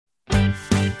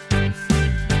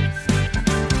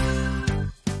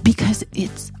Because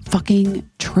it's fucking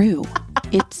true.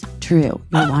 It's true.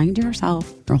 You're lying to yourself.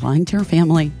 You're lying to your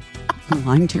family. You're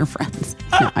lying to your friends.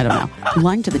 No, I don't know. You're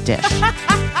lying to the dish.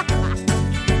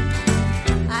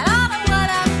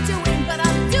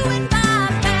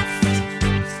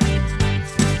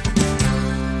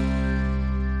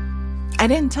 I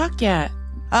didn't talk yet.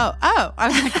 Oh. I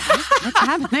was like, what's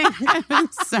happening?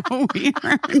 It's so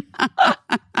weird.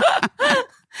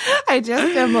 I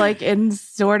just am like in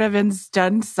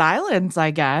stunned silence,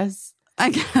 I guess.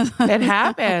 It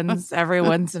happens every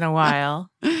once in a while.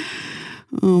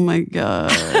 Oh my God.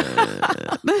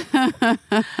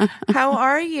 How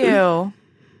are you?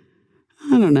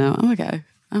 I don't know. I'm okay.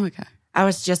 I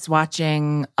was just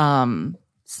watching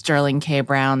Sterling K.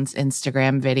 Brown's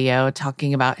Instagram video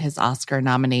talking about his Oscar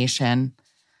nomination.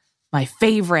 My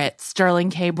favorite, Sterling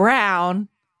K. Brown.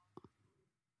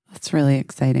 That's really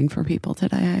exciting for people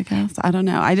today, I guess. I don't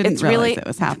know. I didn't realize it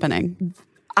was happening.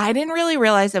 I didn't really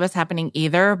realize it was happening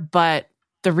either, but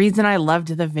the reason I loved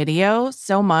the video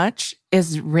so much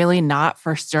is really not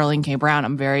for Sterling K. Brown.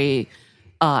 I'm very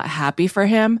happy for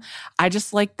him. I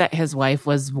just like that his wife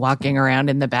was walking around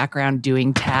in the background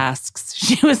doing tasks.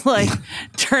 She was like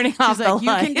turning off the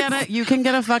lights. You can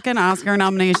get a fucking Oscar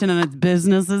nomination and it's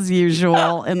business as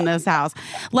usual in this house.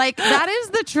 Like, that is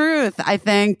the truth, I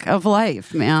think, of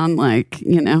life, man. Like,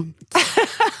 you know.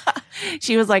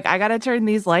 She was like, I got to turn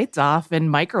these lights off and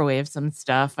microwave some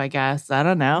stuff, I guess. I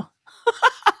don't know.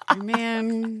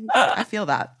 Man, I feel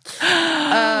that.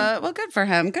 Well, good for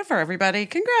him. Good for everybody.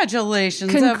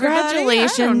 Congratulations,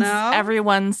 Congratulations,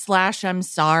 everyone. / I'm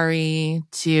sorry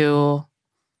to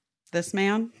this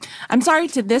man. I'm sorry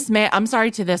to this man. I'm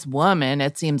sorry to this woman.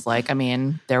 It seems like, I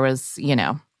mean, there was,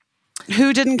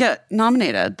 Who didn't get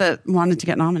nominated that wanted to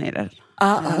get nominated?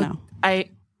 I don't know.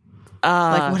 Like,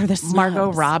 what are the snubs?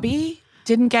 Margot Robbie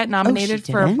didn't get nominated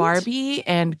for didn't? Barbie,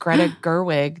 and Greta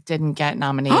Gerwig didn't get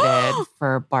nominated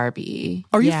for Barbie.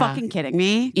 Are you fucking kidding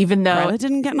me? Even though Greta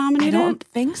didn't get nominated? I don't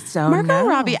think so. Margot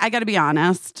Robbie, I got to be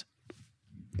honest.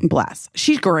 Bless.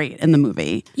 She's great in the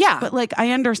movie. Yeah. But like,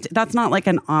 I understand. That's not like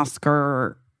an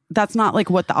Oscar. That's not like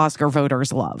what the Oscar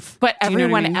voters love. But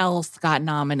everyone else got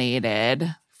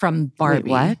nominated from Barbie.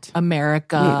 Wait, what?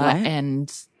 America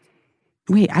and...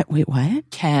 Wait, what?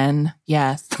 Ken,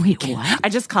 yes. Wait, Ken. what? I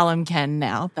just call him Ken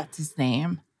now. That's his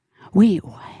name. Wait,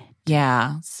 what?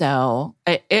 Yeah. So,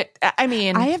 I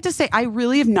mean... I have to say, I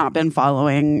really have not been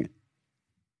following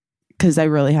because I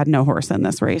really had no horse in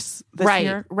this race this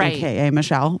year. Right. AKA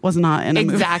Michelle was not in a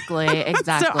movie. Exactly.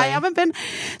 So I haven't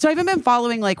been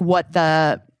following like what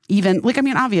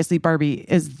obviously Barbie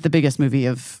is the biggest movie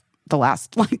of the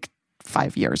last like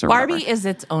 5 years or Barbie whatever. is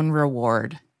its own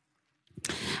reward.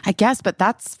 I guess, but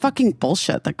that's fucking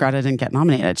bullshit that Greta didn't get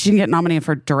nominated. She didn't get nominated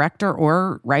for director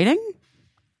or writing?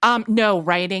 No,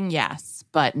 writing, yes,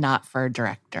 but not for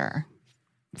director.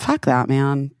 Fuck that,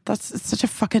 man. It's such a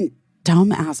fucking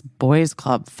dumb-ass boys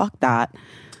club. Fuck that.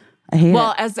 I hate it.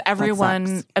 Well, as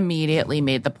everyone immediately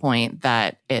made the point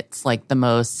that it's like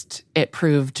it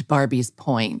proved Barbie's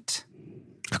point.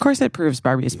 Of course it proves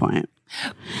Barbie's point.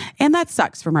 And that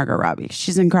sucks for Margot Robbie.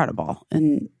 She's incredible.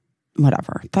 And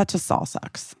whatever. That just all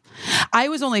sucks. I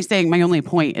was only saying my only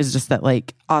point is just that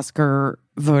like Oscar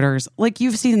voters, like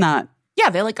you've seen that. Yeah,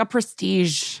 they like a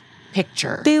prestige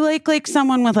picture. They like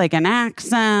someone with like an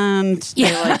accent. Yeah.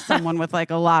 They like someone with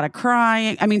like a lot of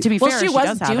crying. I mean, to be fair, she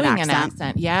was does doing have an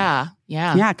accent. Yeah.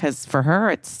 Yeah, because for her,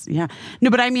 it's, yeah. No,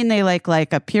 but I mean, they like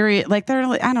a period, like they're,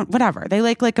 whatever. They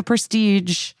like a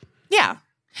prestige. Yeah.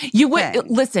 You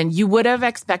would have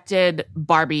expected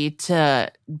Barbie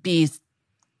to be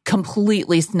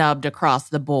completely snubbed across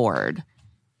the board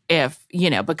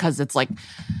because it's like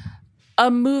a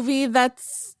movie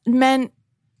that's meant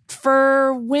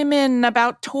for women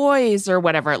about toys or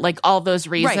whatever, like all those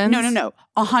reasons. Right. No.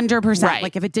 100%. Right.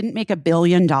 Like if it didn't make $1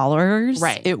 billion,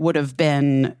 right, it would have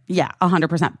been,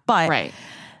 100%. But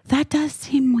that does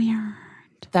seem weird.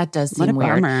 That does seem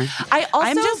weird. Bummer.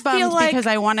 I'm just bummed because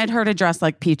I wanted her to dress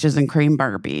like Peaches and Cream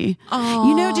Barbie.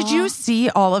 Aww. Did you see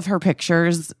all of her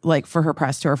pictures, like for her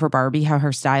press tour for Barbie, how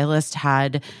her stylist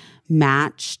had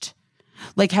matched,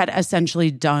 like had essentially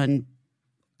done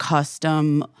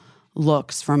custom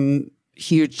looks from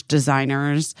huge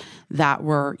designers that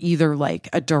were either like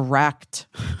a direct,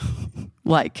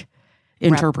 like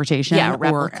interpretation,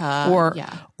 replica,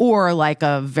 or like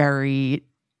a very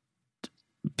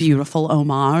beautiful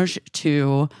homage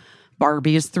to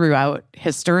Barbies throughout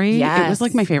history. Yes. It was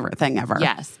like my favorite thing ever.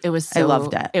 Yes, it was. I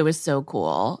loved it. It was so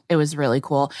cool. It was really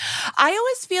cool. I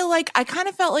always feel like I kind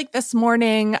of felt like this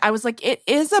morning. I was like, it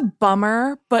is a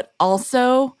bummer, but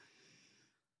also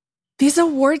these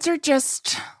awards are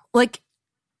just like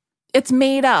it's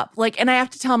made up. Like, and I have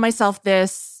to tell myself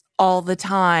this all the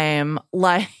time.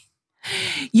 Like,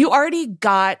 you already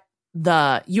got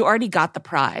the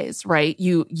prize, right?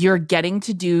 You're getting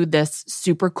to do this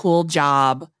super cool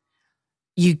job.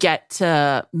 You get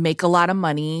to make a lot of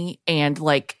money, and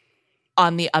like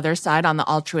on the other side, on the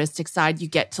altruistic side, you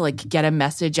get to like get a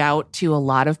message out to a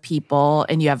lot of people,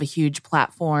 and you have a huge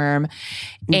platform.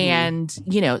 Mm-hmm. And,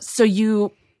 you know, so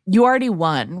you already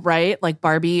won, right? Like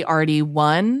Barbie already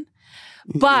won.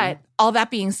 Mm-hmm. But all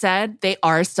that being said, they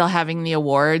are still having the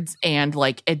awards, and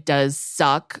like it does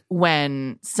suck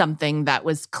when something that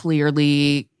was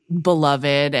clearly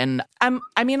beloved and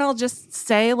I'll just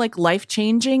say like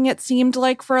life-changing, it seemed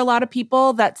like for a lot of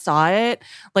people that saw it.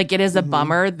 Like it is a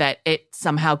bummer that it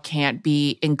somehow can't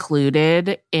be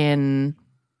included in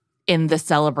the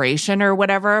celebration or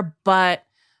whatever, but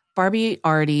Barbie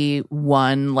already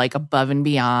won like above and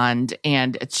beyond,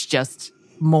 and it's just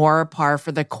more par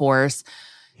for the course.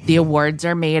 The awards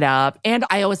are made up, and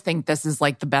I always think this is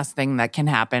like the best thing that can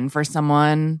happen for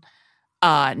someone.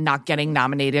 Not getting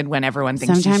nominated when everyone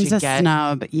thinks sometimes you should a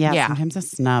snub. Yeah, sometimes a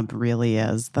snub really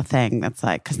is the thing that's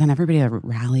like, because then everybody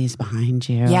rallies behind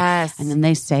you. Yes. And then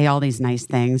they say all these nice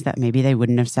things that maybe they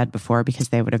wouldn't have said before because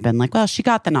they would have been like, well, she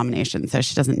got the nomination, so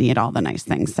she doesn't need all the nice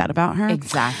things said about her.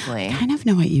 Exactly. I kind of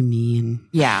know what you mean.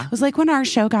 Yeah. It was like when our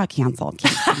show got canceled,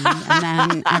 Casey, and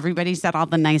then everybody said all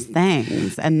the nice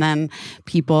things. And then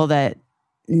people that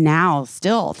now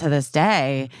still to this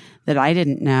day that I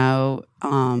didn't know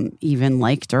even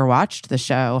liked or watched the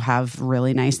show have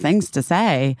really nice things to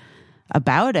say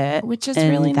about it. Which is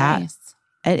really nice.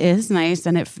 It is nice,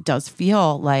 and it does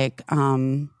feel like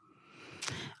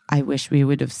I wish we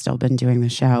would have still been doing the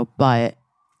show, but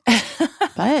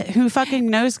but who fucking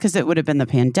knows, because it would have been the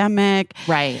pandemic.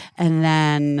 Right. And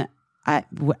then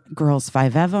Girls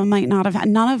 5 Eva might not have had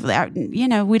none of that. You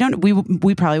know,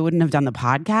 we probably wouldn't have done the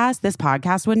podcast. This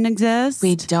podcast wouldn't exist.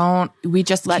 We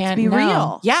just Let's can't be know.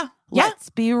 real. Yeah. Let's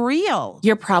be real.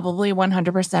 You're probably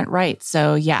 100% right.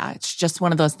 So yeah, it's just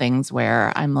one of those things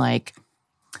where I'm like,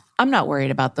 I'm not worried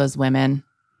about those women.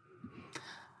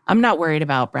 I'm not worried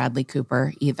about Bradley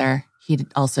Cooper either. He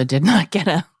also did not get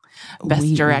a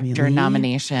Best Director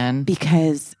nomination.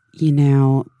 Because, you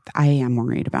know, I am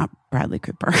worried about Bradley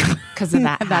Cooper. Because of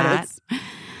that hat.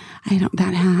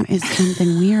 That hat is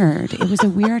something weird. It was a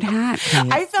weird hat.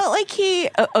 Case. I felt like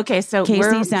okay, so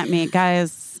Casey sent me,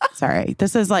 guys, sorry.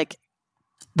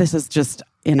 This is just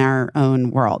in our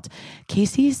own world.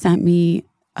 Casey sent me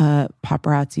a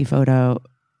paparazzi photo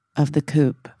of the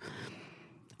Coop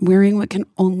wearing what can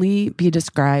only be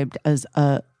described as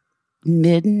a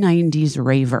mid-90s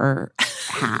raver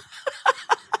hat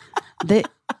that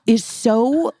is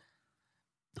so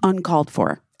uncalled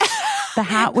for. The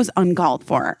hat was uncalled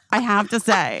for, I have to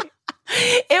say.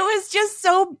 It was just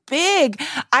so big.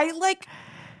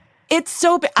 It's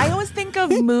so big. I always think of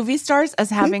movie stars as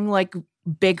having like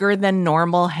bigger than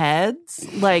normal heads.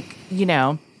 Like, you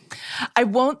know, I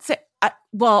won't say,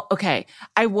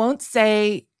 I won't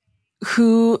say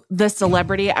who the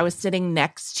celebrity I was sitting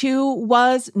next to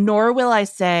was, nor will I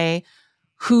say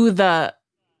who the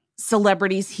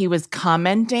celebrities he was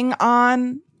commenting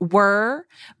on were.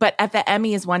 But at the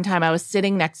Emmys one time, I was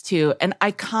sitting next to an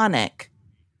iconic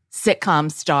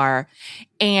sitcom star.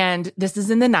 And this is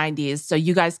in the 90s, so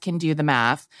you guys can do the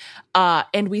math.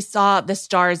 And we saw the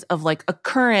stars of like a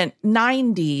current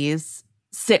 90s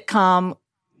sitcom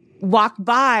walk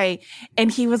by,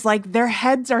 and he was like, their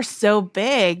heads are so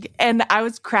big. And I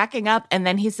was cracking up. And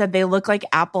then he said they look like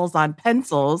apples on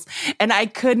pencils. And I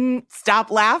couldn't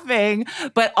stop laughing.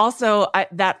 But also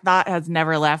that thought has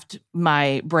never left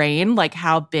my brain, like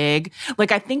how big.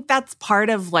 Like, I think that's part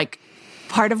of what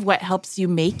helps you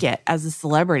make it as a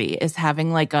celebrity is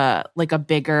having like a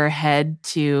bigger head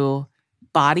to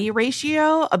body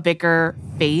ratio, a bigger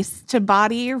face to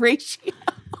body ratio.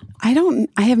 I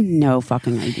have no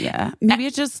fucking idea. Maybe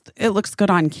it looks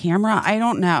good on camera. I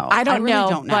don't know. I really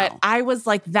don't know. But I was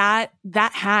like, that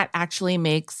hat actually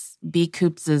makes B.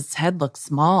 Coops' head look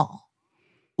small.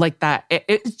 Like that.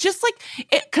 It's just like,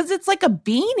 because it's like a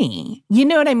beanie. You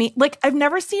know what I mean? Like, I've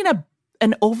never seen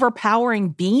an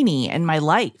overpowering beanie in my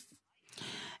life.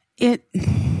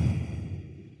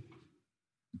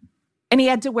 And he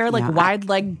had to wear like wide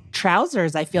leg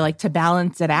trousers, I feel like, to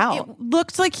balance it out. It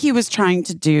looked like he was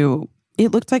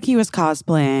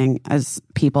cosplaying as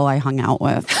people I hung out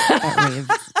with at raves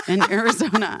in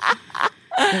Arizona.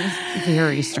 It was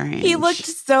very strange. He looked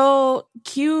so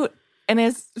cute and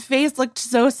his face looked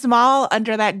so small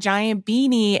under that giant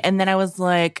beanie. And then I was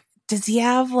like, does he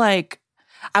have like,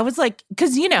 I was like,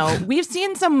 because, you know, we've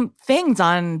seen some things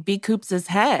on B. Coops'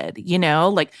 head, you know,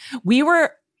 like we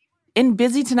were in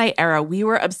Busy Tonight era, we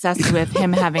were obsessed with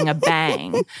him having a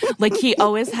bang. Like he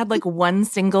always had like one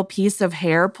single piece of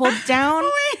hair pulled down.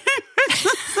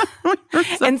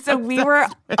 And so we were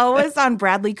always on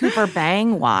Bradley Cooper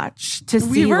bang watch to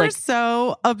see. We were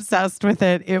so obsessed with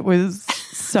it. It was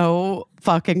so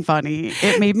fucking funny.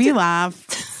 It made me laugh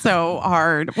so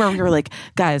hard. Where we were like,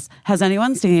 guys, has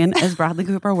anyone seen is Bradley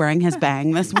Cooper wearing his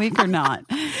bang this week or not?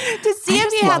 To see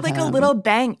if he had like a little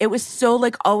bang. It was so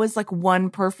like always like one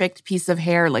perfect piece of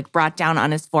hair like brought down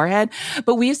on his forehead.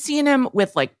 But we've seen him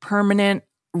with like permanent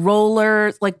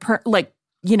rollers, like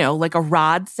you know, like a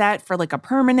rod set for like a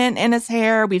permanent in his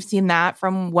hair. We've seen that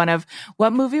from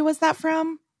what movie was that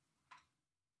from?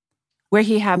 Where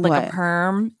he had like a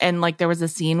perm and like there was a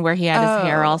scene where he had his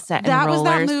hair all set in rollers.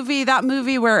 That was that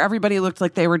movie where everybody looked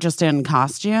like they were just in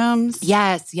costumes.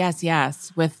 Yes.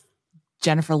 With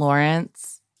Jennifer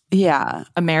Lawrence. Yeah.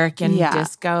 American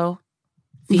Disco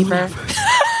Fever.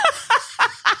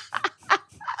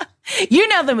 You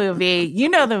know the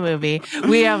movie.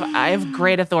 I have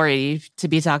great authority to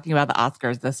be talking about the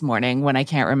Oscars this morning when I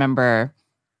can't remember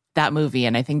that movie,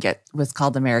 and I think it was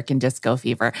called American Disco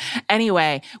Fever.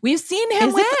 Anyway, we've seen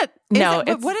him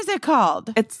what is it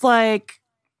called? It's like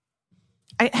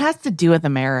it has to do with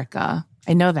America.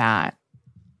 I know that.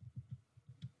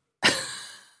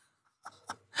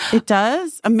 It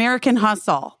does? American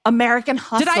Hustle. Did I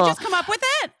just come up with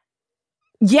it?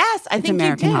 Yes, I think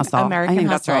American you did. Hustle. American I think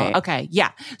Hustle. that's right. Okay, yeah.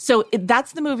 So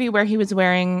that's the movie where he was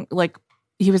wearing like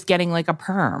he was getting like a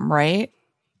perm, right?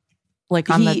 Like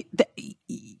on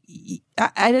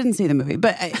I didn't see the movie,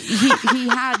 but he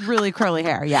had really curly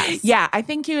hair. Yes. Yeah, I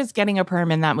think he was getting a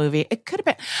perm in that movie. It could have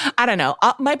been. I don't know.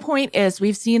 My point is,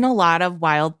 we've seen a lot of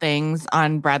wild things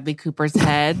on Bradley Cooper's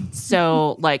head,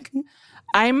 so like,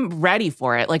 I'm ready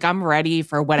for it. Like, I'm ready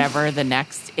for whatever the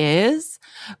next is.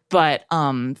 But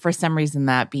for some reason,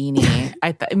 that beanie,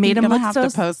 it made him look so.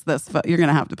 You're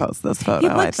gonna have to post this photo.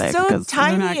 He looks so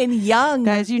tiny and young.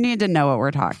 Guys, you need to know what we're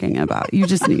talking about. You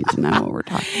just need to know what we're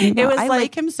talking about. I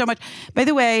like him so much. By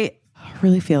the way, I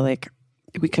really feel like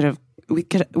we could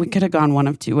have gone one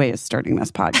of two ways starting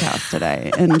this podcast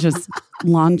today, and just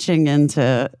launching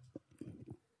into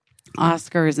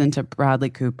Oscars, into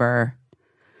Bradley Cooper,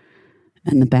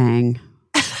 and the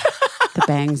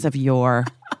bangs of yore.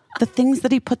 The things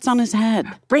that he puts on his head.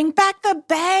 Bring back the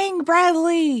bang,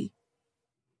 Bradley.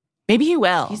 Maybe he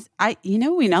will.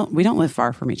 We don't live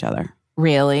far from each other.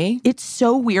 Really? It's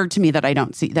so weird to me that I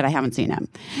haven't seen him.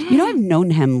 I've known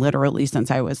him literally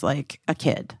since I was like a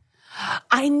kid.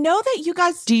 I know that you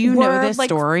guys. Do you know this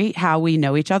story? How we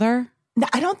know each other? No,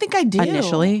 I don't think I do.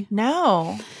 Initially,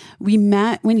 no. We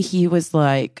met when he was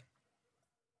like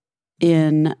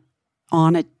on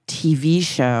a TV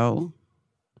show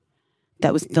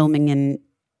that was filming in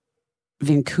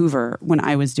Vancouver when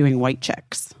I was doing White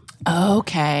Chicks.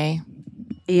 Okay.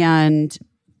 And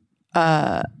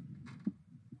I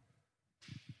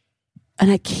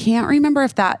can't remember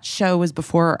if that show was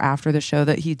before or after the show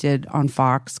that he did on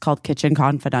Fox called Kitchen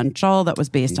Confidential that was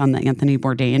based on the Anthony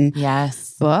Bourdain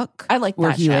book. I like that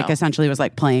where he show. like essentially was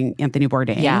like playing Anthony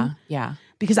Bourdain. Yeah.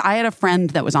 Because I had a friend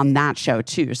that was on that show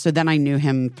too. So then I knew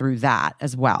him through that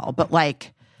as well. But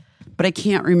I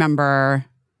can't remember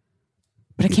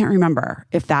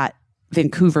if that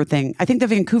Vancouver thing, I think the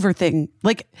Vancouver thing,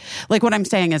 like what I'm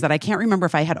saying is that I can't remember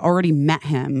if I had already met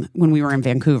him when we were in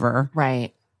Vancouver.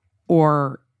 Right.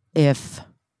 Or if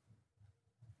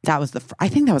that was I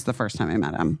think that was the first time I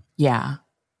met him. Yeah.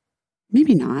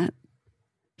 Maybe not.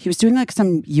 He was doing like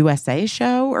some USA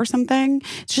show or something.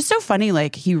 It's just so funny.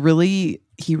 Like he really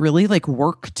like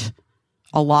worked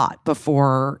a lot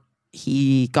before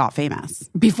he got famous.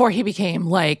 Before he became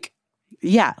like.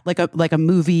 Yeah, like a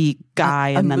movie guy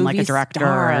and then like a director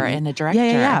and a director.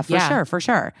 Yeah, for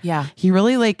sure. Yeah. He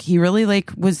really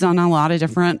was on a lot of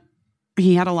different,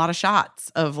 he had a lot of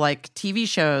shots of like TV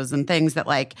shows and things that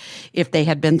like if they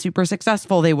had been super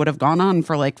successful, they would have gone on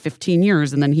for like 15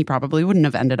 years and then he probably wouldn't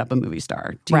have ended up a movie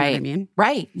star. Do you know what I mean?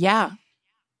 Right. Yeah.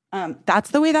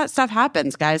 That's the way that stuff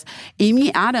happens, guys.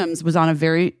 Amy Adams was on a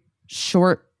very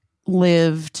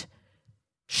short-lived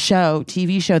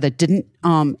TV show that didn't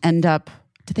end up,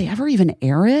 did they ever even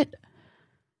air it?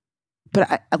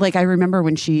 But I remember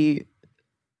when she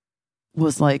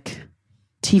was like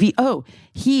TV. Oh,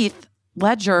 Heath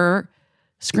Ledger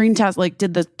screen test, like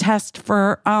did the test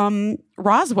for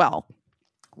Roswell.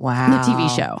 Wow. The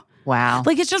TV show. Wow.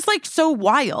 Like it's just like so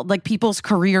wild. Like people's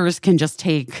careers can just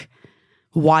take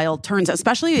wild turns,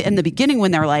 especially in the beginning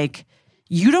when they're like,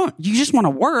 you just want to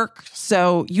work.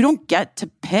 So you don't get to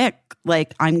pick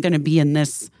like, I'm going to be in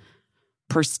this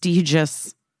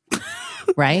prestigious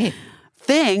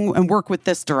thing and work with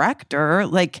this director.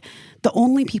 Like, the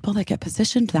only people that get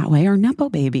positioned that way are Nepo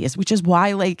babies, which is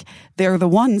why, like, they're the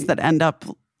ones that end up,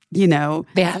 you know,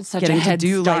 they have such a head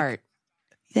start.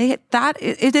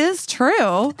 It is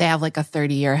true. They have like a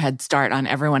 30-year head start on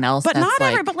everyone else. But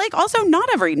also not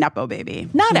every Nepo baby.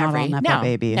 Not every Nepo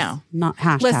babies. No. Not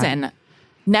hashtag. Listen,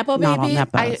 Nepo baby,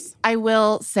 Nepos. I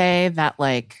will say that,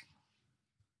 like,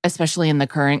 especially in the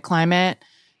current climate,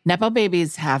 Nepo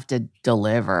babies have to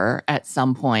deliver at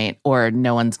some point or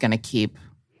no one's going to keep.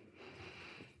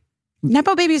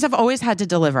 Nepo babies have always had to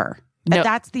deliver. No.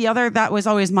 That was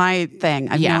always my thing.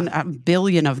 I've known a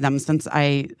billion of them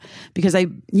because I,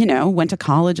 you know, went to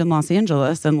college in Los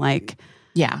Angeles and like.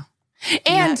 Yeah.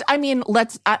 And I mean,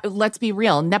 let's be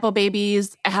real. Nepo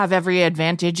babies have every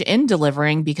advantage in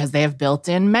delivering because they have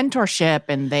built-in mentorship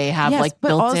and they have but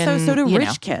built-in. Also, so do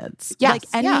rich kids. Yes,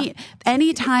 like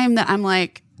any time that I'm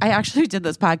like, I actually did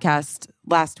this podcast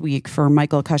last week for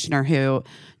Michael Kushner, who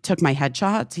took my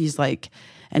headshots. He's like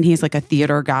a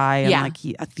theater guy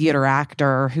and a theater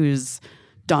actor who's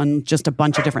done just a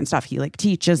bunch of different stuff. He like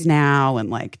teaches now and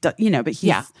like, you know, but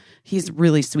he's a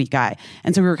really sweet guy.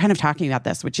 And so we were kind of talking about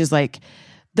this, which is like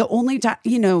the only time,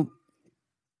 you know,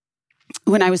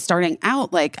 when I was starting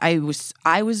out, like I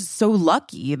was so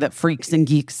lucky that Freaks and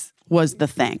Geeks was the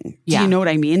thing. Do you know what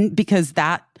I mean? Because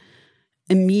that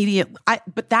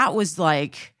but that was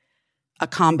like a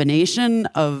combination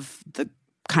of the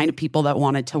kind of people that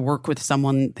wanted to work with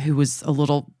someone who was a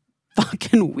little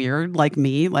fucking weird like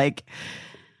me. Like,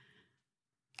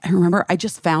 I remember I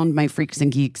just found my Freaks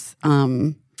and Geeks,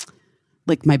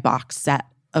 like my box set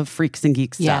of Freaks and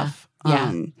Geeks stuff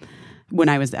when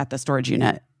I was at the storage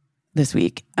unit this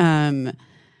week.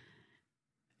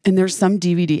 And there's some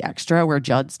DVD extra where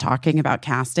Judd's talking about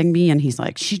casting me and he's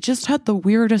like, she just had the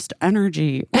weirdest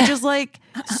energy, which is like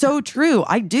so true.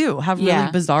 I do have really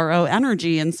bizarro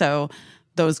energy. And so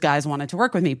those guys wanted to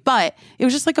work with me, but it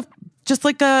was just like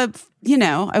a, you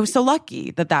know, I was so lucky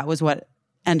that was what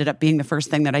ended up being the first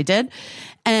thing that I did.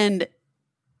 And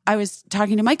I was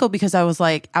talking to Michael because I was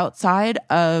like, outside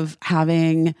of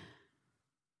having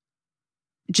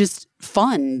just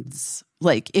funds,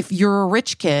 like if you're a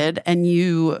rich kid and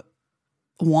you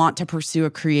want to pursue a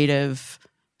creative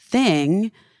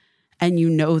thing and you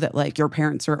know that like your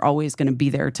parents are always going to be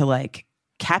there to like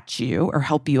catch you or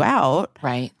help you out,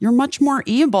 right? You're much more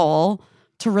able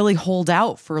to really hold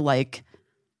out for like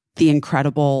the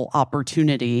incredible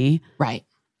opportunity, right?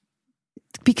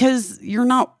 Because you're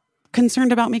not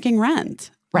concerned about making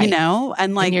rent, right? You know,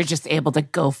 and like you're just able to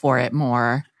go for it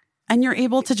more. And you're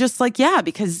able to just like,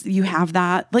 because you have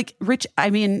that, like rich, I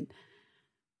mean,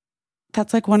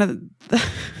 that's like one of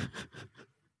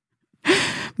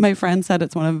my friend said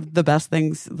it's one of the best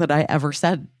things that I ever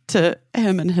said to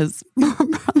him and his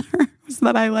brother was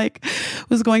that I like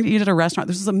was going to eat at a restaurant.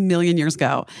 This was a million years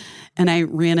ago. And I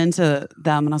ran into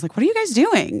them and I was like, what are you guys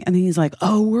doing? And then he's like,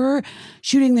 oh, we're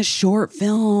shooting this short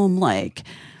film, like,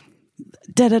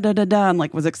 and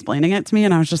like was explaining it to me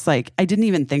and I was just like, I didn't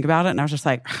even think about it and I was just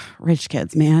like, rich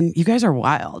kids, man, you guys are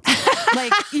wild.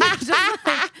 Like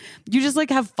you just like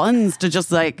have funds to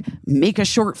just like make a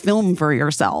short film for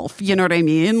yourself, you know what I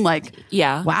mean? Like,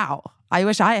 wow, I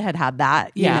wish I had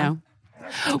that, you know.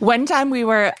 One time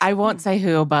I won't say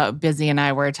who, but Busy and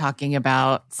I were talking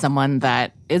about someone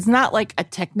that is not like a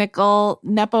technical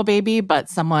Nepo baby,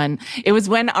 but it was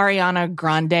when Ariana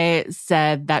Grande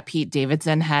said that Pete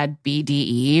Davidson had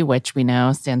BDE, which we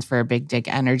know stands for Big Dick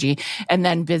Energy. And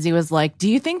then Busy was like, do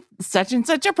you think such and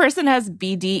such a person has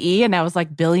BDE? And I was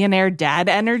like, Billionaire Dad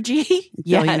Energy?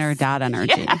 Billionaire Dad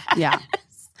Energy. Yes. Yeah.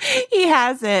 He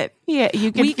has it. Yeah,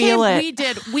 you can feel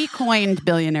it. We coined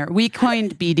billionaire. We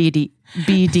coined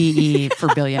BDE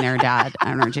for Billionaire Dad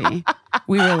Energy.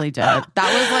 We really did. That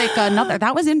was like another.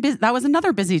 That was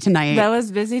another Busy Tonight. That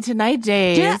was Busy Tonight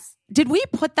days. Did we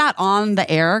put that on the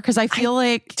air? Because I feel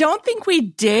like don't think we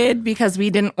did because we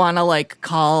didn't want to like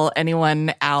call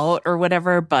anyone out or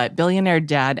whatever. But Billionaire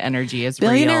Dad Energy is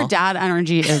Billionaire Dad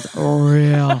Energy is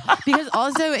real. Because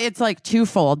also it's like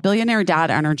twofold. Billionaire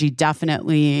Dad Energy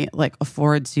definitely like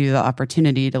affords you the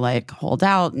opportunity to like hold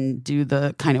out and do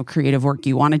the kind of creative work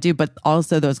you want to do, but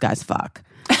also those guys fuck.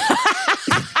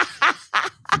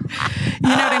 You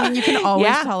know what I mean? You can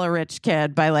always tell a rich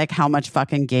kid by like how much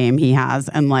fucking game he has,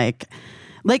 and like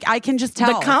I can just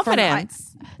tell the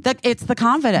confidence. It's the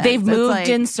confidence. They've moved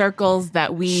in circles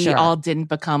that we all didn't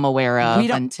become aware of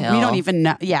until we don't even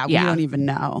know. Yeah, we don't even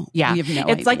know. Yeah, we have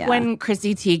no it's idea. Like when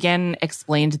Chrissy Teigen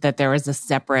explained that there was a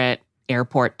separate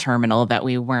airport terminal that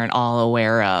we weren't all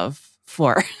aware of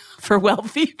for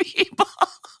wealthy people.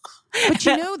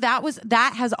 But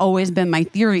that has always been my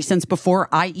theory since before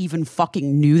I even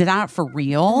fucking knew that for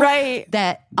real. Right.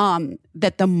 That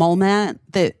the moment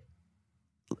that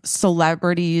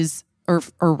celebrities or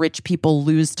rich people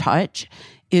lose touch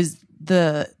is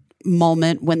the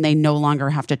moment when they no longer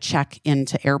have to check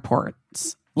into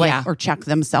airports. Or check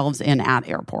themselves in at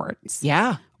airports.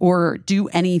 Yeah. Or do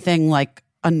anything like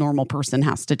a normal person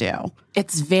has to do.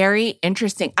 It's very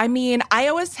interesting. I mean, I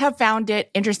always have found it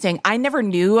interesting. I never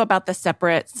knew about the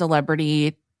separate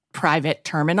celebrity private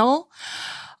terminal.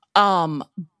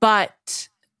 But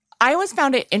I always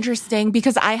found it interesting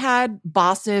because I had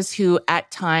bosses who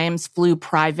at times flew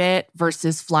private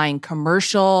versus flying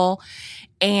commercial.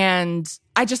 And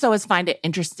I just always find it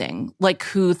interesting, like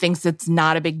who thinks it's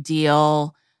not a big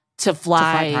deal to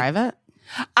fly private?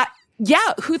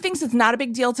 Who thinks it's not a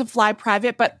big deal to fly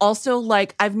private, but also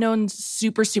like I've known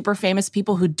super, super famous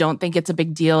people who don't think it's a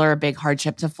big deal or a big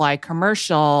hardship to fly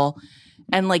commercial.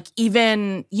 And like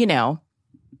even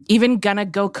gonna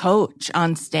go coach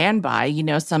on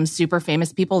standby, some super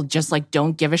famous people just like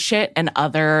don't give a shit. And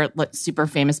other super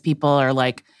famous people are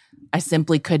like, I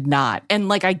simply could not. And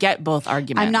like, I get both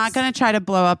arguments. I'm not going to try to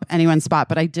blow up anyone's spot,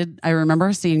 but I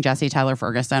remember seeing Jesse Tyler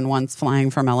Ferguson once flying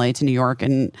from LA to New York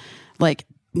and like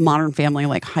Modern Family,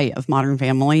 like height of Modern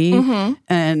Family. Mm-hmm.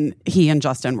 And he and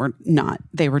Justin were not,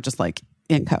 they were just like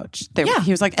in coach.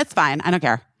 He was like, it's fine. I don't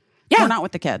care. Yeah. We're not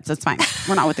with the kids. It's fine.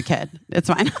 We're not with the kid. It's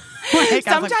fine.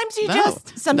 Sometimes you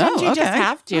just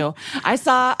have to.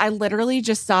 I literally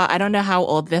just saw, I don't know how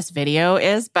old this video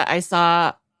is, but I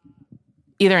saw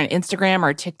either an Instagram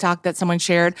or TikTok that someone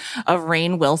shared of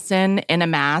Rainn Wilson in a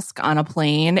mask on a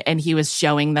plane. And he was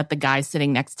showing that the guy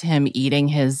sitting next to him eating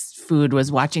his food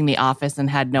was watching The Office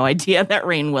and had no idea that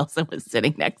Rainn Wilson was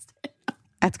sitting next to him.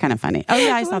 That's kind of funny. Oh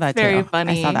yeah, I saw that too. Very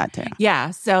funny. I saw that too.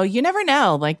 Yeah. So you never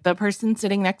know, like the person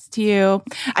sitting next to you.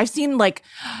 I've seen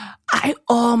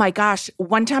oh my gosh.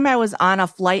 One time I was on a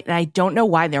flight and I don't know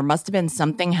why, there must have been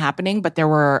something happening, but there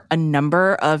were a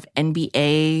number of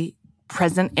NBA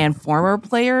present and former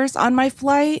players on my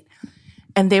flight,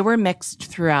 and they were mixed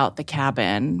throughout the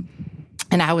cabin.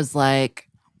 And I was like,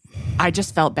 I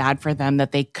just felt bad for them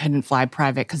that they couldn't fly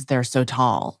private because they're so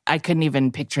tall. I couldn't even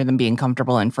picture them being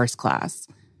comfortable in first class.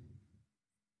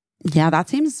 Yeah, that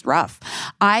seems rough.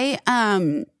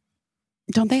 Don't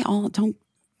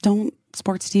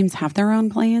sports teams have their own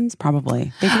planes?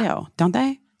 Probably. They do, don't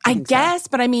they? I guess, so.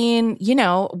 But I mean,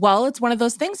 it's one of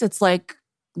those things. It's like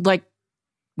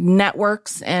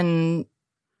networks and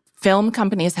film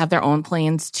companies have their own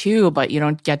planes too, but you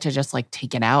don't get to just like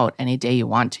take it out any day you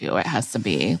want to. It has to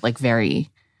be like very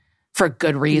for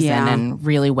good reason and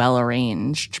really well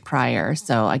arranged prior.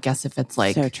 So I guess if it's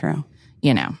like so true,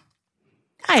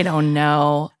 I don't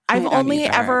know. I've only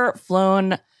ever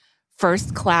flown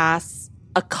first class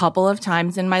a couple of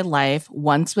times in my life.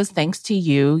 Once was thanks to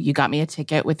you. You got me a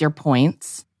ticket with your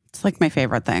points. It's like my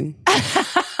favorite thing.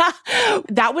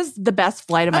 That was the best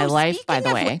flight of my life, by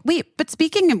the way. But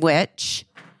speaking of which,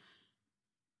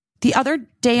 the other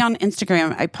day on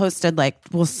Instagram, I posted like,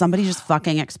 will somebody just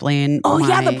fucking explain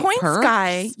the points perks?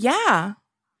 Guy. Yeah.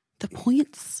 The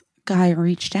points guy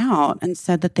reached out and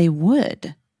said that they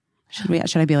would.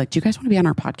 Should I be like, do you guys want to be on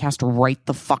our podcast right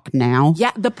the fuck now?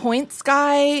 Yeah, the points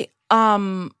guy,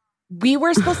 we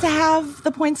were supposed to have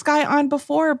the points guy on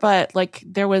before, but like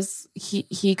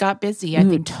he got busy. I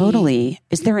think totally.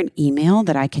 Is there an email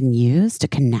that I can use to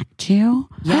connect you?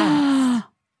 Yeah.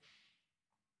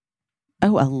 A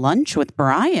lunch with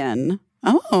Brian.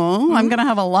 Oh, I'm going to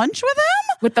have a lunch with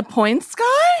him? With the points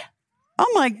guy?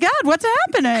 Oh my God, what's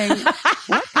happening?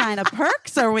 What kind of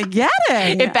perks are we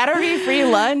getting? It better be free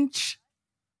lunch.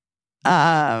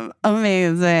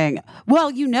 Amazing.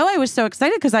 Well, I was so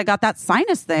excited because I got that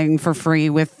sinus thing for free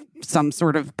with some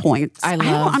sort of points. I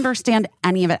don't understand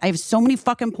any of it. I have so many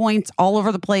fucking points all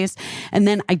over the place. And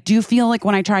then I do feel like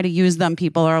when I try to use them,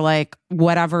 people are like,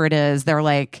 whatever it is, they're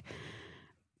like,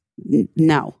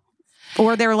 no.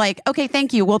 Or they're like, okay,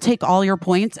 thank you. We'll take all your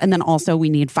points. And then also we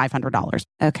need $500.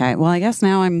 Okay. Well, I guess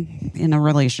now I'm in a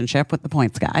relationship with the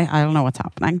points guy. I don't know what's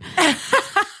happening.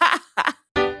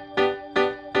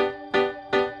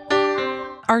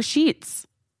 Our sheets.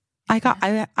 I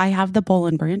have the Boll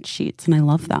and Branch sheets and I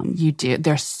love them. You do.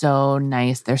 They're so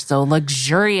nice. They're so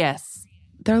luxurious.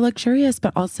 They're luxurious,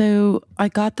 but also I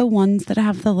got the ones that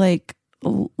have the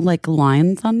like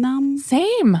lines on them.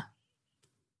 Same.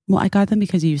 Well, I got them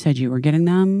because you said you were getting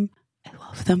them. I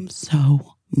love them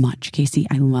so much, Casey.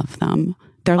 I love them.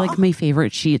 They're like my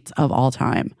favorite sheets of all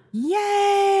time.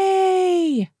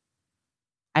 Yay!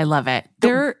 I love it.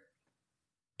 They're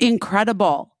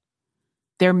incredible.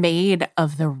 They're made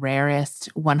of the rarest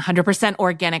 100%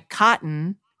 organic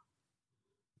cotton.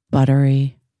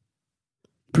 Buttery,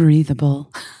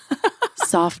 breathable,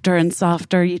 softer and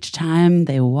softer each time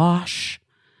they wash.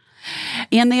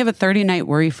 And they have a 30-night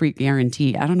worry-free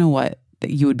guarantee. I don't know what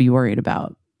that you would be worried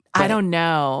about. I don't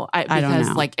know.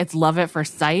 Because like it's love at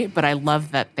first sight, but I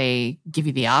love that they give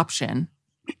you the option.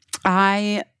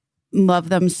 I love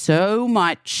them so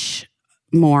much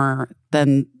more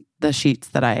than the sheets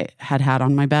that I had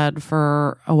on my bed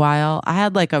for a while. I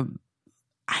had like I'm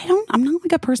not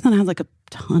like a person that has like a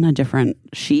ton of different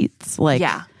sheets. Like,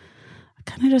 I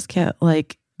kind of just get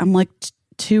like, I'm like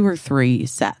 2 or 3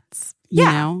 sets, you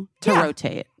know, to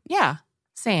rotate. Yeah,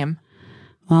 same.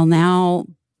 Well, now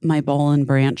my Boll and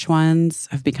Branch ones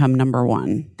have become number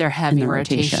 1. They're heavy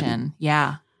rotation.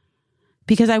 Yeah.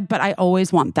 Because I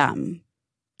always want them.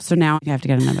 So now I have to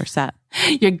get another set.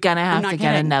 You're going to have to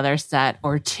get another set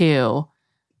or 2,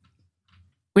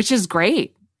 which is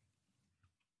great.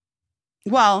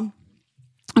 Well,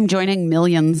 I'm joining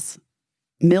millions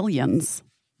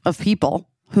of people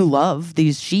who love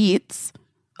these sheets.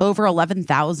 Over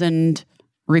 11,000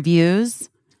 reviews.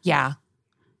 Yeah.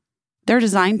 They're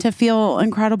designed to feel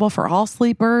incredible for all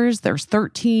sleepers. There's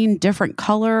 13 different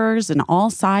colors and all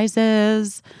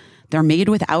sizes. They're made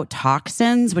without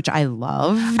toxins, which I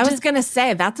love. I was going to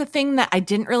say, that's a thing that I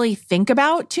didn't really think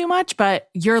about too much, but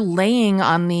you're laying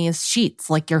on these sheets,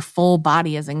 like your full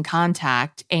body is in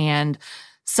contact. And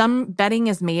some bedding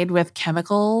is made with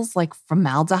chemicals like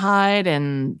formaldehyde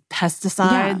and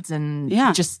pesticides and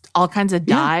just all kinds of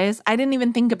dyes. I didn't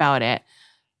even think about it.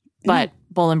 But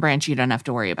Boll and Branch, you don't have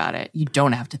to worry about it. You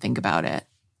don't have to think about it.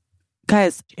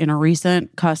 Guys, in a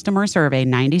recent customer survey,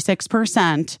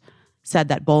 96% said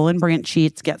that Boll and Branch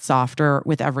sheets get softer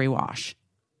with every wash.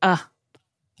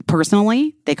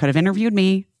 Personally, they could have interviewed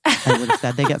me. I would have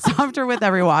said they get softer with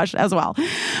every wash as well.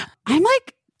 I'm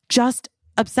like just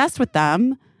obsessed with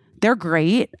them. They're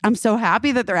great. I'm so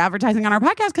happy that they're advertising on our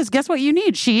podcast because guess what you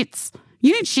need? Sheets.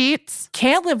 You need sheets.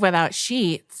 Can't live without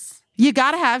sheets. You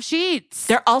got to have sheets.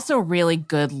 They're also really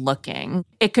good looking.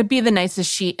 It could be the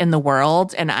nicest sheet in the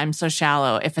world, and I'm so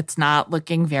shallow. If it's not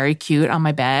looking very cute on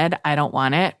my bed, I don't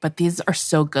want it. But these are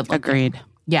so good looking. Agreed.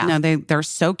 Yeah. No, they're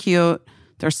so cute.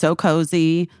 They're so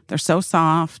cozy. They're so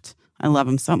soft. I love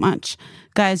them so much.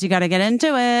 Guys, you got to get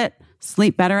into it.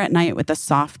 Sleep better at night with the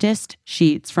softest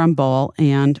sheets from Boll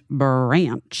and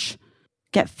Branch.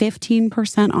 Get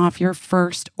 15% off your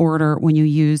first order when you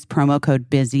use promo code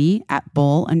BUSY at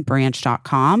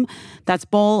bollandbranch.com. That's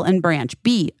Boll and Branch,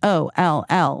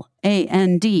 BOLLAND,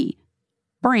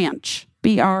 Branch,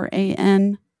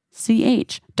 BRANCH.com.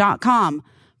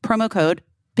 Promo code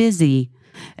BUSY.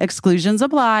 Exclusions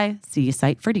apply. See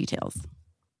site for details.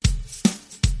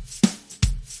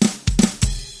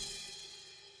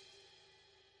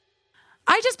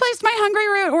 I just placed my Hungry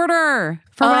Root order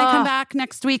for when I come back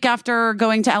next week after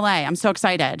going to LA. I'm so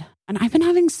excited. And I've been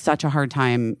having such a hard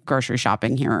time grocery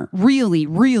shopping here. Really,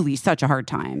 really such a hard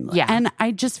time. Yeah. And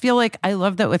I just feel like I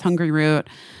love that with Hungry Root.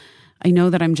 I know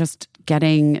that I'm just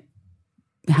getting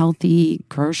healthy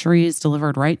groceries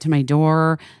delivered right to my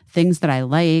door, things that I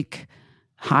like,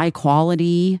 high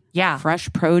quality,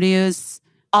 fresh produce.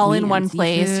 All in one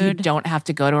place. You don't have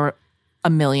to go to a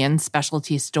million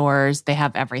specialty stores. They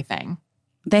have everything.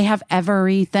 They have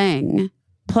everything.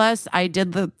 Plus, I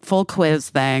did the full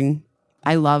quiz thing.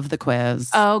 I love the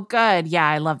quiz. Oh, good. Yeah,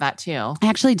 I love that too. I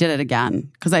actually did it again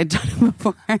because I'd done it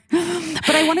before.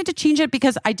 But I wanted to change it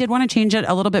because I did want to change it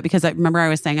a little bit because I remember I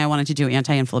was saying I wanted to do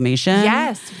anti-inflammation.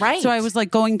 Yes, right. So I was like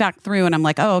going back through and I'm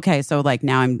like, oh, okay. So like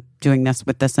now I'm doing this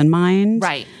with this in mind.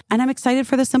 Right. And I'm excited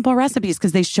for the simple recipes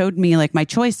because they showed me like my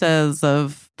choices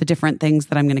of the different things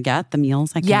that I'm going to get, the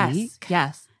meals I can make.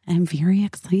 Yes. I'm very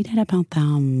excited about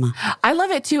them. I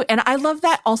love it too. And I love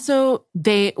that also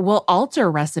they will alter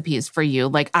recipes for you.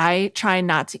 Like I try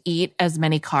not to eat as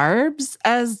many carbs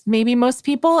as maybe most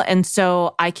people. And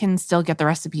so I can still get the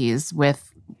recipes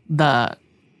with the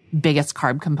biggest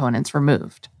carb components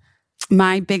removed.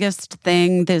 My biggest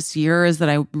thing this year is that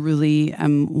I really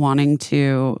am wanting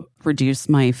to reduce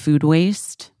my food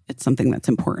waste. It's something that's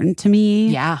important to me.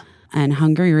 Yeah. And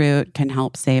Hungry Root can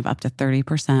help save up to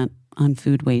 30% on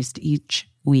food waste each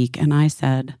week. And I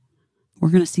said, we're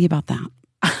going to see about that.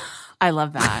 I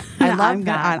love that. I love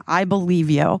that. I believe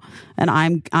you. And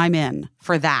I'm in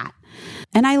for that.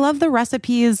 And I love the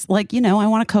recipes. Like, you know, I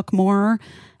want to cook more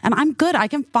and I'm good. I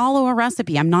can follow a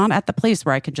recipe. I'm not at the place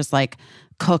where I could just like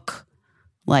cook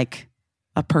like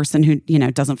a person who,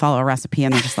 doesn't follow a recipe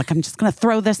and they're just like, I'm just going to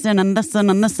throw this in and this in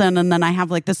and this in. And then I have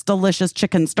like this delicious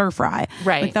chicken stir fry.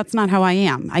 Right. Like that's not how I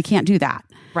am. I can't do that.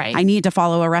 Right. I need to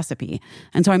follow a recipe.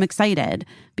 And so I'm excited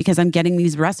because I'm getting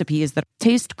these recipes that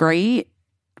taste great,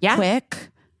 quick,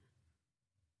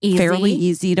 fairly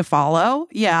easy to follow.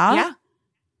 Yeah.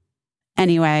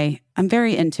 Anyway, I'm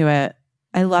very into it.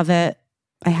 I love it.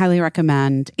 I highly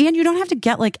recommend. And you don't have to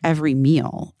get like every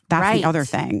meal. That's the other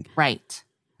thing. Right.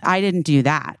 I didn't do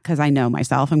that because I know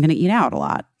myself. I'm going to eat out a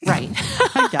lot. Right.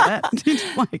 I get it.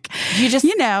 Like, you just,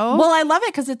 Well, I love it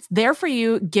because it's there for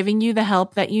you, giving you the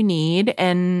help that you need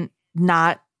and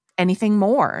not anything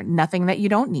more. Nothing that you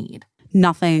don't need.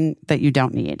 Nothing that you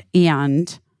don't need.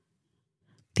 And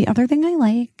the other thing I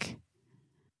like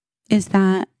is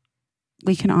that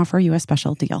we can offer you a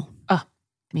special deal.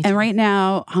 And right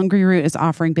now, Hungry Root is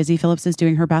offering, Busy Phillips is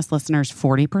doing her best listeners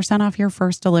 40% off your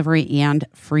first delivery and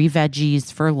free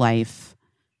veggies for life.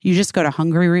 You just go to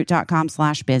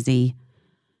hungryroot.com/busy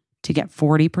to get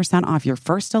 40% off your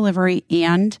first delivery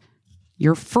and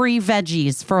your free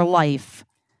veggies for life.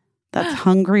 That's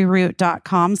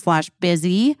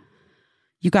hungryroot.com/busy.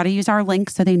 You got to use our link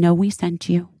so they know we sent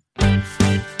you.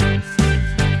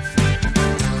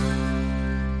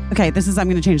 Okay, I'm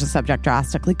going to change the subject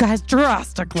drastically. Guys,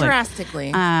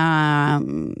 drastically.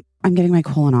 I'm getting my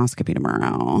colonoscopy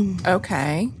tomorrow.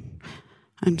 Okay.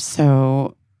 I'm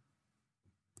so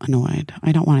annoyed.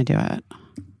 I don't want to do it.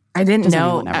 I didn't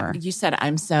know. You said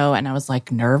and I was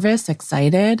like nervous,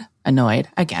 excited, annoyed.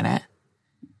 I get it.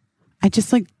 I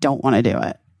just like don't want to do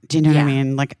it. Do you know what I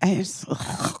mean? Like I just,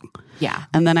 yeah.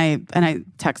 And then I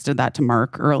texted that to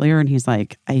Mark earlier and he's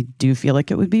like, I do feel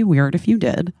like it would be weird if you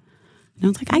did. And I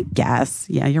was like, I guess.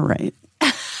 Yeah, you're right.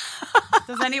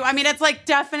 It's like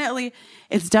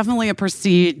it's definitely a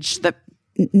prestige that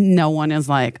no one is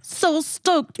like, so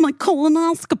stoked my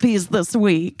colonoscopies this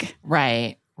week.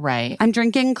 Right. I'm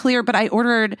drinking clear, but I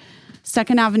ordered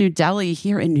Second Avenue Deli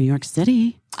here in New York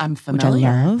City. I'm familiar. Which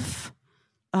I love.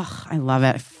 Oh, I love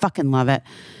it. I fucking love it.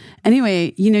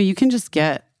 Anyway, you can just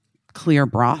get clear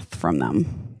broth from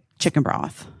them. Chicken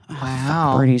broth.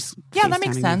 Wow. Birdie's that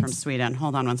makes sense. From Sweden.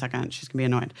 Hold on one second. She's going to be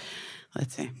annoyed.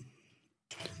 Let's see.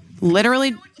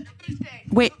 Literally.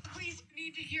 Wait. Please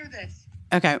need to hear this.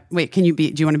 Okay. Wait, do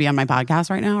you want to be on my podcast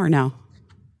right now or no?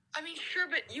 I mean, sure,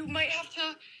 but you might have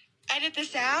to edit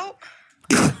this out.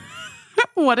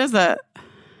 What is it?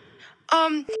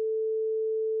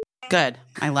 Good.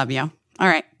 I love you. All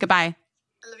right. Goodbye.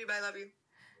 I love you. Bye. I love you.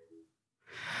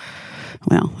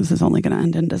 Well, this is only going to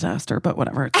end in disaster, but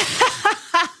whatever.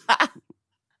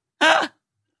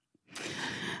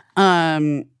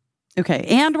 Okay,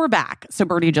 and we're back. So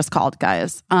Birdie just called,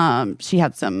 guys. She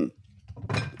had some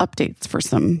updates for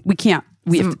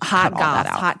we have hot goss,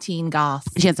 hot teen goss.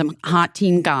 She had some hot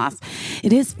teen goss.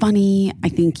 It is funny, I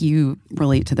think you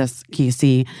relate to this,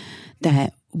 Casey,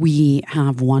 that we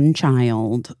have one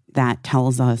child that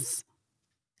tells us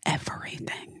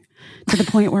everything to the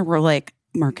point where we're like,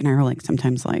 Mark and I are like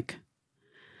sometimes like,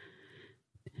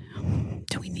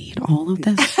 do we need all of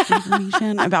this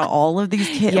information about all of these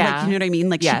kids? Yeah. Like, you know what I mean?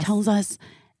 Like, she tells us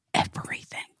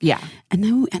everything. Yeah.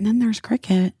 And then there's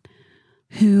Cricket,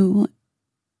 who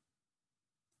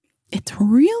it's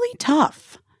really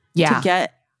tough to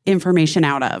get information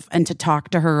out of and to talk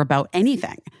to her about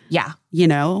anything. Yeah.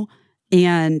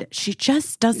 And she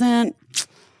doesn't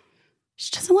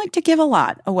like to give a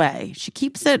lot away. She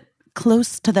keeps it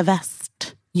close to the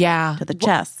vest. Yeah. To the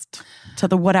chest, to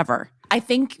the whatever. I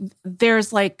think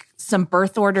there's like some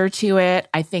birth order to it.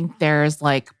 I think there's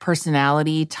like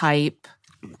personality type.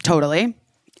 Totally.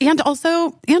 And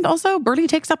also Birdie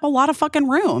takes up a lot of fucking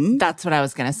room. That's what I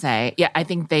was going to say. Yeah, I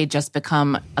think they just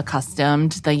become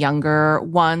accustomed, the younger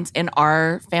ones in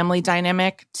our family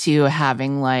dynamic, to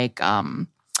having like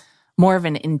more of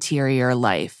an interior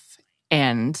life.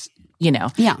 And,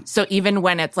 so even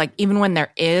when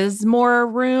there is more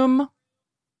room,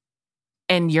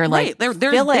 and you're like, there's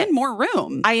been more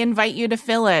room. I invite you to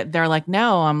fill it. They're like,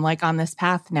 no, I'm like on this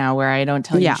path now where I don't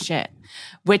tell you shit.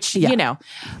 Which, but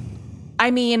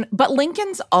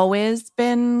Lincoln's always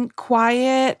been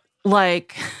quiet,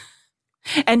 like,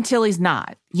 until he's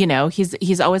not.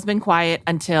 He's always been quiet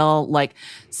until like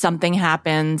something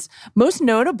happens. Most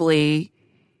notably,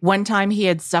 one time he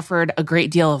had suffered a great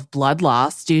deal of blood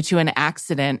loss due to an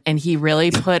accident, and he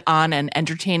really put on an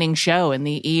entertaining show in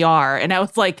the ER. And I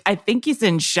was like, I think he's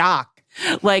in shock.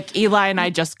 Like, Eli and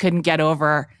I just couldn't get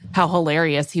over how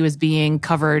hilarious he was being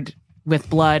covered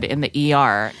with blood in the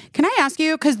ER. Can I ask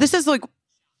you, because this is like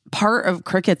part of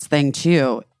Cricket's thing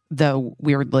too, though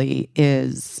weirdly,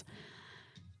 is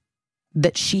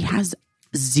that she has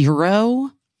zero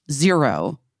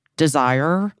zero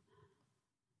desire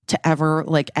to ever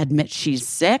like admit she's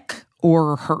sick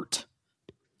or hurt.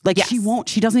 Like Yes.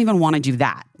 she doesn't even want to do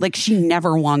that. Like she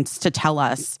never wants to tell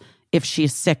us if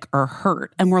she's sick or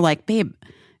hurt. And we're like, babe,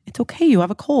 it's okay. You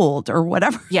have a cold or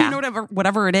whatever, Yeah. you know,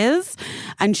 whatever it is.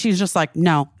 And she's just like,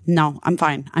 no, I'm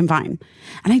fine. And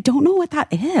I don't know what that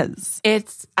is.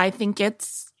 I think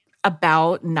it's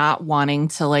about not wanting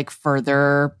to like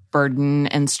further burden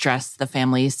and stress the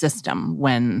family system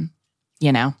when,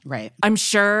 you know, Right. I'm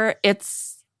sure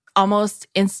it's almost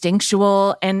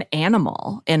instinctual and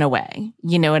animal in a way.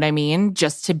 You know what I mean?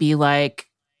 Just to be like,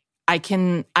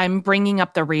 I'm bringing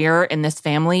up the rear in this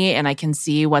family and I can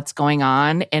see what's going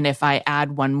on. And if I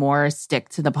add one more stick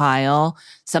to the pile,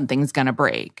 something's going to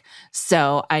break.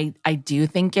 So I do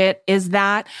think it is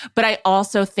that. But I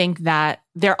also think that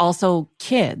they're also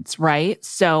kids, right?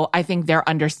 So I think their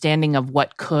understanding of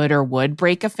what could or would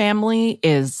break a family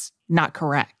is not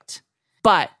correct.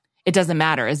 But it doesn't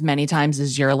matter as many times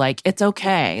as you're like, it's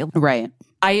okay. Right.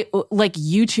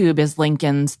 YouTube is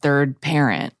Lincoln's third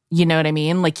parent. You know what I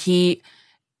mean? Like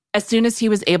as soon as he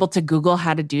was able to Google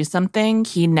how to do something,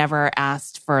 he never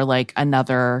asked for like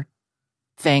another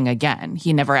thing again.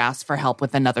 He never asked for help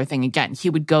with another thing again. He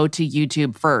would go to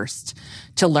YouTube first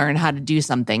to learn how to do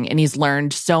something. And he's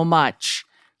learned so much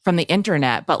from the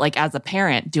internet. But like as a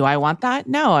parent, do I want that?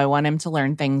 No, I want him to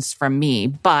learn things from me.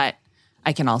 But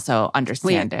I can also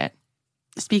understand it.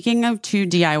 Speaking of two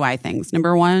DIY things,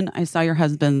 number one, I saw your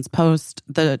husband's post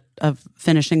of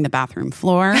finishing the bathroom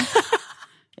floor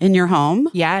in your home.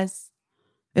 Yes.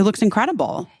 It looks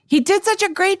incredible. He did such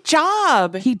a great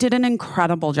job. He did an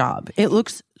incredible job. It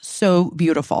looks so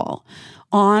beautiful.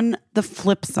 On the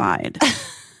flip side,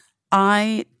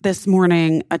 I this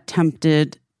morning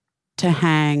attempted to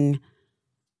hang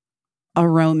a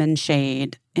Roman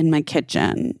shade in my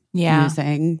kitchen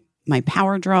using my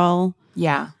power drill.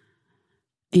 Yeah.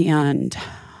 And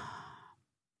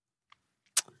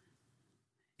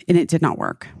it did not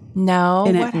work. No.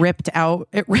 And it ripped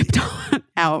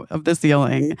out of the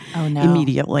ceiling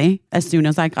immediately as soon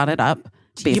as I got it up.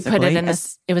 Basically. You put it in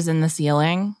it was in the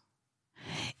ceiling?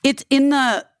 It's in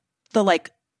the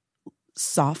like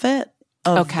soffit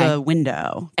of the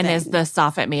window. And is the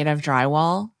soffit made of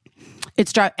drywall?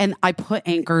 It's dry, and I put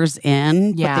anchors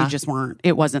in, but they just weren't.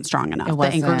 It wasn't strong enough. The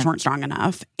anchors weren't strong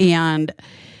enough, and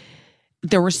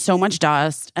there was so much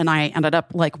dust. And I ended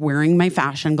up like wearing my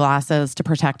fashion glasses to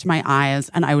protect my eyes,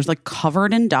 and I was like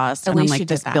covered in dust. And I'm like,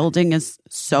 this building is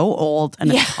so old,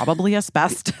 and it's probably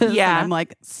asbestos. Yeah, and I'm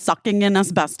like sucking in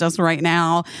asbestos right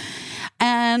now,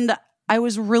 and I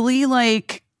was really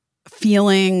like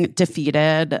feeling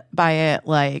defeated by it.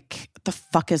 Like, what the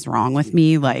fuck is wrong with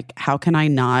me? Like, how can I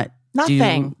not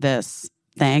do this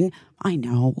thing? I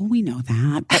know. Well, we know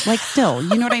that. But like still,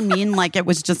 you know what I mean? Like it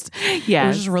was just it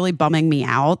was just really bumming me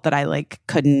out that I like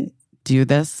couldn't do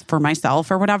this for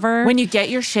myself or whatever. When you get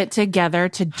your shit together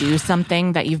to do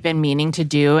something that you've been meaning to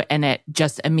do and it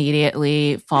just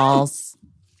immediately falls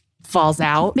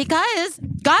out. Because,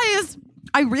 guys,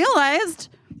 I realized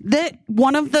that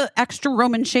one of the extra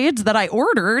Roman shades that I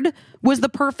ordered was the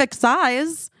perfect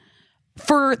size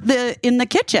for in the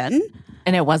kitchen.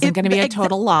 And it wasn't going to be a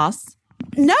total loss.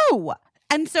 No.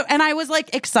 And I was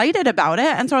like excited about it.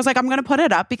 And so I was like, I'm going to put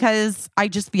it up because I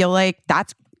just feel like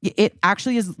it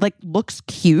actually is like, looks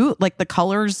cute. Like the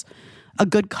color's a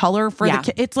good color for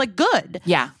it's like good.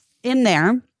 Yeah. In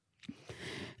there.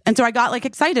 And so I got like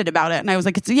excited about it. And I was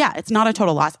like, it's not a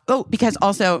total loss. Oh, because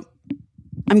also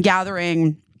I'm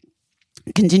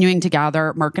continuing to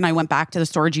gather. Mark and I went back to the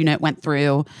storage unit, went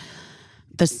through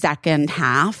the second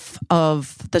half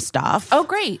of the stuff. Oh,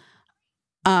 great.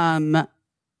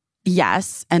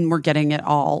 Yes. And we're getting it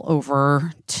all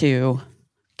over to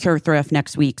Cure Thrift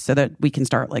next week so that we can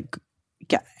start like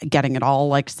getting it all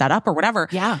like set up or whatever.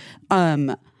 Yeah.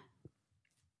 And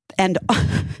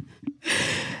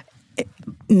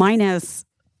minus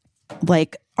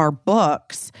like our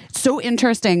books. It's so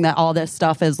interesting that all this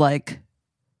stuff is like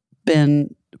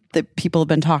that people have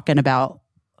been talking about.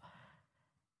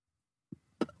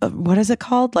 What is it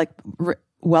called? Like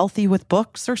wealthy with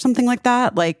books or something like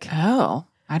that? Like, oh,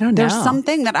 I don't know. There's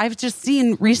something that I've just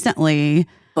seen recently.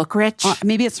 Book rich?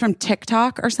 Maybe it's from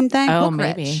TikTok or something. Oh, book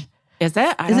maybe. Rich. Is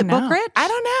it? Is it book rich? I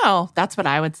don't know. That's what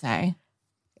I would say.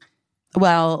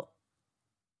 Well,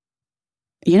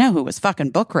 you know who was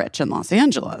fucking book rich in Los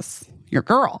Angeles? Your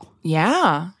girl.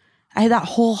 Yeah. I had that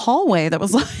whole hallway that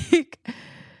was like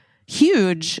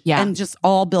huge and just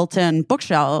all built-in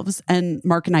bookshelves. And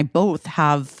Mark and I both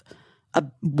have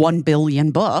 1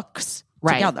 billion books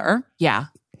together. Yeah.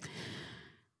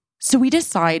 So we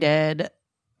decided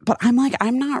but I'm like,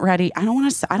 I'm not ready. I don't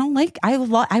want to,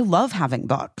 I love having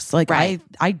books. Like I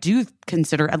do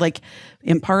consider, like,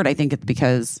 in part, I think it's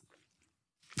because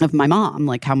of my mom,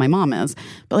 like how my mom is.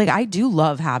 But like, I do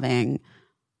love having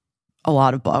a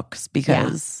lot of books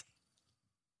because,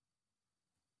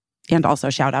 and also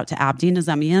shout out to Abdi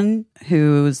Nazemian,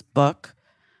 whose book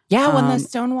won the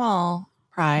Stonewall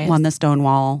Prize. Won the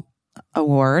Stonewall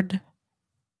Award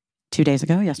 2 days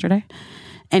ago, yesterday.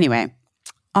 Anyway,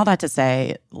 all that to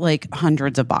say, like,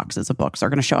 hundreds of boxes of books are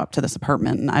going to show up to this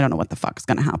apartment, and I don't know what the fuck's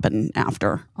going to happen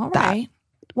after that.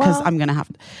 Because I'm going to have,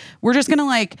 we're just going to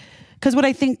like, because what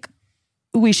I think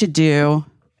we should do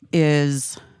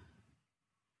is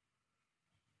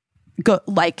go,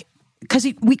 like, because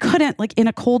we couldn't, like, in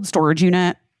a cold storage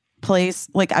unit place,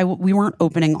 like, we weren't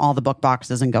opening all the book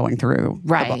boxes and going through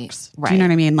the books. Do you know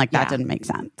what I mean? Like, that didn't make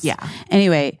sense. Yeah.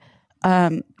 Anyway,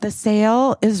 the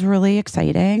sale is really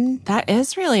exciting. That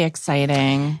is really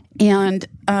exciting. And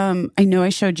I know I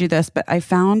showed you this, but I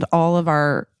found all of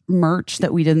our merch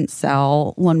that we didn't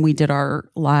sell when we did our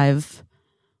live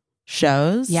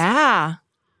shows. Yeah.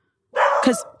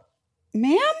 Because,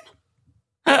 ma'am?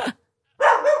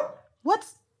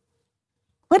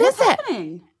 What is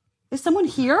happening? Is someone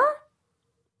here?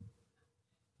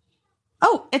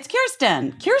 Oh, it's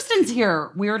Kirsten. Kirsten's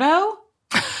here, weirdo.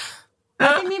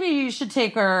 I think maybe you should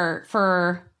take her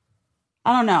for,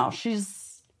 I don't know,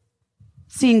 she's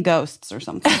seeing ghosts or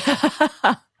something.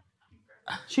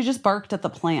 She just barked at the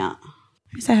plant.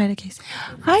 Let me say hi to Casey.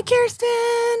 Hi,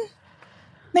 Kirsten.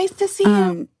 Nice to see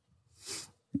you.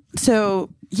 So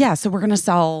we're going to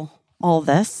sell all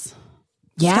this.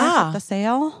 Yeah. At the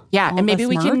sale. Yeah. And maybe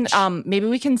we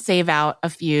merch. can save out a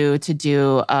few to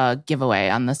do a giveaway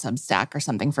on the Substack or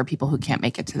something for people who can't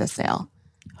make it to the sale.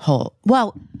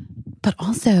 Well, but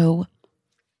also,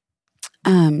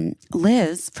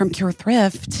 Liz from Cure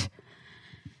Thrift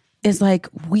is like,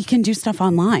 we can do stuff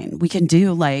online. We can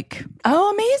do like,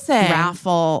 amazing,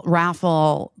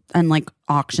 raffle and like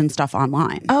auction stuff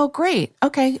online. Oh, great.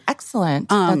 Okay, excellent.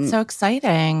 That's so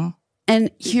exciting.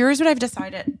 And here's what I've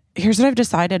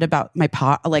decided about my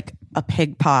pot, like a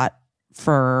pig pot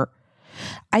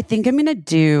I think I'm going to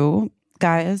do,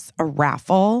 guys, a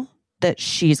raffle that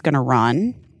she's going to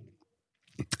run.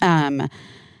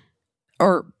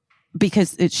 Or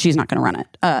because she's not going to run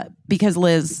it. Because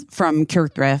Liz from Cure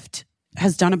Thrift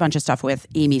has done a bunch of stuff with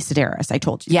Amy Sedaris. I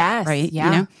told you. Yes. That, right? Yeah.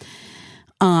 You know?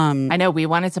 I know we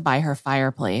wanted to buy her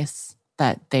fireplace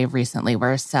that they recently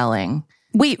were selling.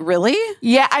 Wait, really?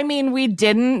 Yeah. I mean, we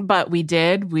didn't, but we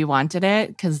did. We wanted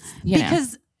it because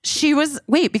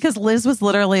Liz was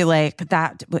literally like,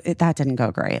 that didn't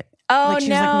go great. Oh, like, she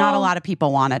was like, not a lot of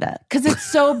people wanted it. Because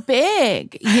it's so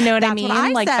big. You know what I mean? What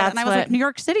I said. And I was like, New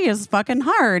York City is fucking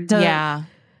hard to,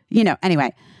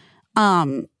 anyway.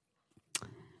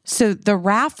 So the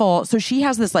raffle, so she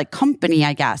has this like company,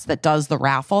 I guess, that does the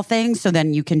raffle thing. So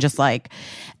then you can just like,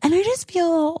 and I just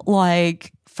feel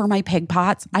like for my pig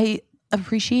pots, I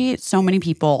appreciate so many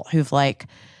people who want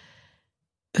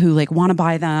to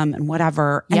buy them and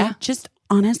whatever. And I just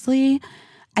honestly,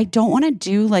 I don't want to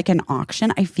do like an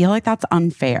auction. I feel like that's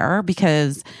unfair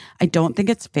because I don't think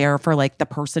it's fair for like the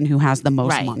person who has the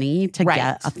most money to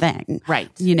get a thing. Right.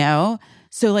 You know?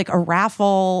 So like a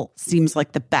raffle seems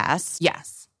like the best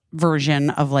version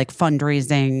of like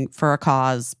fundraising for a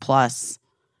cause plus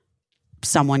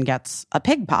someone gets a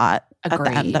pig pot at the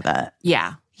end of it.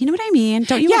 Yeah. You know what I mean?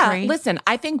 Don't you agree? Yeah, listen,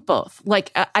 I think both.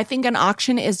 Like, I think an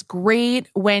auction is great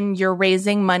when you're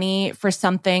raising money for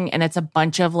something and it's a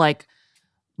bunch of like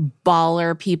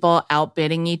baller people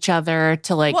outbidding each other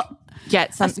to like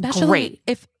get something great.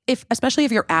 Especially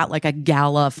if you're at like a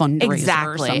gala fundraiser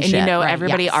exactly. or some and shit, you know, right,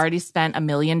 everybody already spent $1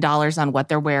 million on what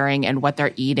they're wearing and what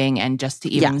they're eating and just to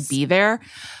even be there.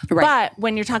 Right. But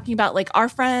when you're talking about like our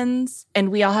friends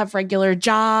and we all have regular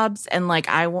jobs and like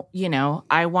I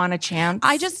want a chance.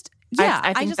 I just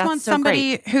want so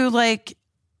somebody who like,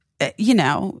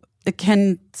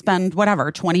 can spend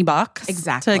whatever,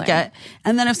 $20 to get.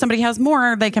 And then if somebody has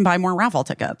more, they can buy more raffle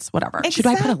tickets, whatever. Exactly. Should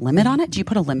I put a limit on it? Do you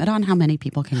put a limit on how many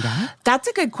people can get? That's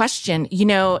a good question. You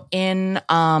know, in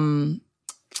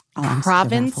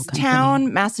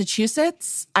Provincetown,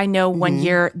 Massachusetts, I know one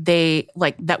year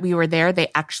that we were there, they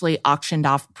actually auctioned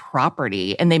off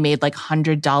property and they made like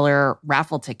 $100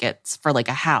 raffle tickets for like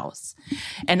a house.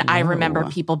 And I remember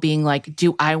people being like,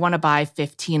 do I want to buy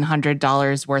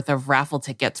 $1,500 worth of raffle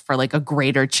tickets for like a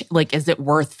greater, is it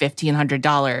worth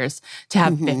 $1,500 to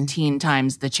have 15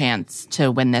 times the chance to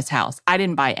win this house? I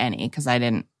didn't buy any because I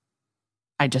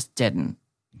just didn't.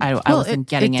 I wasn't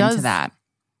getting into that.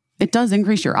 it does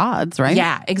increase your odds, right?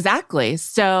 Yeah, exactly.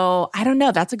 So I don't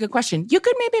know. That's a good question. You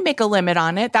could maybe make a limit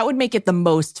on it. That would make it the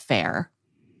most fair.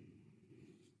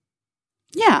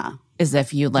 Yeah. Is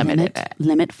if you limited it.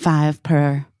 Limit 5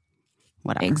 per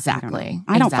whatever. Exactly.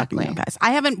 I don't fucking know, guys.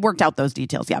 I haven't worked out those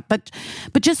details yet. But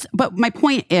my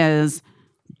point is,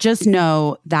 just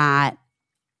know that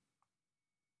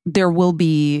there will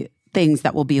be things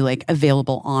that will be like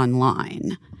available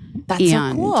online. That's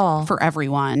so cool. For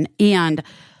everyone. And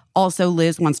also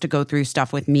Liz wants to go through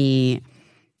stuff with me,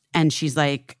 and she's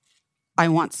like, I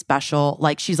want special,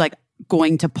 like she's like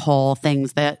going to pull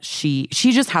things that she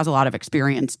just has a lot of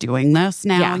experience doing this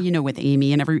now, you know, with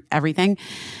Amy and everything.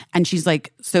 And she's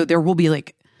like, so there will be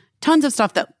like tons of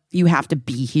stuff that you have to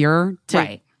be here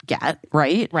to get,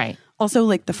 right? Right. Also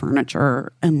like the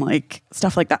furniture and like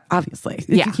stuff like that, obviously.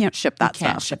 You can't ship that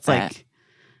stuff. It's like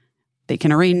they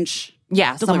can arrange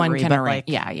delivery, someone can arrange.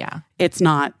 Like, it's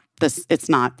not.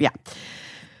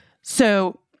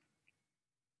 So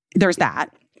there's that.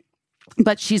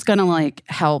 But she's going to like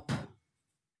help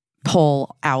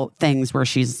pull out things where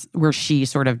she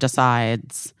sort of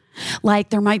decides, like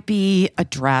there might be a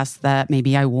dress that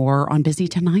maybe I wore on Busy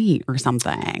Tonight or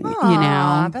something, you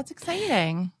know? That's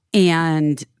exciting.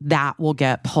 And that will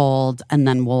get pulled, and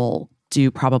then we'll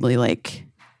do probably like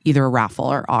either a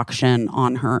raffle or auction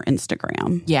on her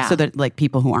Instagram. Yeah. So that like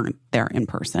people who aren't there in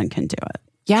person can do it.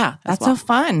 Yeah. That's so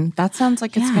fun. That sounds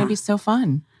like it's going to be so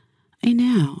fun. I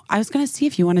know. I was going to see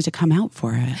if you wanted to come out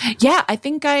for it. Yeah. I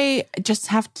think I just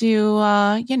have to,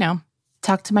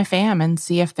 talk to my fam and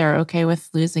see if they're okay with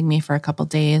losing me for a couple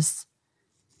days.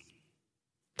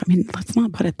 I mean, let's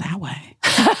not put it that way.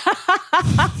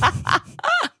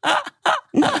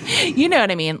 You know what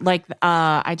I mean? Like,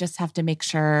 I just have to make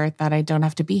sure that I don't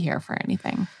have to be here for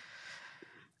anything.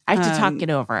 I have to talk it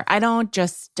over. I don't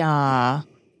just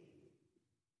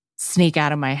sneak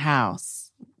out of my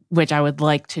house, which I would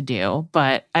like to do.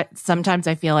 But sometimes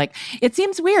I feel like it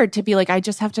seems weird to be like, I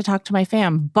just have to talk to my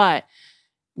fam. But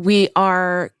we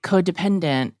are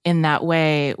codependent in that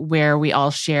way where we all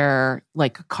share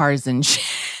like cars and shit.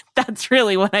 That's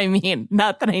really what I mean.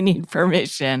 Not that I need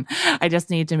permission. I just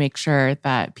need to make sure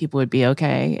that people would be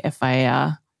okay if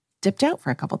I dipped out for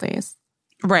a couple days.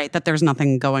 Right. That there's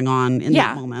nothing going on in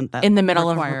that moment that in the middle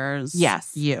requires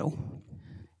you.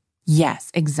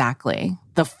 Yes, exactly.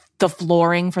 The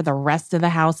flooring for the rest of the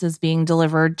house is being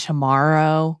delivered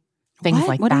tomorrow. Things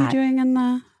like that. What are you doing in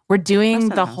the... We're doing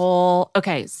the whole...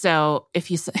 Okay, so if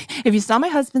you saw my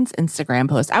husband's Instagram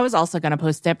post, I was also going to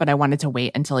post it, but I wanted to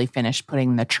wait until he finished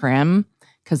putting the trim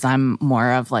because I'm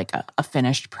more of like a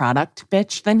finished product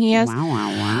bitch than he is.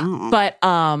 Wow. But,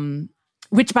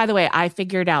 which by the way, I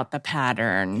figured out the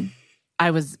pattern.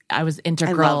 I was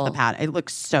integral. I love the pattern. It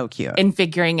looks so cute. In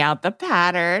figuring out the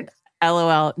pattern.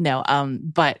 LOL. No,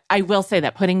 but I will say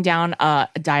that putting down a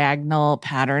diagonal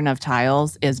pattern of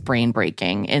tiles is brain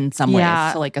breaking in some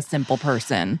ways to like a simple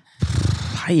person.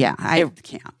 Yeah, I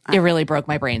can't. It really broke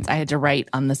my brains. I had to write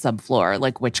on the subfloor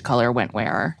like which color went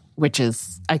where, which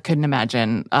is, I couldn't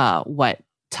imagine what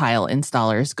tile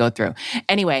installers go through.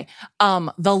 Anyway,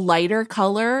 the lighter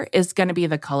color is going to be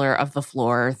the color of the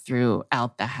floor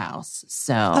throughout the house.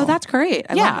 So that's great.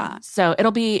 I love that. So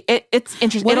it'll be it's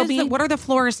interesting. What are the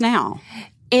floors now?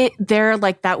 They're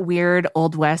like that weird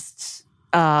Old West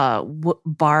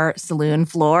bar saloon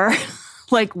floor.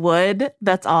 Like wood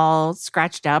that's all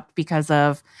scratched up because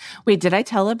of wait, did I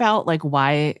tell about like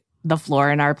why the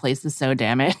floor in our place is so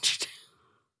damaged?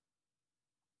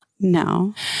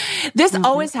 No. This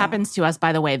always happens to us,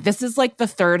 by the way. This is like the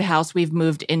third house we've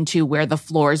moved into where the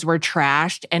floors were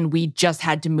trashed and we just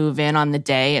had to move in on the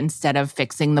day instead of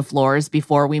fixing the floors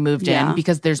before we moved in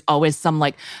because there's always some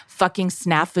like fucking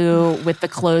snafu with the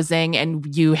closing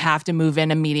and you have to move in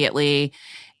immediately.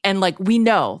 And like we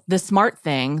know the smart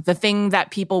thing, the thing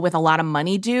that people with a lot of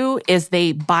money do is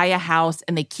they buy a house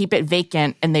and they keep it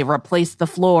vacant and they replace the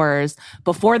floors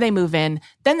before they move in.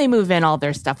 Then they move in all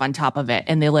their stuff on top of it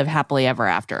and they live happily ever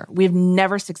after. We've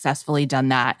never successfully done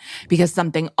that because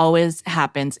something always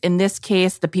happens. In this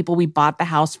case, the people we bought the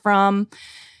house from,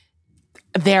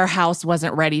 their house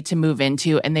wasn't ready to move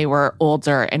into and they were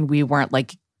older and we weren't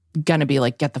like gonna be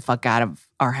like, get the fuck out of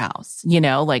our house. You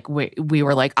know, like we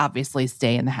were like, obviously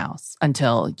stay in the house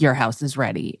until your house is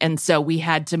ready. And so we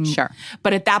had to,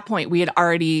 but at that point we had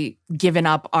already given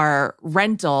up our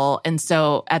rental. And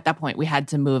so at that point we had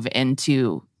to move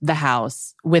into the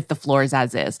house with the floors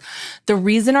as is. The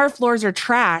reason our floors are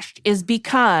trashed is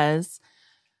because,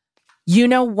 you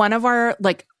know, one of our,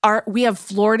 like, we have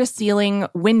floor to ceiling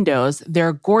windows.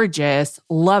 They're gorgeous.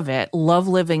 Love it. Love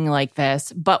living like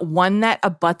this. But one that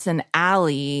abuts an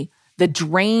alley, the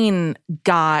drain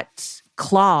got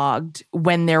clogged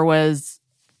when there was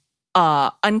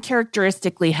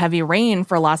uncharacteristically heavy rain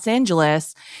for Los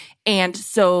Angeles. And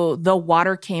so the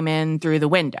water came in through the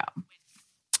window.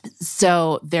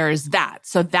 So there's that.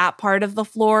 So that part of the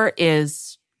floor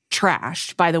is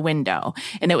trashed by the window,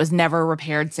 and it was never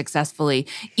repaired successfully.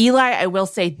 Eli, I will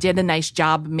say, did a nice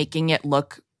job making it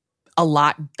look a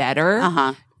lot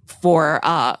better for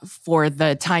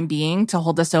the time being to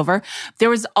hold us over. There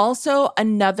was also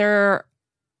another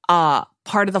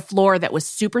part of the floor that was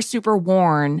super, super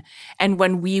worn. And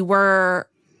when we were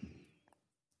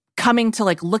coming to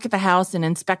like look at the house and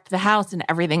inspect the house and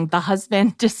everything, the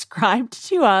husband described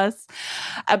to us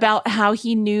about how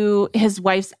he knew his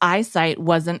wife's eyesight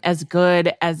wasn't as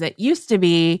good as it used to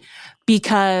be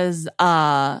because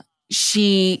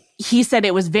he said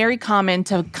it was very common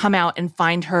to come out and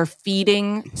find her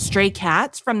feeding stray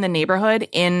cats from the neighborhood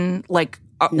in like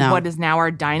what is now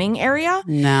our dining area.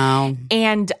 No.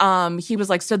 And he was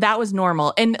like, so that was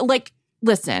normal. And like,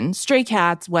 listen, stray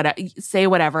cats, say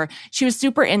whatever. She was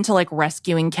super into like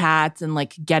rescuing cats and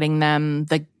like getting them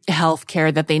the health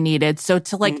care that they needed. So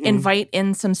to like invite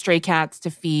in some stray cats to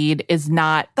feed that's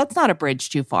not a bridge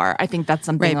too far. I think that's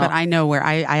something Right, but I know where,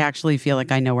 I actually feel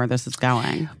like I know where this is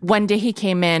going. One day he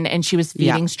came in and she was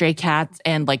feeding stray cats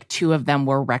and like 2 of them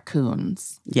were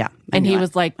raccoons. Yeah. And he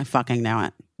was like, I fucking know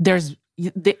it.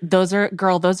 Those are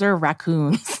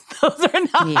raccoons. Those are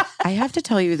not. Wait, I have to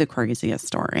tell you the craziest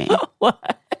story.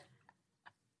 What?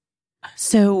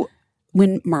 So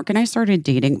when Mark and I started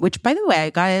dating, which by the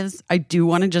way, guys, I do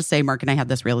want to just say Mark and I had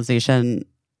this realization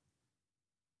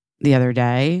the other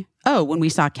day. Oh, when we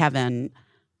saw Kevin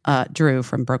Drew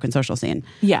from Broken Social Scene.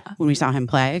 Yeah. When we saw him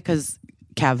play, because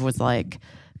Kev was like,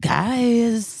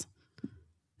 guys,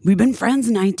 we've been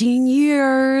friends 19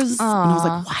 years. Aww. And I was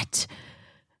like, what?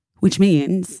 Which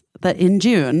means that in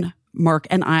June, Mark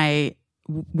and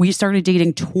we started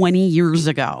dating 20 years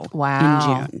ago. Wow.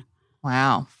 In June.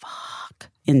 Wow. Fuck.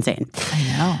 Insane.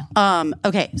 I know.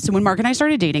 Okay. So when Mark and I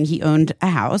started dating, he owned a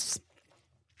house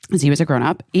as he was a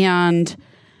grown-up. And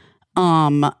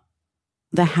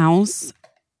the house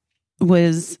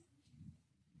was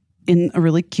in a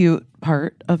really cute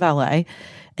part of LA.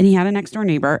 And he had a next door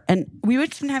neighbor. And we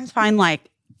would sometimes find like,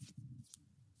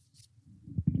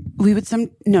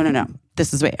 no.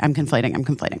 This is, wait, I'm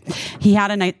conflating. He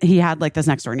had like this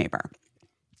next door neighbor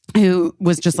who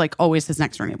was just like always his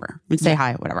next door neighbor. Would say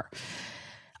hi, whatever.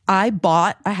 I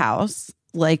bought a house,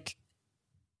 like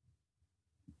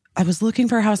I was looking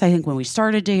for a house, I think when we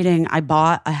started dating. I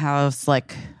bought a house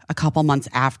like a couple months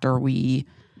after we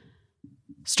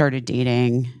started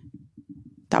dating.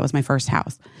 That was my first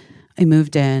house. I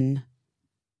moved in.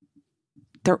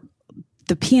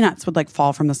 The peanuts would like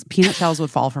peanut shells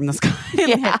would fall from the sky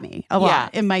and hit me a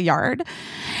lot in my yard,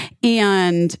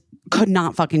 and could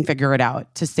not fucking figure it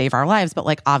out to save our lives. But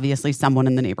like obviously someone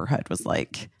in the neighborhood was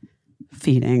like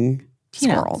feeding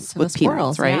squirrels with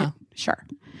peanuts, right? Yeah. Sure.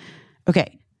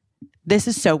 Okay. This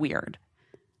is so weird.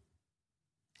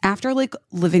 After like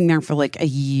living there for like a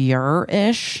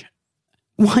year-ish,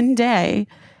 one day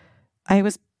I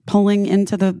was pulling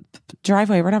into the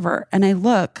driveway or whatever, and I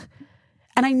look.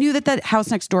 And I knew that house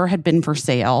next door had been for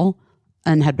sale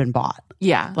and had been bought.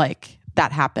 Yeah. Like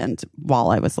that happened while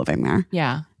I was living there.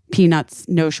 Yeah. Peanuts,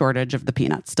 no shortage of the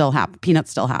peanuts.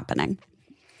 Peanuts still happening.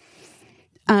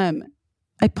 I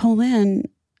pull in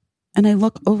and I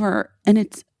look over and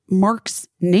it's Mark's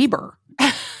neighbor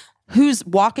who's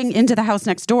walking into the house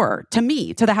next door to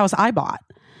me, to the house I bought.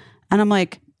 And I'm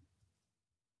like,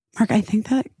 Mark, I think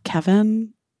that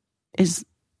Kevin is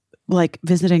like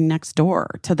visiting next door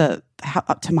to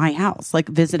my house, like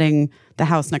visiting the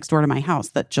house next door to my house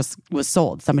that just was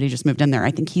sold. Somebody just moved in there.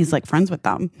 I think he's like friends with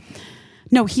them.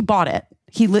 No, he bought it.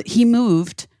 He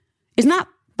moved. Isn't that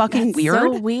fucking weird?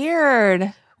 So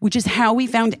weird. Which is how we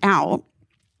found out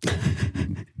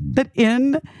that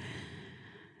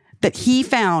he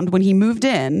found when he moved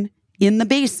in the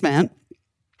basement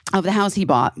of the house he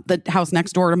bought, the house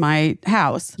next door to my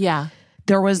house. Yeah.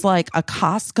 There was like a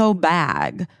Costco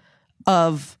bag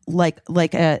of like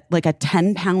a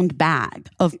 10-pound bag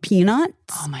of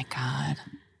peanuts. Oh my God.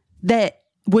 That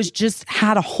was just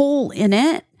had a hole in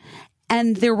it.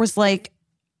 And there was like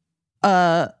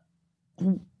a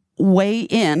way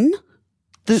in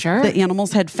the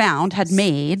animals had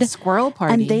made. Squirrel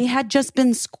party. And they had just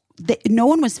been, no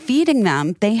one was feeding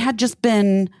them. They had just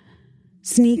been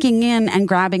sneaking in and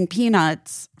grabbing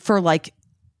peanuts for like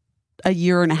a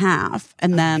year and a half.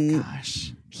 And then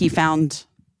he found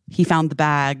the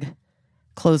bag,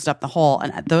 closed up the hole,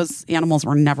 and those animals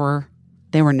were never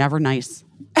nice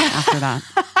after that.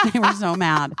 They were so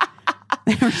mad.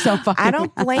 They were so fucking I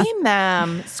don't blame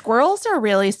them. Squirrels are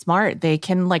really smart. They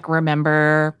can like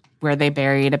remember where they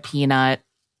buried a peanut.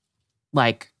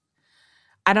 Like,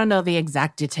 I don't know the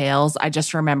exact details. I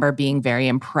just remember being very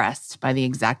impressed by the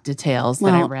exact details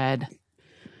that I read.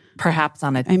 Perhaps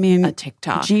on a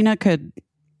TikTok. Gina could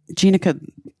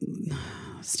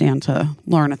stand to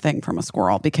learn a thing from a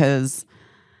squirrel because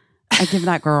I give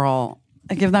that girl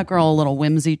a little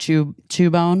whimsy chew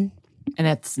bone, and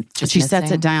it's just she missing.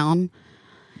 sets it down,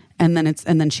 and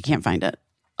then she can't find it,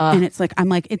 and it's like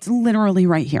it's literally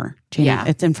right here, Gina. Yeah.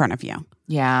 It's in front of you.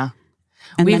 Yeah,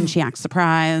 and then she acts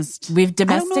surprised. We've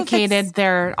domesticated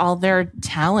all their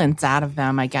talents out of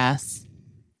them, I guess.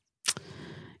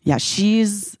 Yeah, she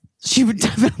would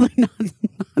definitely not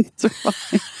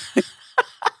survive.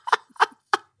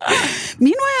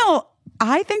 Meanwhile,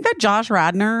 I think that Josh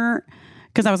Radnor,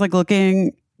 because I was like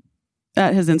looking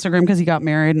at his Instagram because he got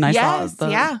married, and I saw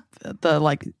the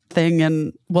like thing,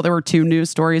 and there were 2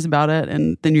 news stories about it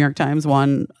in the New York Times.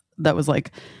 One that was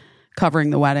like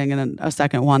covering the wedding, and then a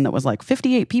second one that was like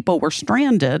 58 people were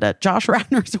stranded at Josh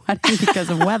Radnor's wedding because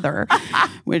of weather,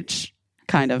 which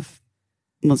kind of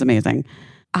was amazing.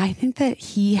 I think that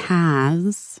he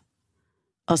has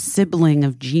a sibling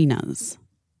of Gina's.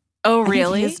 Oh,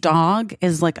 really? His dog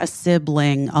is like a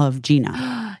sibling of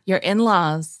Gina. Your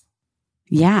in-laws.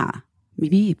 Yeah.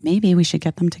 Maybe we should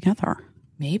get them together.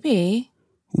 Maybe.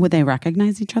 Would they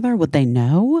recognize each other? Would they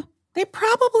know? They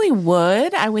probably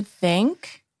would, I would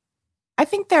think. I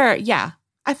think they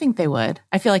would.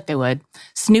 I feel like they would.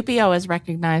 Snoopy always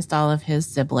recognized all of his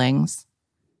siblings.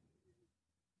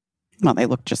 Well, they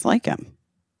look just like him.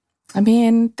 I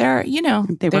mean,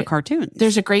 they were cartoons.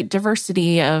 There's a great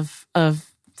diversity of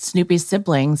Snoopy's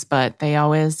siblings, but they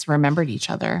always remembered each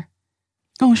other.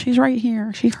 Oh, she's right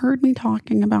here. She heard me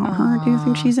talking about her. Do you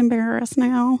think she's embarrassed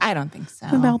now? I don't think so.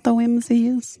 About the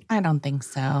whimsies? I don't think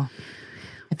so.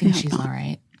 I think she's all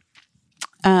right.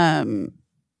 A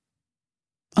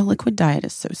liquid diet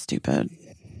is so stupid.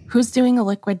 Who's doing a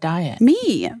liquid diet?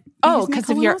 Me. Oh, because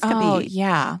of your... Oh,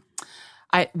 yeah.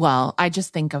 I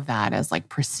just think of that as like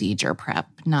procedure prep,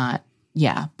 not...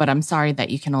 Yeah, but I'm sorry that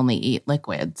you can only eat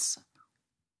liquids.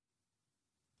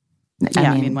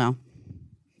 I mean,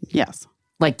 yes.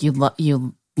 Like you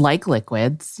like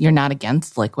liquids. You're not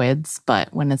against liquids,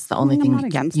 but when it's the only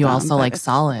thing you also like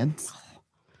solids.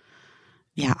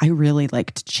 Yeah, I really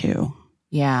like to chew.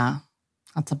 Yeah,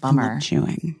 that's a bummer. I like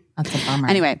chewing. That's a bummer.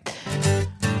 Anyway.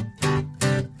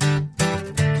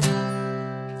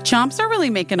 Chomps are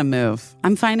really making a move.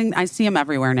 I see them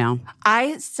everywhere now.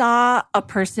 I saw a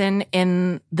person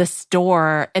in the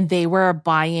store and they were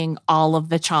buying all of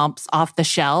the Chomps off the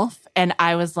shelf. And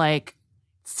I was like,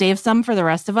 save some for the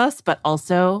rest of us, but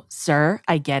also, sir,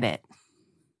 I get it.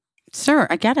 Sir,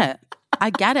 I get it. I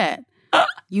get it.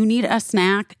 You need a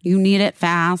snack. You need it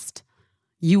fast.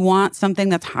 You want something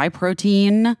that's high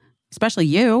protein, especially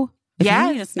you. If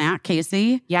you need a snack,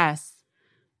 Casey. Yes.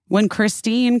 When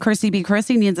Chrissy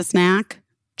needs a snack,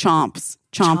 Chomps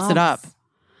it up.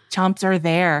 Chomps are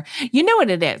there. You know what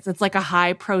it is. It's like a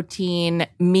high protein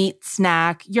meat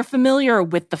snack. You're familiar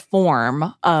with the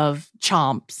form of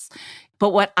Chomps. But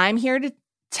what I'm here to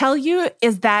tell you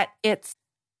is that it's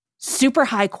super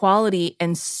high quality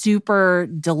and super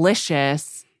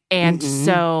delicious. And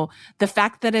so the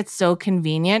fact that it's so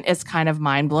convenient is kind of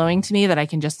mind-blowing to me that I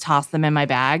can just toss them in my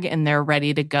bag and they're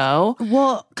ready to go.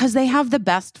 Well, because they have the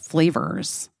best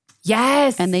flavors.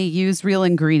 Yes. And they use real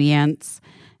ingredients.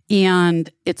 And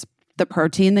it's the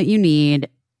protein that you need,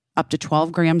 up to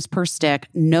 12 grams per stick,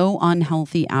 no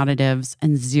unhealthy additives,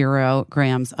 and 0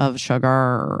 grams of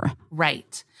sugar.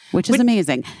 Right. Which is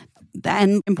amazing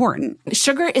and important.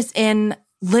 Sugar is in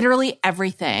literally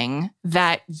everything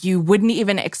that you wouldn't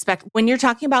even expect. When you're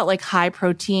talking about like high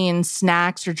protein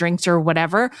snacks or drinks or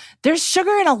whatever, there's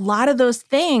sugar in a lot of those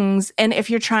things. And if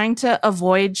you're trying to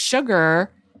avoid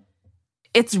sugar,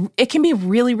 it can be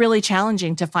really, really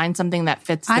challenging to find something that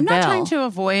fits the bill. I'm not trying to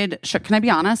avoid sugar. Can I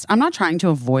be honest? I'm not trying to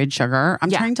avoid sugar.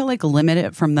 I'm trying to like limit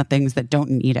it from the things that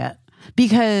don't need it.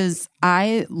 Because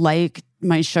I like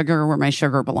my sugar where my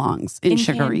sugar belongs, in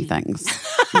sugary things.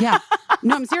 Yeah.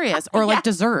 No, I'm serious. Or like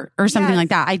dessert or something like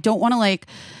that. I don't want to like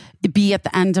be at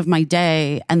the end of my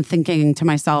day and thinking to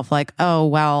myself like, oh,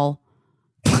 well,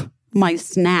 my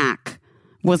snack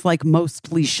was like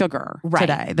mostly sugar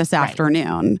today, this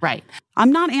afternoon. Right.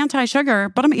 I'm not anti-sugar,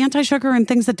 but I'm anti-sugar in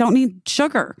things that don't need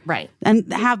sugar. Right.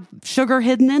 And have sugar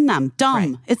hidden in them.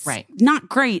 Dumb. It's not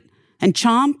great. And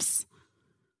Chomps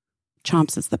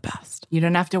is the best. You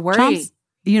don't have to worry.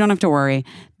 You don't have to worry.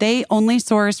 They only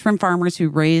source from farmers who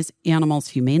raise animals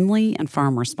humanely and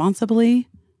farm responsibly.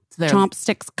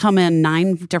 Chopsticks come in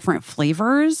 9 different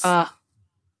flavors.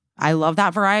 I love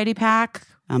that variety pack.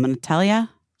 I'm going to tell you.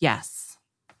 Yes.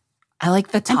 I like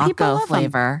the taco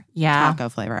flavor. Yeah. Taco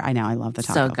flavor. I know. I love the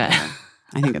taco So good. flavor.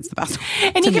 I think it's the best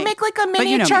one. And you can make like a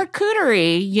mini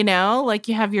charcuterie, you know, like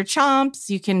you have your chomps.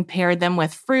 You can pair them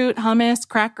with fruit, hummus,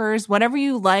 crackers, whatever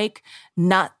you like,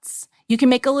 nuts. You can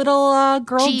make a little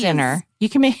girl dinner. You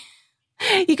can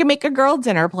make a girl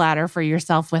dinner platter for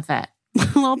yourself with it. A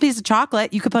little piece of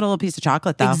chocolate. You could put a little piece of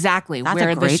chocolate, though. Exactly. That's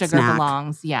where the sugar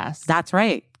belongs. Yes. That's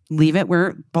right. Leave it where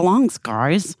it belongs,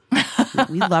 guys.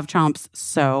 We love Chomps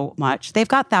so much. They've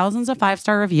got thousands of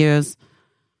 5-star reviews.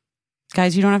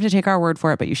 Guys, you don't have to take our word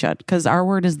for it, but you should, because our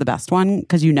word is the best one,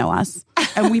 because you know us.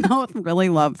 And we both really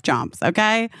love Chomps,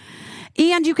 okay?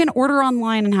 And you can order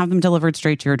online and have them delivered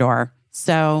straight to your door.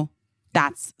 So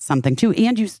that's something, too.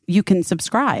 And you can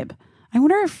subscribe. I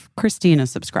wonder if Christina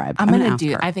subscribed. I think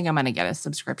I'm going to get a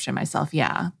subscription myself.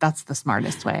 Yeah, that's the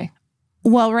smartest way.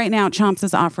 Well, right now, Chomps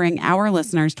is offering our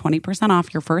listeners 20%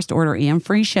 off your first order and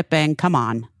free shipping. Come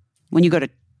on. When you go to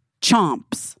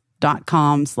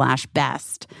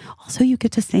chomps.com/best. Also, you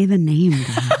get to say the name,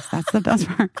 guys. That's the best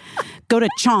part. Go to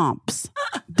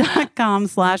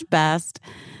chomps.com/best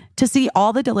to see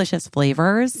all the delicious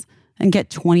flavors and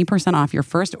get 20% off your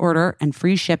first order and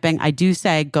free shipping. I do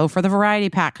say go for the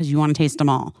variety pack because you want to taste them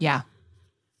all. Yeah.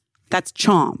 That's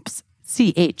Chomps,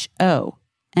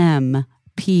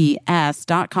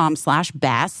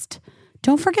 CHOMPS.com/best.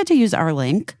 Don't forget to use our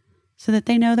link so that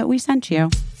they know that we sent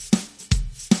you.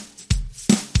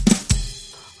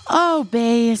 Oh,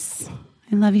 Base.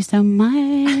 I love you so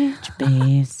much,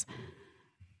 Base.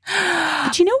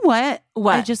 But you know what?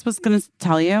 What? I just was going to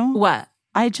tell you. What?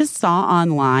 I just saw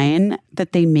online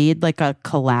that they made like a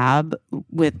collab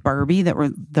with Barbie that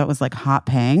was like hot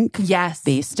pink. Yes.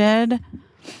 Basted.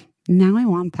 Now I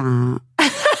want that.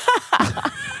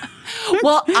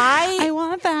 Well, I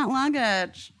want that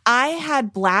luggage. I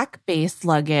had black base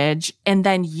luggage, and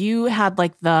then you had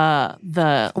like the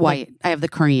white. I have the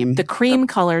cream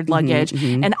colored luggage,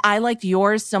 and I liked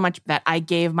yours so much that I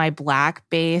gave my black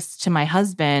base to my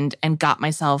husband and got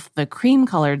myself the cream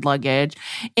colored luggage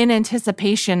in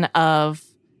anticipation of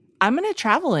I'm going to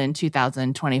travel in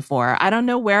 2024. I don't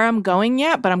know where I'm going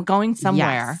yet, but I'm going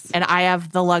somewhere, and I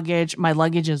have the luggage. My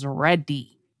luggage is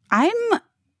ready. I'm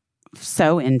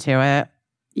so into it.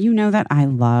 You know that I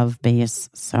love base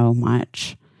so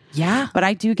much. Yeah. But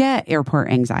I do get airport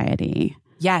anxiety.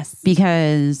 Yes.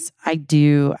 Because I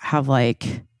do have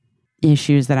like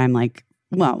issues that I'm like,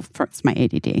 well, first my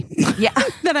ADD. Yeah.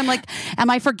 That I'm like, am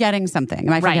I forgetting something?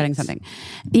 Something?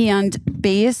 And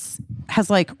base has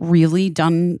like really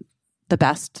done the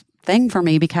best thing for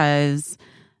me because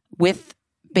with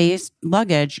base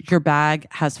luggage, your bag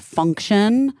has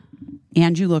function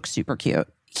and you look super cute.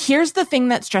 Here's the thing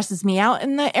that stresses me out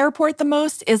in the airport the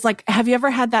most is like, have you ever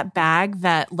had that bag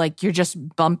that like you're just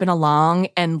bumping along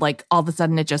and like all of a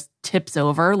sudden it just tips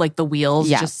over, like the wheels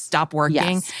just stop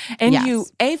working and you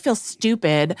A, feel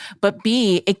stupid, but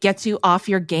B, it gets you off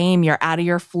your game. You're out of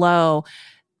your flow.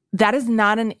 That is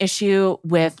not an issue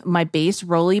with my base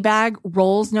rolly bag.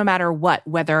 Rolls no matter what,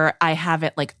 whether I have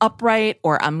it like upright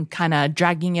or I'm kind of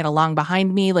dragging it along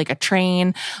behind me like a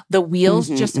train. The wheels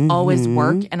just always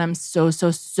work. And I'm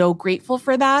so grateful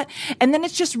for that. And then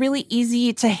it's just really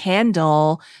easy to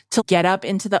handle to get up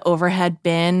into the overhead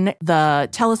bin. The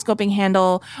telescoping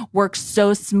handle works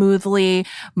so smoothly.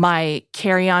 My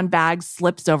carry-on bag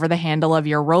slips over the handle of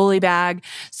your rolly bag.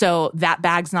 So that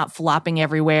bag's not flopping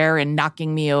everywhere and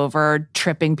knocking me over,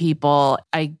 tripping people.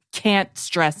 I can't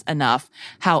stress enough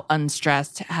how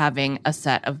unstressed having a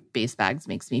set of base bags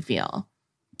makes me feel.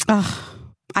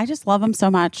 I just love them so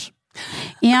much.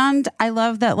 And I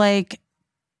love that like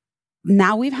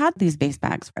now we've had these base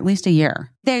bags for at least a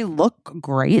year. They look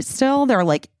great still. They're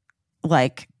like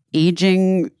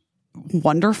aging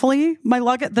wonderfully.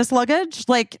 This luggage,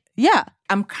 like, yeah.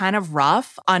 I'm kind of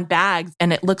rough on bags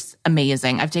and it looks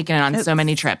amazing. I've taken it on so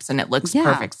many trips and it looks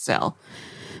perfect still.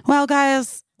 Well,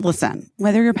 guys, listen,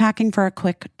 whether you're packing for a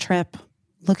quick trip,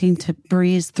 looking to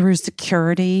breeze through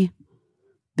security,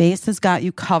 Base has got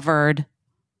you covered.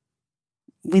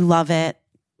 We love it.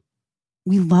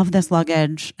 We love this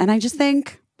luggage. And I just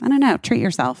think, I don't know, treat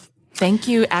yourself. Thank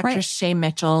you, actress Shay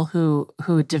Mitchell, who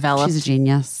developed. She's a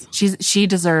genius. She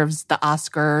deserves the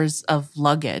Oscars of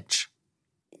luggage.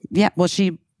 Yeah, well,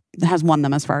 she has won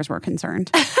them as far as we're concerned.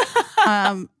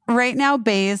 Right now,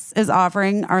 Base is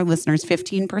offering our listeners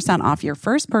 15% off your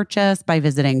first purchase by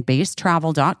visiting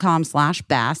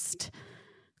basetravel.com/best.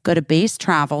 Go to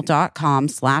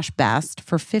basetravel.com/best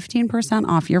for 15%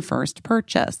 off your first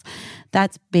purchase.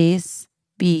 That's Base,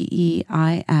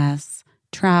 BEIS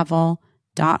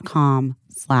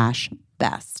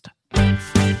travel.com/best.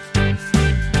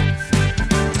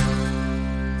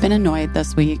 Been annoyed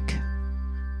this week,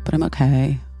 but I'm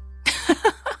okay.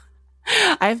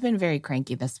 I've been very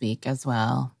cranky this week as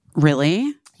well.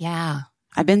 Really? Yeah.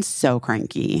 I've been so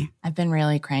cranky. I've been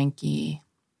really cranky.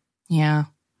 Yeah.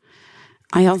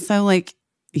 I also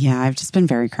I've just been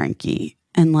very cranky.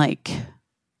 And I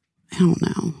don't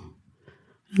know.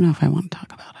 I don't know if I want to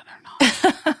talk about it or not.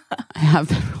 I have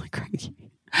been really cranky.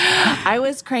 I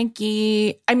was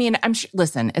cranky. I mean,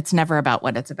 listen, it's never about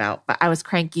what it's about, but I was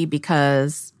cranky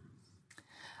because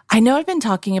I know I've been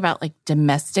talking about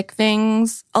domestic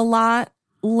things a lot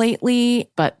lately,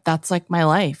 but that's my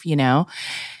life, And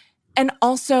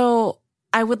also,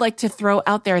 I would like to throw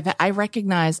out there that I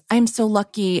recognize I'm so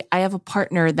lucky I have a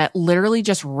partner that literally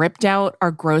just ripped out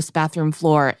our gross bathroom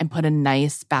floor and put a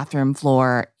nice bathroom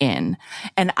floor in.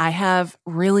 And I have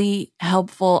really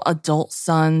helpful adult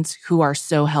sons who are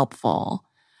so helpful.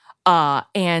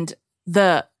 And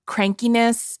the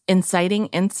crankiness inciting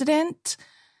incident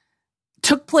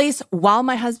took place while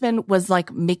my husband was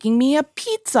making me a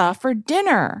pizza for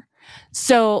dinner.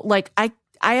 So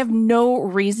I have no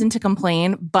reason to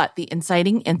complain, but the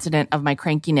inciting incident of my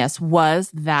crankiness was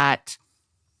that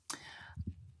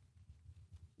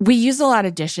we use a lot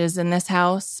of dishes in this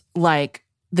house.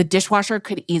 The dishwasher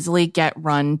could easily get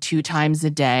run 2 times a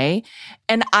day.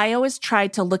 And I always try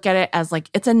to look at it as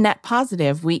it's a net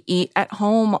positive. We eat at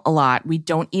home a lot. We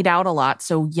don't eat out a lot.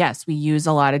 So yes, we use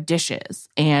a lot of dishes.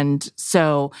 And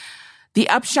so the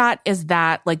upshot is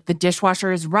that the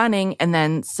dishwasher is running and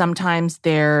then sometimes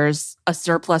there's a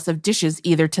surplus of dishes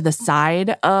either to the side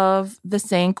of the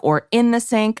sink or in the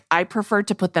sink. I prefer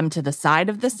to put them to the side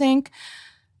of the sink.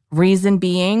 Reason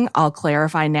being, I'll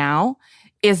clarify now,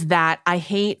 is that I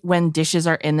hate when dishes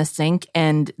are in the sink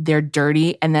and they're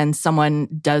dirty and then someone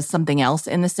does something else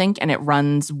in the sink and it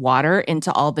runs water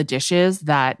into all the dishes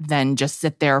that then just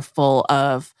sit there full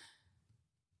of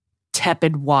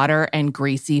tepid water and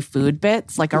greasy food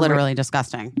bits. Literally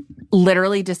disgusting.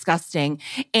 Literally disgusting.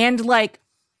 And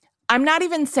I'm not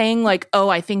even saying oh,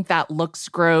 I think that looks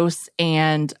gross.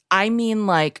 And I mean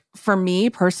for me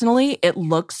personally, it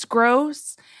looks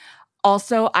gross.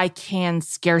 Also, I can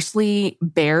scarcely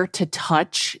bear to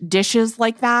touch dishes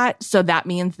like that. So that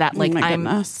means that I'm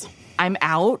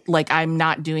out, I'm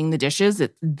not doing the dishes.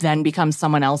 It then becomes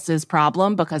someone else's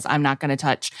problem because I'm not going to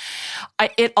touch.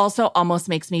 It also almost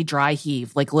makes me dry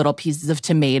heave, little pieces of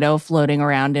tomato floating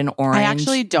around in orange. I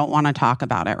actually don't want to talk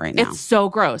about it right now. It's so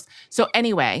gross. So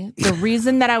anyway, the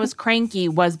reason that I was cranky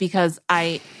was because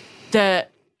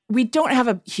we don't have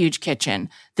a huge kitchen.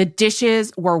 The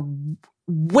dishes were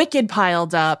wicked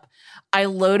piled up. I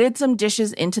loaded some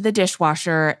dishes into the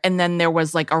dishwasher and then there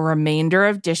was a remainder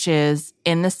of dishes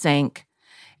in the sink.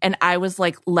 And I was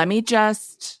let me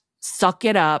just suck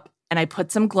it up. And I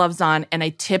put some gloves on and I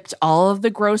tipped all of the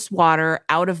gross water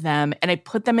out of them and I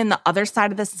put them in the other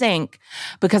side of the sink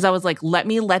because I was let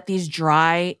me let these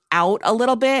dry out a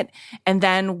little bit. And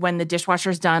then when the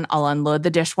dishwasher's done, I'll unload the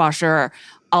dishwasher.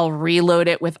 I'll reload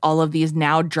it with all of these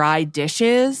now dry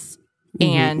dishes.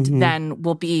 And then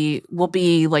we'll be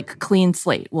clean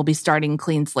slate. We'll be starting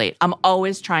clean slate. I'm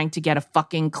always trying to get a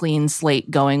fucking clean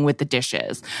slate going with the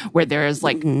dishes where there's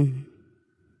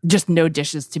just no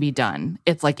dishes to be done.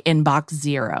 It's inbox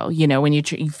 0, when you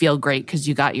feel great because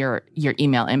you got your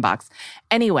email inbox.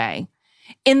 Anyway,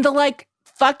 in the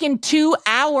fucking 2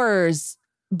 hours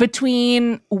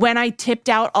between when I tipped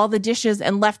out all the dishes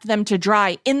and left them to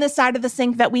dry in the side of the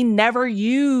sink that we never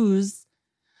use,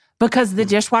 because the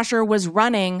dishwasher was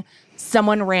running,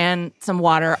 someone ran some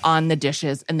water on the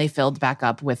dishes and they filled back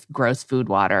up with gross food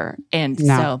water. And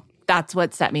so that's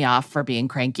what set me off for being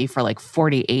cranky for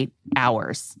 48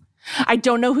 hours. I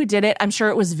don't know who did it. I'm sure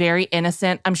it was very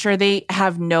innocent. I'm sure they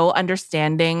have no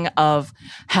understanding of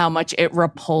how much it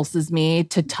repulses me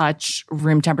to touch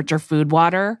room temperature food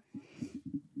water.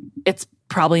 It's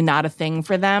probably not a thing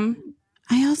for them.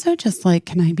 I also just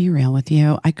can I be real with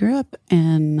you? I grew up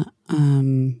in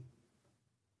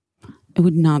I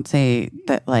would not say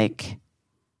that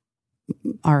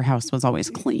our house was always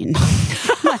clean.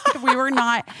 We were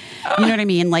not, you know what I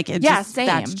mean? Same.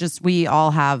 That's just, we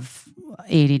all have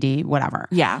ADD, whatever.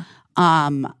 Yeah.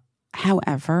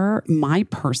 However, my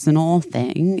personal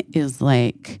thing is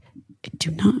I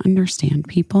do not understand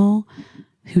people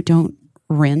who don't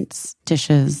rinse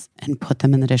dishes and put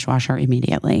them in the dishwasher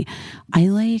immediately. I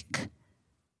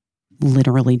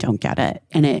literally don't get it.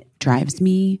 And it drives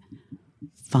me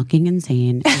fucking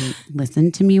insane. And listen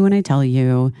to me when I tell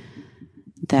you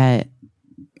that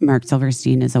Mark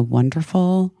Silverstein is a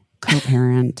wonderful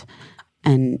co-parent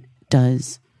and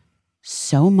does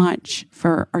so much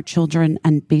for our children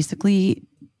and basically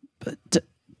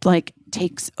like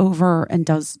takes over and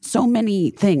does so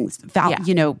many things,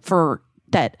 for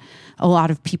that a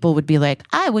lot of people would be like,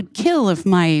 I would kill if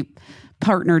my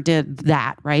partner did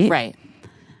that, right? Right.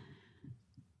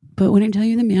 But when I tell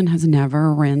you the man has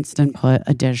never rinsed and put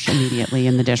a dish immediately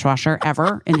in the dishwasher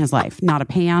ever in his life, not a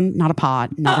pan, not a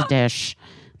pot, not a dish.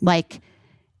 Like,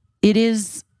 it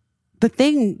is the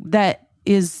thing that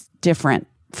is different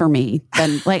for me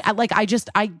than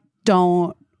I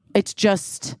don't, it's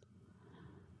just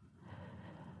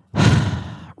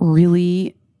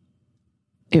really,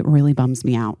 it really bums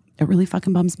me out. It really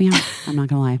fucking bums me out. I'm not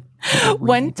gonna lie. Really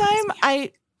One time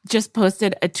I just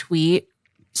posted a tweet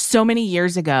so many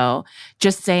years ago,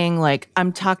 just saying like,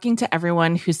 I'm talking to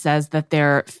everyone who says that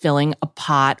they're filling a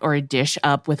pot or a dish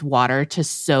up with water to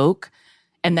soak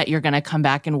and that you're going to come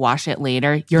back and wash it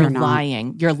later. You're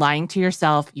lying. You're lying to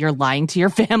yourself. You're lying to your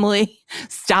family.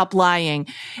 Stop lying.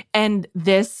 And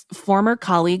this former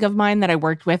colleague of mine that I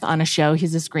worked with on a show,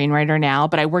 he's a screenwriter now,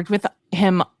 but I worked with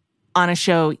him on a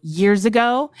show years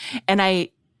ago, and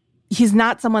he's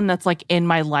not someone that's like in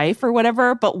my life or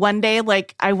whatever, but one day,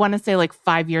 like I want to say like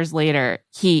 5 years later,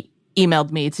 he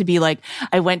emailed me to be like,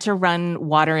 I went to run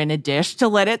water in a dish to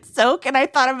let it soak. And I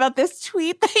thought about this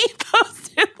tweet that he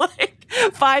posted like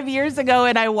 5 years ago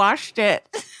and I washed it.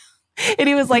 And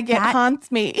he was like, it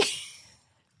haunts me.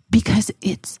 Because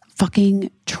it's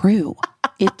fucking true.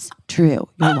 It's true.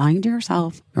 You're lying to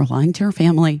yourself. You're lying to your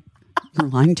family. You're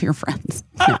lying to your friends.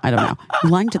 No, I don't know.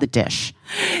 You're lying to the dish.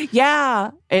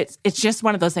 Yeah. It's just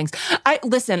one of those things.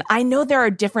 I know there are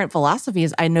different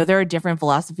philosophies. I know there are different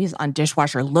philosophies on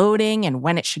dishwasher loading and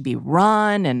when it should be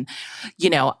run. And,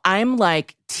 I'm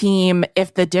like team,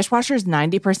 if the dishwasher is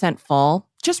 90% full,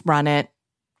 just run it.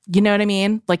 You know what I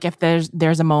mean? Like if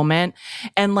there's a moment.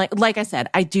 And like I said,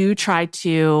 I do try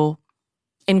to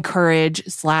encourage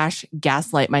 /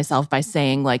 gaslight myself by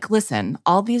saying like, listen,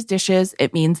 all these dishes,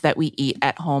 it means that we eat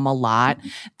at home a lot.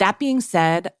 That being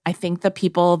said, I think the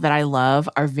people that I love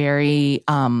are very,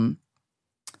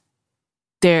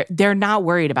 they're not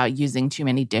worried about using too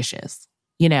many dishes.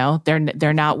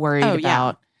 They're not worried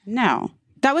about. No,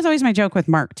 that was always my joke with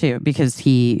Mark too, because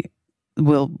he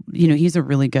will, he's a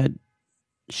really good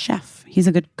chef. He's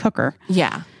a good cooker.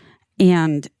 Yeah.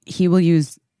 And he will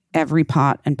use every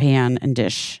pot and pan and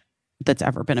dish that's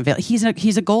ever been available.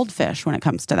 He's a goldfish when it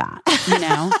comes to that,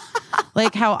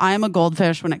 like how I'm a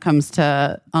goldfish when it comes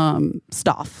to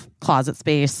stuff, closet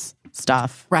space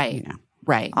stuff. Right.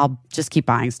 Right. I'll just keep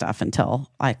buying stuff until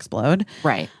I explode.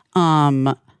 Right.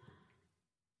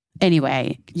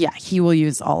 Anyway, yeah, he will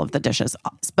use all of the dishes.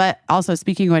 But also,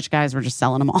 speaking of which, guys, we're just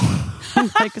selling them all.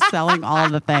 Like selling all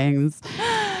of the things.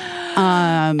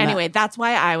 Anyway, that's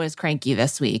why I was cranky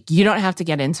this week. You don't have to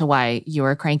get into why you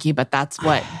were cranky, but that's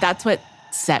what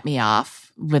set me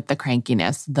off with the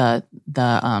crankiness, the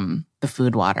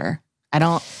food water.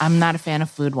 I'm not a fan of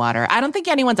food water. I don't think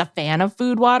anyone's a fan of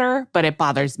food water, but it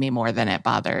bothers me more than it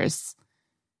bothers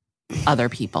other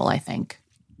people, I think.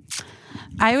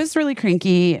 I was really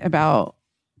cranky about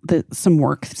some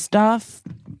work stuff.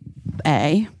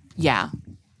 Yeah.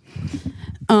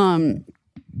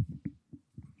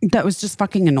 That was just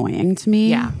fucking annoying to me.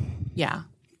 Yeah. Yeah.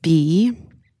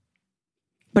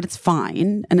 But it's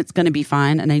fine, and it's going to be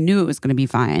fine, and I knew it was going to be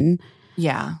fine.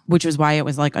 Yeah. Which was why it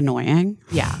was like annoying.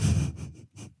 Yeah.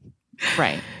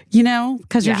 Right.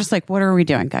 Because you're just like, what are we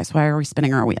doing, guys? Why are we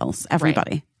spinning our wheels?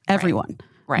 Everybody. Right. Everyone.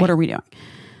 Right. What are we doing?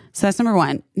 So that's number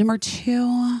one. Number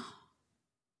two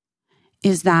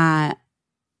is that,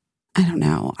 I don't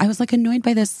know. I was like annoyed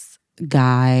by this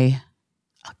guy.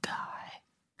 A guy.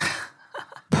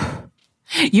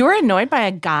 You were annoyed by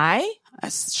a guy?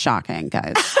 That's shocking,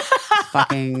 guys.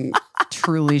 Fucking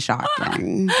truly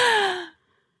shocking. I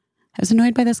was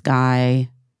annoyed by this guy.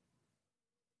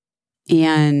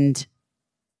 And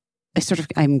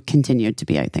I'm continued to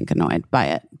be, I think, annoyed by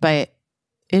it. But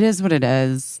it is what it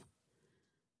is.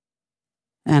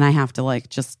 And I have to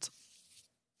just,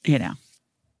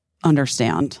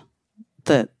 understand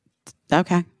that,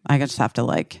 okay, I just have to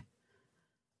it's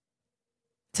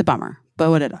a bummer.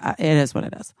 But it is what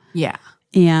it is. Yeah.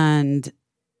 And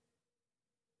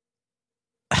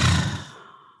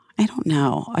I don't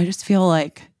know. I just feel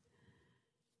like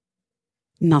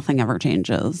nothing ever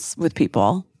changes with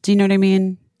people. Do you know what I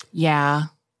mean? Yeah.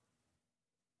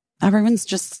 Everyone's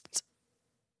just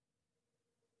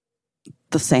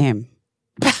the same.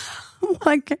 I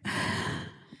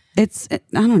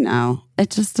don't know. It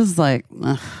just is like,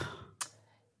 ugh.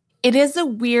 It is a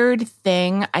weird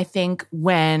thing, I think,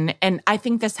 and I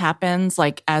think this happens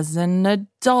as an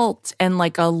adult and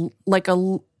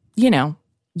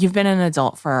you've been an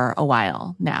adult for a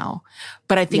while now,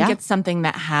 but I think it's something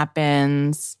that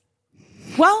happens,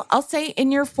 well, I'll say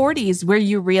in your 40s where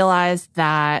you realize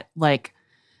that like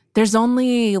there's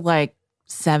only like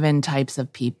 7 types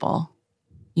of people,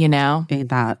 you know? Ain't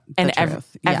that the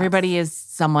truth? Everybody is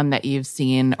someone that you've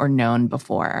seen or known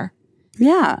before.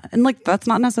 Yeah. And like that's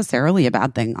not necessarily a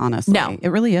bad thing, honestly. No. It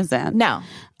really isn't. No.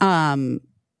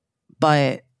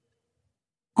 But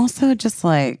also just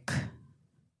like,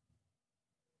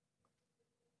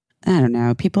 I don't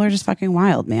know, people are just fucking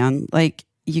wild, man. Like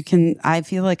I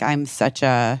feel like I'm such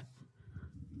a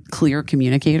clear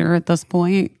communicator at this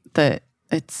point that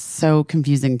it's so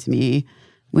confusing to me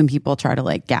when people try to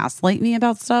like gaslight me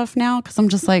about stuff now. Cause I'm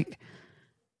just like,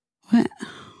 what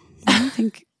do you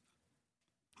think?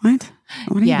 What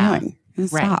are you doing?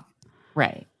 Stop.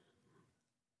 Right.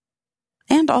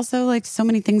 And also, like, so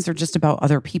many things are just about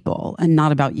other people and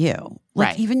not about you.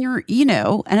 Like, even your,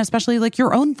 and especially like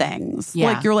your own things.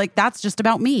 Yeah. Like, you're like, that's just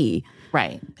about me.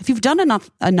 Right. If you've done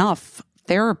enough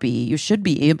therapy, you should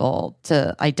be able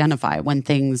to identify when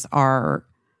things are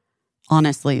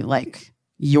honestly like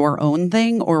your own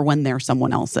thing or when they're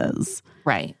someone else's.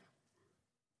 Right.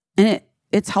 And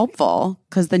it's helpful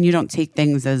because then you don't take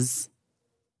things as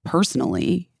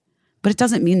personally, but it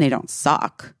doesn't mean they don't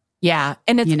suck. Yeah.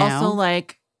 And it's also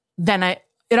like, then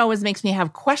it always makes me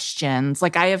have questions.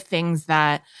 Like I have things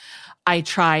that I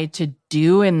try to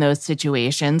do in those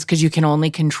situations because you can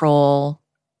only control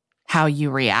how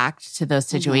you react to those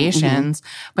situations.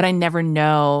 But I never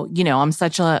know, I'm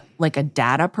such a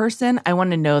data person. I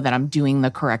want to know that I'm doing the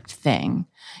correct thing,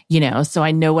 so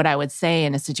I know what I would say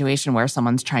in a situation where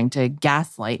someone's trying to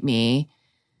gaslight me.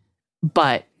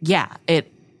 But yeah,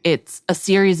 it's a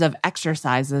series of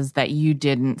exercises that you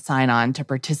didn't sign on to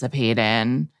participate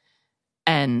in.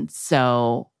 And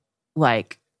so,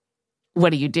 like,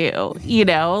 what do you do?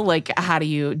 Like, how do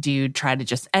you try to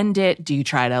just end it? Do you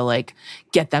try to, like,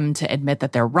 get them to admit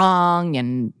that they're wrong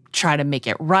and try to make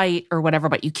it right or whatever?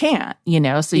 But you can't,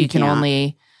 so you can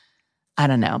only, I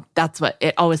don't know. That's what,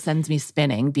 it always sends me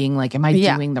spinning, being like, am I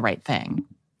doing the right thing?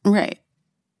 Right.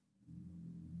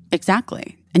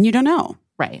 Exactly. And you don't know.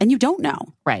 Right. And you don't know.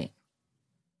 Right.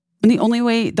 And the only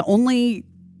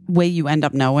way you end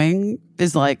up knowing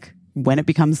is like when it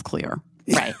becomes clear.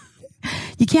 Right.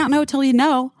 You can't know till you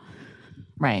know.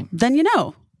 Right. Then you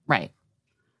know. Right.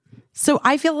 So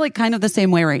I feel like kind of the same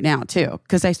way right now too.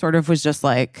 Because I sort of was just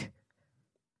like,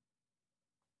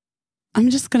 I'm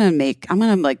going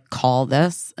to like call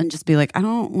this and just be like, I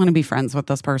don't want to be friends with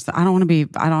this person.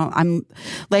 I'm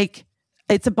like,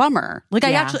 it's a bummer. Like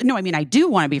I do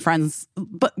want to be friends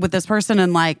with this person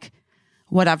and like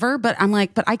whatever, but I'm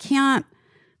like, but I can't,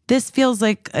 this feels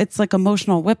like it's like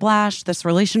emotional whiplash, this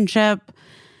relationship,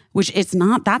 which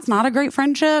that's not a great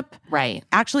friendship. Right.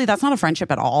 Actually, that's not a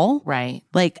friendship at all. Right.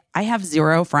 Like I have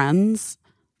 0 friends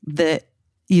that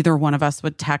either one of us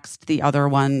would text the other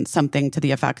one something to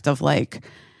the effect of like,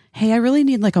 hey, I really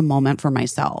need like a moment for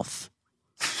myself.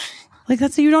 Like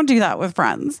you don't do that with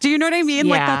friends. Do you know what I mean?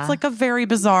 Yeah. Like that's like a very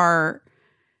bizarre.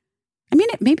 I mean,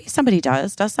 maybe somebody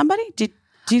does. Does somebody? Do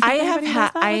you think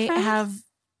I have.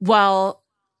 Well,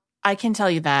 I can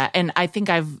tell you that, and I think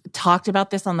I've talked about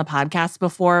this on the podcast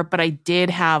before. But I did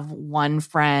have one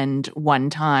friend one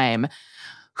time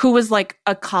who was like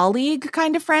a colleague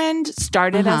kind of friend.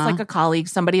 Started as like a colleague,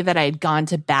 somebody that I had gone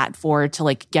to bat for to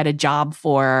like get a job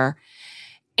for,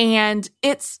 and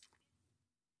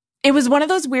it was one of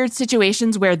those weird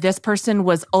situations where this person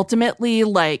was ultimately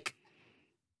like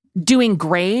doing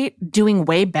great, doing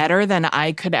way better than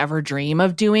I could ever dream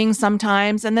of doing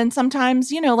sometimes. And then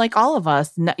sometimes, like all of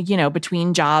us,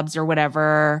 between jobs or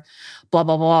whatever, blah,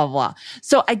 blah, blah, blah.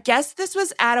 So I guess this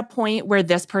was at a point where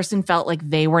this person felt like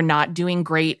they were not doing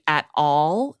great at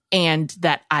all and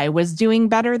that I was doing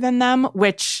better than them,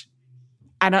 which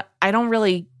I don't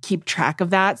really keep track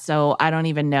of that, so I don't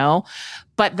even know.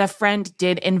 But the friend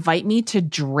did invite me to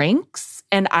drinks,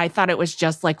 and I thought it was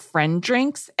just like friend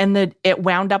drinks. And it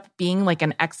wound up being like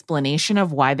an explanation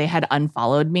of why they had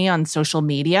unfollowed me on social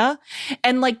media.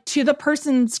 And like to the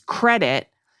person's credit,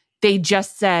 they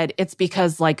just said it's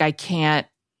because like I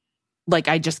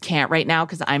just can't right now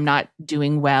because I'm not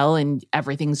doing well and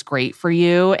everything's great for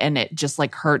you. And it just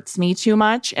like hurts me too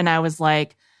much. And I was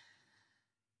like,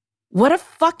 what a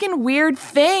fucking weird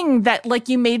thing that like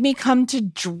you made me come to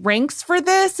drinks for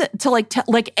this to like,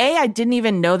 I didn't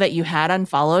even know that you had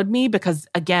unfollowed me because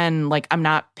again, like I'm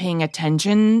not paying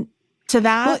attention to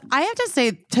that. Well, I have to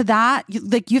say to that,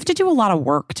 like you have to do a lot of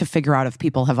work to figure out if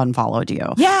people have unfollowed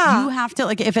you. Yeah. You have to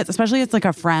like, if it's, especially if it's like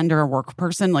a friend or a work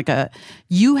person,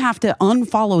 you have to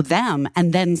unfollow them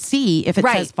and then see if it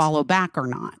says follow back or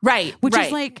not. Right. Which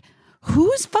is like,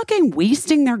 who's fucking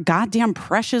wasting their goddamn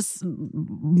precious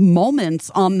moments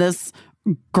on this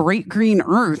great green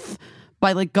earth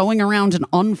by like going around and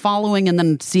unfollowing and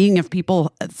then seeing if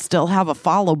people still have a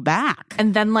follow back.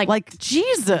 And then like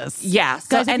Jesus. Yeah.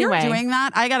 So guys, anyway, if you're doing that,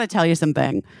 I got to tell you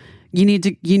something. You need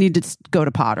to go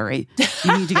to pottery.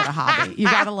 You need to get a hobby.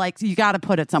 You got to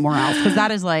put it somewhere else. Cause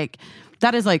that is like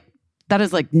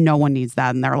no one needs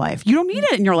that in their life. You don't need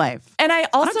it in your life. And I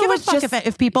also don't give a fuck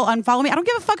if people unfollow me. I don't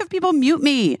give a fuck if people mute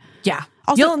me. Yeah.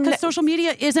 Also, because social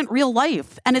media isn't real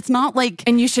life. And it's not like,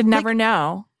 and you should never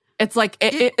know. It's like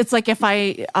it's like if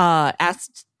I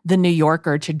asked the New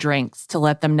Yorker to drinks to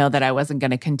let them know that I wasn't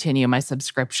going to continue my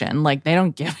subscription. Like they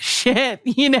don't give a shit,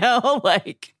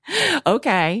 like,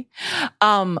 okay.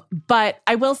 But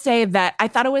I will say that I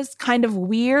thought it was kind of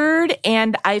weird,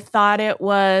 and I thought it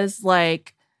was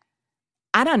like,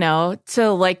 I don't know,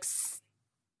 to like,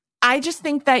 I just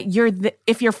think that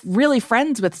if you're really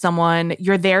friends with someone,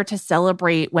 you're there to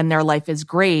celebrate when their life is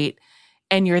great,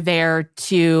 and you're there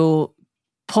to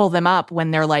pull them up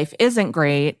when their life isn't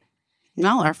great.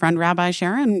 Well, our friend Rabbi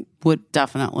Sharon would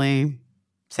definitely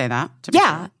say that. Yeah.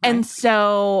 Sure, right? And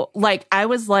so like, I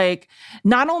was like,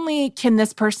 not only can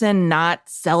this person not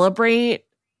celebrate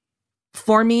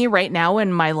for me right now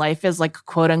when my life is like,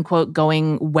 quote unquote,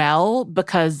 going well,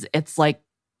 because it's like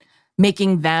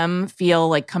making them feel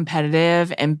like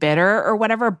competitive and bitter or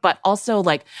whatever. But also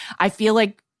like, I feel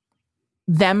like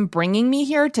them bringing me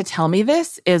here to tell me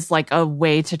this is like a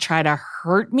way to try to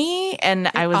hurt me. And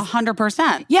I was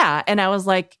 100%. Yeah. And I was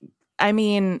like, I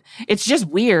mean, it's just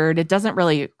weird. It doesn't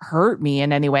really hurt me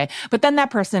in any way. But then that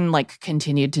person like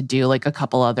continued to do like a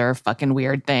couple other fucking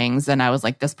weird things. And I was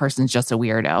like, this person's just a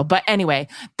weirdo. But anyway,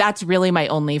 that's really my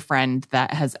only friend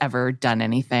that has ever done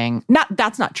anything.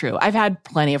 That's not true. I've had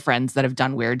plenty of friends that have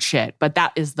done weird shit, but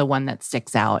that is the one that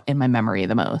sticks out in my memory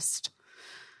the most.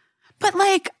 But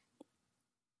like,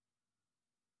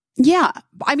 yeah,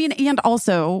 I mean, and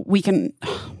also we can,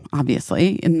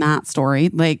 obviously, in that story,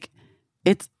 like,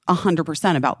 it's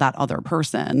 100% about that other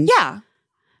person. Yeah.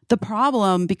 The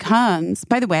problem becomes,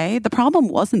 by the way, the problem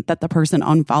wasn't that the person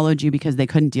unfollowed you because they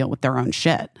couldn't deal with their own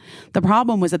shit. The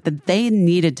problem was that they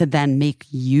needed to then make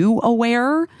you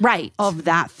aware of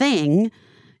that thing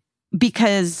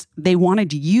because they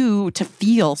wanted you to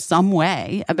feel some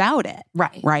way about it.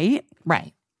 Right?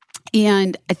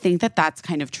 And I think that that's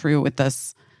kind of true with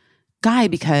this guy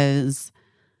because,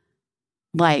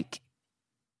 like,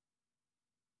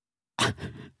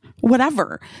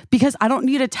 whatever. Because I don't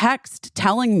need a text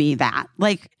telling me that.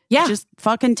 Like, just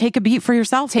fucking take a beat for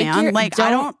yourself, man. Like,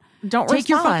 don't take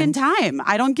your fucking time.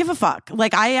 I don't give a fuck.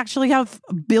 Like, I actually have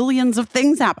billions of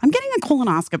things happen. I'm getting a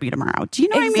colonoscopy tomorrow. Do you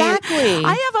know what I mean? Exactly.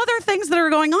 I have other things that are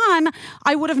going on.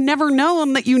 I would have never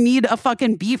known that you need a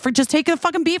fucking beat for. Just take a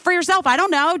fucking beat for yourself. I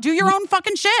don't know. Do your own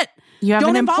fucking shit. You have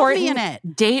don't an involve important me in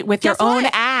it. Date with your own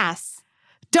ass.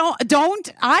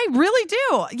 Don't. I really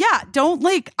do. Yeah.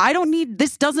 I don't need,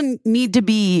 this doesn't need to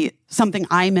be something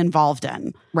I'm involved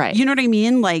in. Right. You know what I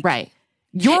mean? Like,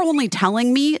 you're only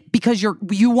telling me because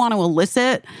you want to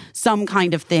elicit some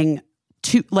kind of thing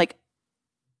to like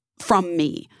from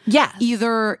me. Yeah.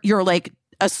 Either you're like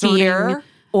asserting fear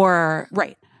or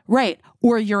Right.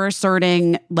 Or you're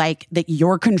asserting like that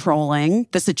you're controlling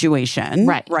the situation.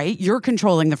 Right. You're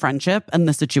controlling the friendship and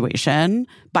the situation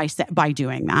by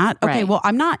doing that. Okay. Well,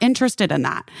 I'm not interested in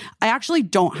that. I actually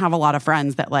don't have a lot of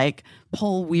friends that like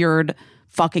pull weird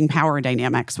fucking power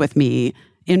dynamics with me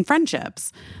in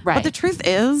friendships. But the truth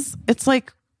is, it's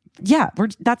like,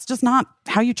 that's just not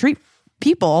how you treat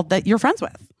people that you're friends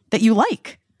with, that you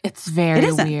like. It's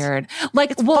very weird. Like,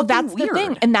 it's that's weird. The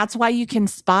thing. And that's why you can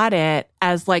spot it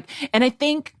as like, and I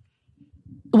think,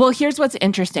 well, here's what's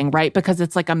interesting, right? Because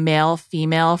it's like a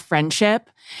male-female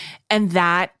friendship. And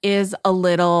that is a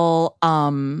little,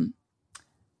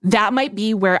 that might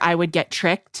be where I would get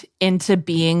tricked into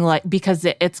being like, because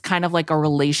it's kind of like a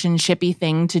relationship-y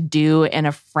thing to do in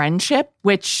a friendship,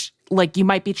 which like you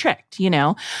might be tricked,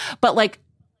 But like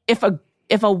if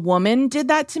a woman did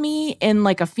that to me in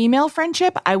like a female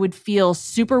friendship, I would feel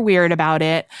super weird about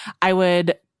it. I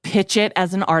would pitch it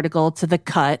as an article to The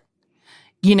Cut,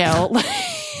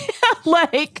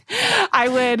 like I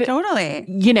would totally,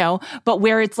 but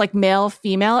where it's like male,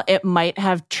 female, it might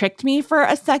have tricked me for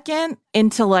a second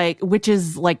into like, which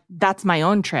is like, that's my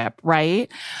own trip. Right.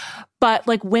 But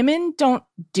like women don't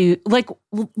do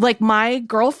like my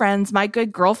girlfriends, my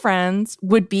good girlfriends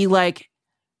would be like,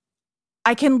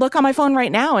 I can look on my phone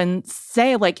right now and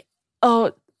say like,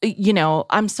 oh,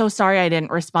 I'm so sorry I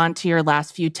didn't respond to your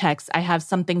last few texts. I have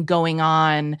something going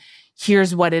on.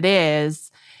 Here's what it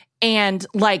is. And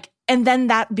then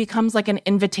that becomes like an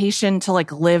invitation to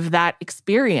like live that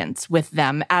experience with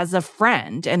them as a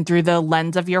friend and through the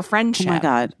lens of your friendship. Oh my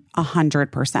God,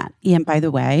 100%. And by the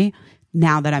way,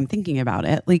 now that I'm thinking about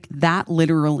it, like that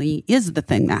literally is the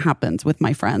thing that happens with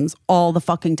my friends all the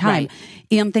fucking time. Right.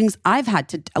 And things I've had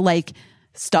to like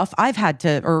stuff I've had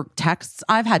to, or texts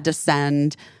I've had to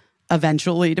send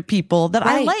eventually to people that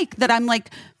I like, that I'm like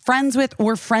friends with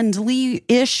or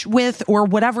friendly-ish with or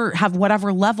whatever, have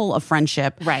whatever level of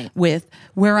friendship with,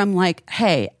 where I'm like,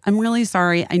 hey, I'm really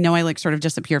sorry. I know I like sort of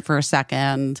disappeared for a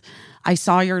second. I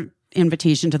saw your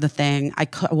invitation to the thing. I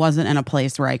wasn't in a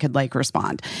place where I could like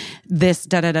respond. This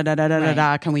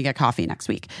da-da-da-da-da-da-da, can we get coffee next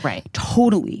week? Right.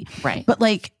 Totally. Right. But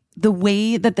like the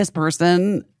way that this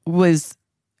person was,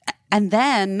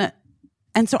 and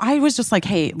so I was just like,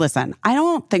 hey, listen, I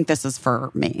don't think this is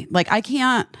for me. Like, I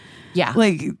can't,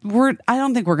 like, I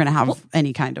don't think we're going to have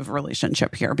any kind of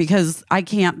relationship here because I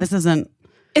can't,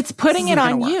 it's putting it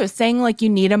on you. Saying like you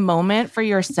need a moment for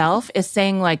yourself is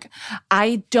saying like,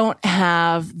 I don't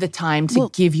have the time to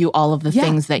give you all of the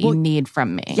things that you need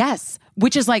from me. Yes.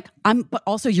 Which is like, but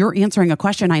also you're answering a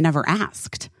question I never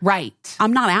asked. Right.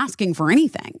 I'm not asking for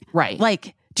anything. Right.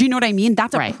 Like, do you know what I mean?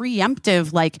 That's a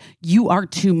preemptive, like, you are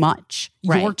too much.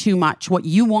 You're too much. What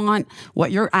you want,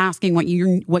 what you're asking, what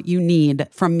you need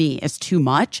from me is too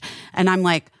much. And I'm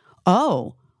like,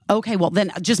 oh, okay, well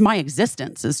then just my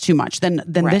existence is too much. Then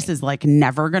this is like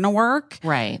never going to work.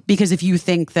 Right. Because if you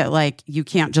think that like you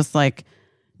can't just like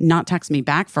not text me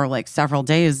back for like several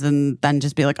days and then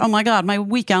just be like, oh my God, my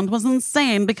weekend was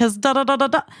insane because da da da da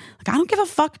da. Like, I don't give a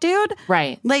fuck, dude.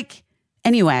 Right. Like,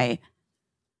 anyway.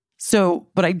 So,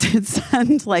 but I did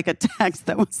send like a text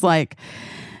that was like,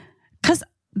 because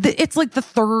it's like the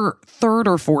third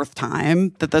or fourth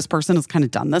time that this person has kind of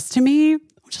done this to me. I'm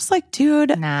just like,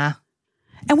 dude. Nah.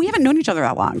 And we haven't known each other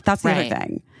that long. That's the other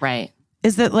thing. Right.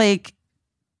 Is that like,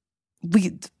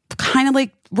 we kind of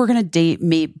like, we're going to date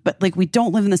maybe, but like we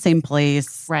don't live in the same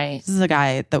place. Right. This is a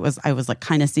guy that I was like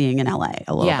kind of seeing in LA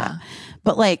a little bit.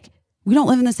 But like, we don't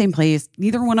live in the same place.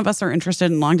 Neither one of us are interested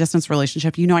in long distance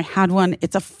relationship. You know, I had one.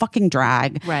 It's a fucking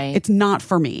drag. Right. It's not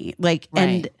for me. Like,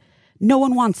 and no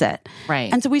one wants it.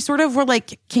 Right. And so we sort of were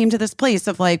like, came to this place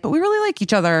of like, but we really like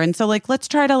each other. And so like, let's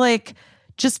try to like,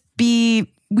 just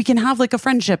be, we can have like a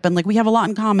friendship and like, we have a lot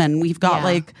in common. We've got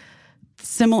like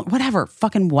similar,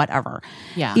 fucking whatever.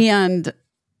 Yeah.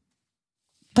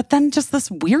 But then just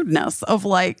this weirdness of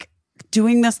like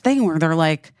doing this thing where they're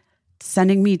like,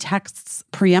 sending me texts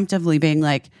preemptively being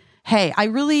like, hey,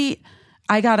 I'm going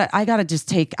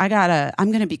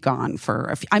to be gone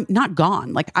for I'm not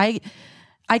gone. Like I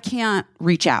can't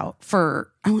reach out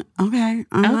for, I went, okay,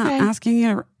 I'm not asking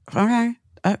you. Okay.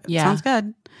 Sounds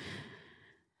good.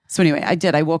 So anyway,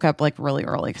 I woke up like really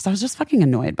early because I was just fucking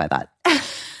annoyed by that.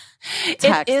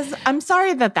 It is. I'm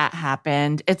sorry that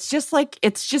happened. It's just like,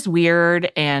 it's just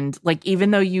weird. And like,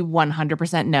 even though you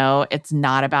 100% know it's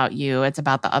not about you, it's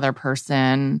about the other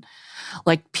person.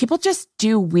 Like, people just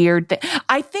do weird things.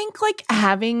 I think like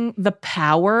having the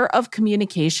power of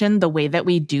communication the way that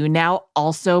we do now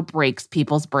also breaks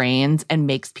people's brains and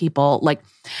makes people like,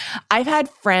 I've had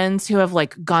friends who have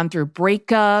like gone through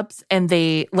breakups and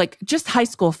they like just high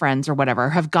school friends or whatever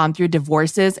have gone through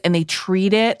divorces and they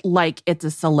treat it like it's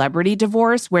a celebrity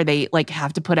divorce where they like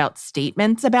have to put out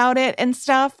statements about it and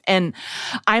stuff. And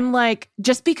I'm like,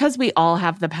 just because we all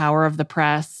have the power of the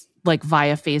press like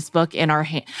via Facebook in our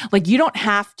hand. Like, you don't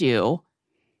have to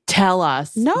tell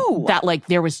us that like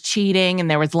there was cheating and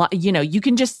there was, you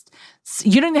can just,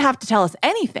 you don't even have to tell us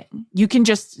anything. You can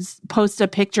just post a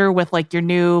picture with like your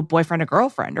new boyfriend or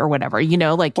girlfriend or whatever,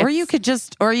 like, or you could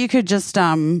just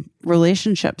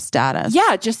relationship status.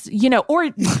 Yeah. Just, or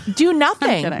do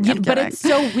nothing. I'm kidding. But it's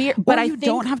so weird. But I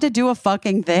don't have to do a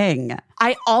fucking thing.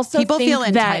 I also people think feel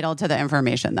entitled to the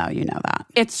information though. You know that.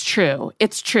 It's true.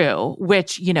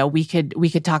 Which, we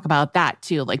could talk about that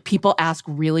too. Like, people ask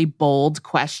really bold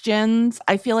questions,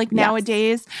 I feel like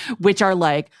nowadays, which are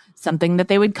like something that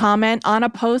they would comment on a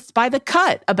post by The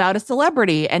Cut about a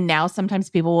celebrity. And now sometimes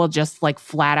people will just like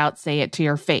flat out say it to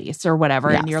your face or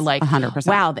whatever. Yes, and you're like, 100%.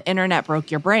 Wow, the internet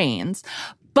broke your brains.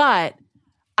 But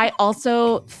I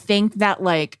also think that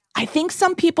like, I think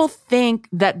some people think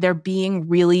that they're being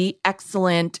really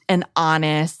excellent and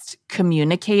honest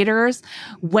communicators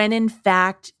when in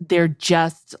fact they're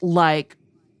just like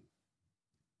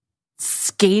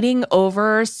skating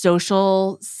over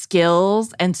social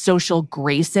skills and social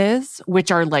graces,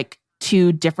 which are like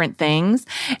two different things,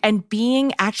 and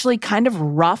being actually kind of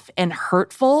rough and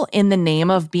hurtful in the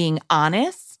name of being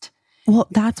honest. Well,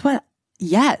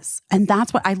 yes. And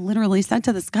that's what I literally said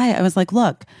to this guy. I was like,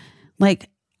 look, like,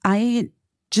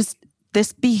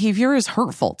 this behavior is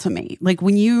hurtful to me. Like,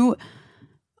 when you,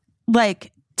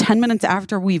 like, 10 minutes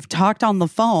after we've talked on the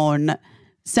phone,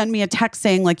 send me a text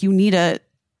saying, like, you need a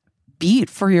beat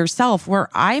for yourself, where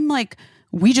I'm like,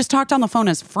 we just talked on the phone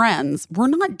as friends. We're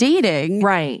not dating.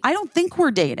 Right. I don't think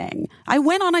we're dating. I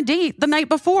went on a date the night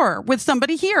before with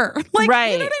somebody here. Like,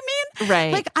 right. You know what I mean?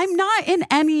 Right. Like, I'm not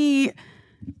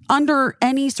under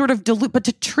any sort of but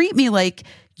to treat me like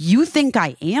you think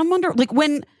I am under, like,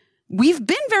 when we've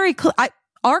been very clear,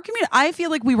 I feel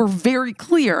like we were very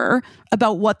clear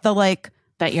about what the, like,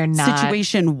 that you're not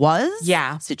situation was.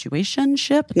 Yeah.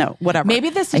 Situationship? No, whatever. Maybe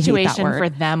the situation for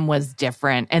them was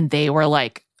different, and they were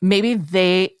like, maybe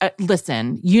they,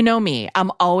 listen, you know me,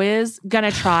 I'm always going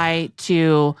to try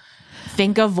to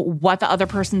think of what the other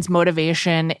person's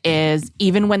motivation is,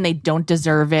 even when they don't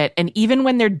deserve it. And even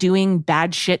when they're doing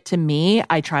bad shit to me,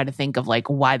 I try to think of, like,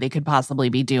 why they could possibly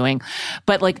be doing.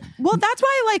 But, like, well, that's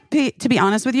why, like, to be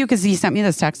honest with you, because he sent me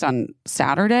this text on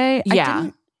Saturday.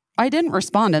 Yeah. I didn't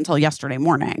respond until yesterday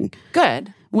morning.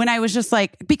 Good. When I was just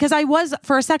like, because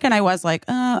for a second, I was like,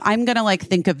 I'm going to, like,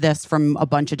 think of this from a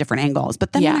bunch of different angles.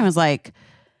 But then when I was like,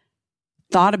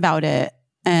 thought about it,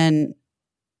 and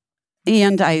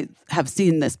I have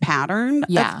seen this pattern,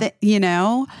 you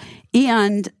know,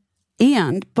 and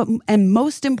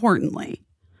most importantly,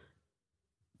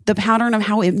 the pattern of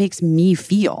how it makes me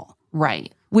feel.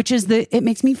 Right. Which is it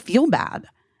makes me feel bad.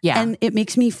 Yeah. And it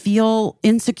makes me feel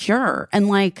insecure.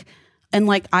 Am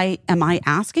I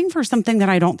asking for something that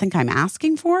I don't think I'm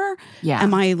asking for? Yeah.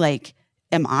 Am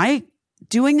I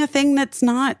doing a thing that's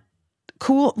not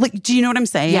cool? Like, do you know what I'm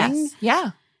saying? Yes.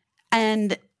 Yeah.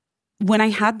 And when I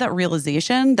had that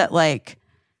realization that, like,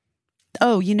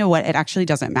 oh, you know what? It actually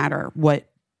doesn't matter what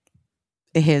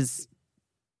his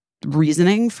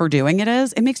reasoning for doing it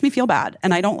is. It makes me feel bad,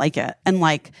 and I don't like it. And,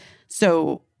 like,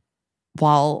 so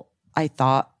while I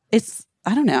thought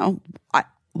I don't know,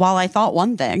 while I thought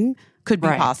one thing could be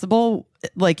possible,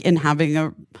 like, in having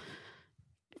a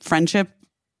friendship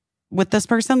with this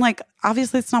person, like,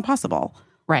 obviously it's not possible.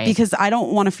 Right. Because I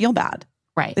don't want to feel bad.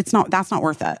 Right. That's not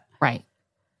worth it. Right.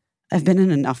 I've been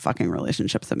in enough fucking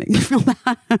relationships that make me feel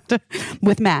bad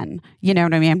with men. You know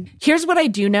what I mean? Here's what I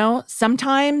do know.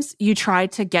 Sometimes you try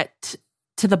to get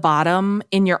to the bottom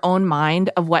in your own mind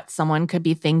of what someone could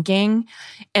be thinking.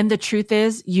 And the truth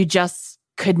is, you just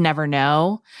could never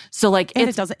know. So, like,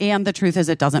 and the truth is,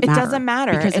 it doesn't matter. It doesn't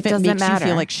matter. Because if it makes you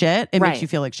feel like shit, it makes you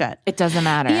feel like shit. It doesn't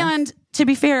matter. And to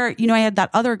be fair, you know, I had that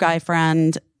other guy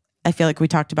friend, I feel like we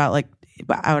talked about, like,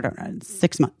 I don't know,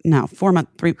 6 months, no, 4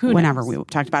 months, whenever we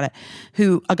talked about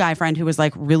it, a guy friend who was,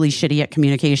 like, really shitty at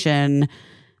communication.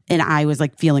 And I was,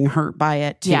 like, feeling hurt by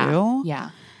it too.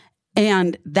 Yeah.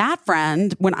 And that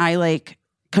friend, when I, like,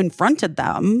 confronted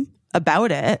them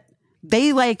about it,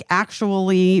 they, like,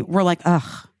 actually were like,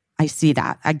 ugh, I see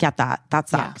that. I get that. That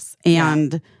sucks. Yeah.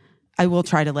 And I will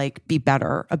try to, like, be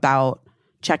better about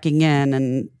checking in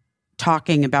and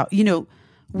talking about, you know,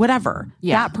 whatever.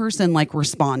 Yeah. That person, like,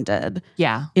 responded.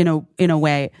 Yeah. In a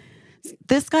way.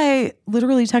 This guy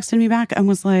literally texted me back and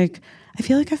was like, I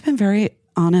feel like I've been very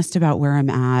honest about where I'm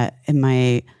at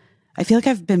I feel like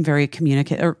I've been very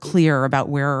clear about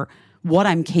what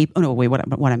I'm capable. Oh no, wait,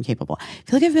 what I'm capable. I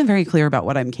feel like I've been very clear about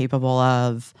what I'm capable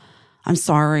of. I'm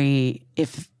sorry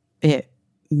if it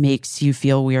makes you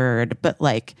feel weird, but,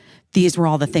 like, these were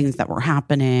all the things that were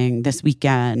happening this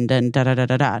weekend, and da da da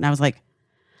da da. And I was like,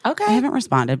 okay, I haven't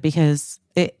responded because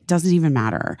it doesn't even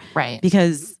matter, right?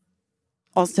 Because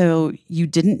also, you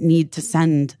didn't need to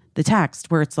send the text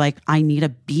where it's like, I need a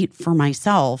beat for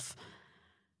myself,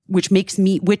 which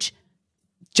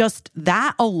just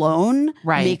that alone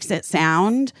makes it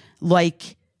sound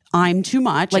like I'm too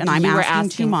much, like, and I'm asking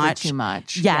too much. Too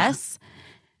much. Yes.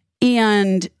 Yeah.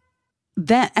 And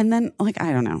then, like,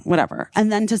 I don't know, whatever.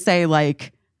 And then to say,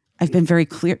 like, I've been very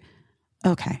clear.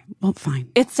 Okay, well, fine.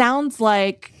 It sounds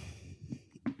like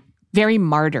very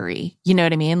martyry. You know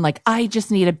what I mean? Like, I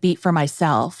just need a beat for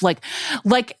myself. Like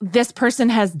this person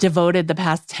has devoted the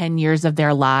past 10 years of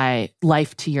their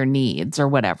life to your needs or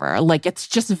whatever. Like, it's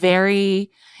just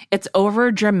it's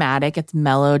over dramatic. It's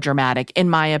melodramatic, in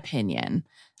my opinion.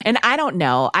 And I don't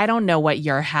know what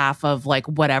your half of, like,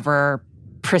 whatever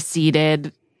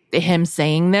preceded him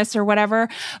saying this or whatever,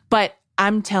 but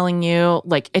I'm telling you,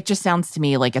 like, it just sounds to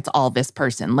me like it's all this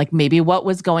person. Like, maybe what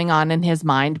was going on in his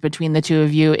mind between the two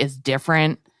of you is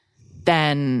different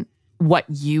than what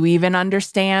you even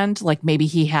understand. Like maybe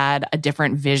he had a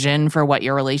different vision for what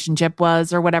your relationship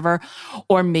was or whatever.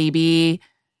 Or maybe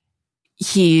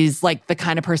he's like the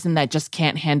kind of person that just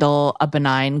can't handle a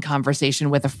benign conversation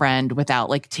with a friend without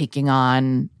like taking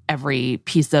on every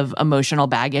piece of emotional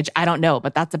baggage. I don't know,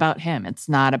 but that's about him. It's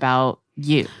not about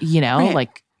you, you know, Right.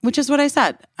 like. Which is what I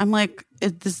said. I'm like, I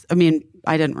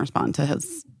didn't respond to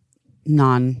his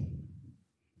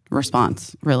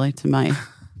non-response really to my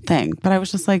thing, but I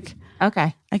was just like,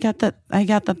 Okay. I get that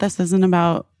this isn't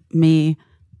about me,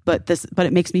 but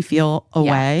it makes me feel a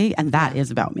way, and that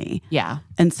is about me. Yeah.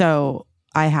 And so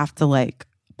I have to like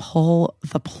pull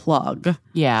the plug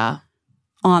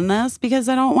on this because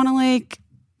I don't want to like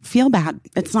feel bad.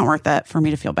 It's not worth it for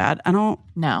me to feel bad. I'm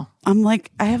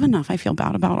like, I have enough I feel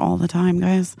bad about all the time,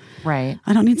 guys. Right.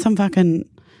 I don't need some fucking,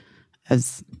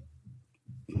 as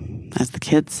the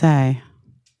kids say,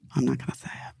 I'm not going to say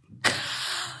it.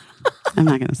 I'm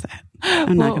not going to say it.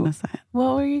 I'm not going to say it.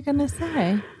 What were you going to say?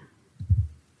 I'm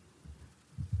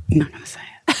not going to say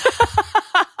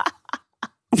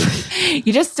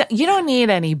it. You don't need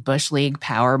any Bush League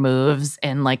power moves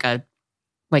in like a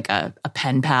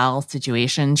pen pal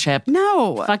situationship.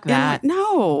 No. Fuck that.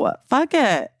 No. Fuck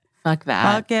it. Fuck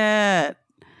that. Fuck it.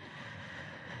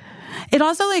 It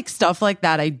also like stuff like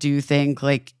that. I do think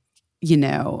like, you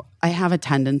know, I have a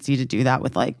tendency to do that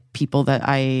with like people that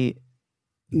I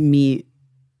meet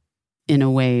in a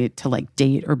way to like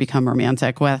date or become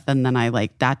romantic with. And then I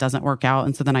like, that doesn't work out.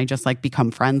 And so then I just like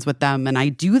become friends with them. And I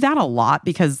do that a lot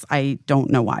because I don't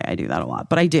know why I do that a lot,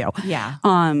 but I do. Yeah.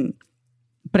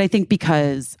 But I think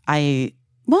because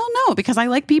because I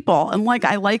like people and like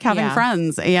I like having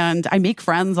friends and I make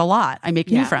friends a lot. I make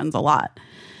new friends a lot.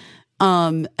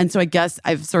 And so I guess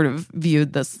I've sort of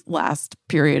viewed this last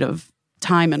period of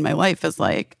time in my life as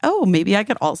like, oh, maybe I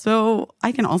can also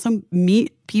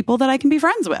meet people that I can be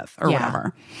friends with or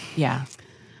whatever. Yeah.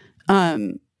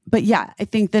 But yeah, I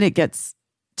think that it gets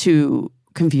too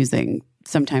confusing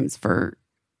sometimes for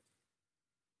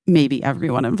maybe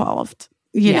everyone involved,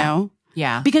 you know?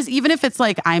 Yeah. Because even if it's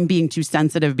like I'm being too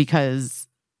sensitive because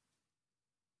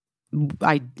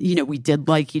we did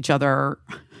like each other.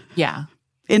 Yeah.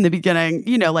 In the beginning,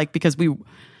 you know, like because we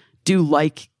do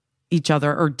like each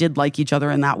other or did like each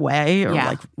other in that way or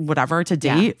like whatever to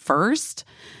date first.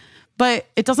 But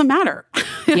it doesn't matter.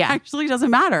 It actually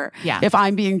doesn't matter if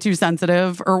I'm being too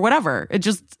sensitive or whatever. It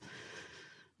just,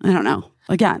 I don't know.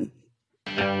 Again.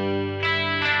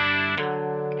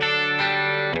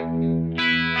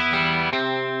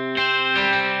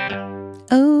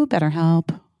 Oh,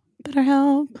 BetterHelp.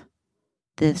 BetterHelp.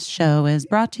 This show is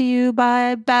brought to you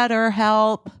by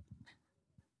BetterHelp.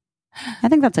 I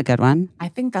think that's a good one. I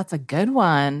think that's a good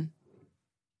one.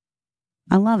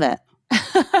 I love it.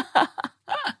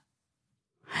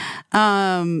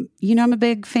 You know, I'm a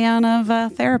big fan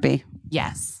of therapy.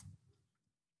 Yes.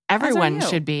 Everyone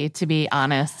should be, to be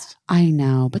honest. I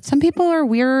know, but some people are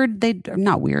weird. They're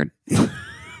not weird.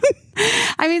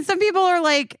 I mean, some people are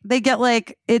like, they get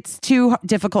like, it's too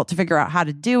difficult to figure out how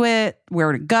to do it,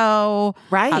 where to go,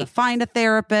 how to find a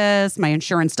therapist. My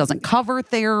insurance doesn't cover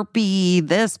therapy,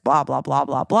 this, blah, blah, blah,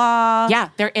 blah, blah. Yeah,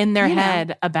 they're in their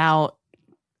head about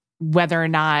whether or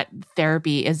not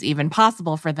therapy is even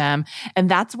possible for them.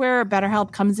 And that's where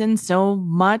BetterHelp comes in so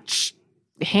much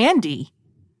handy.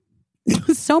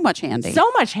 So much handy.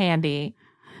 So much handy.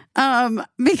 Because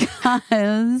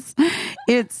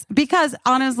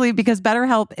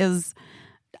BetterHelp is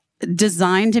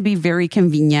designed to be very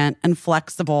convenient and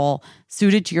flexible,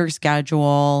 suited to your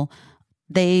schedule.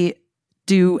 They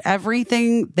do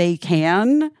everything they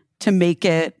can to make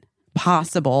it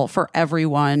possible for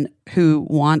everyone who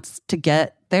wants to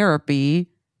get therapy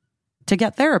to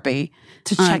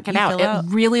check it out. It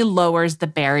really lowers the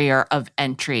barrier of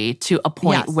entry to a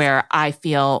point where I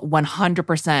feel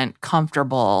 100%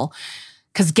 comfortable,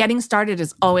 because getting started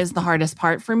is always the hardest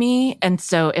part for me. And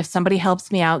so if somebody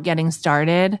helps me out getting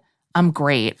started, I'm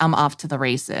great. I'm off to the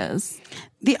races.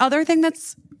 The other thing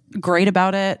that's great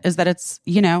about it is that it's,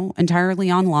 you know,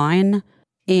 entirely online,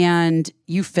 and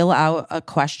you fill out a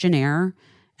questionnaire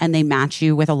and they match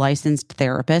you with a licensed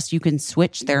therapist. You can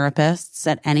switch therapists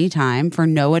at any time for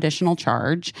no additional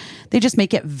charge. They just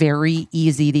make it very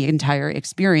easy. The entire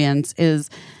experience is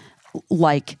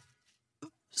like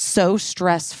so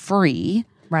stress-free.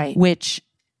 Right. Which,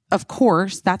 of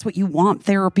course, that's what you want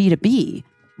therapy to be.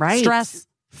 Right.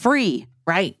 Stress-free.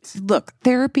 Right. Look,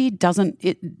 therapy doesn't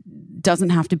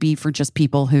have to be for just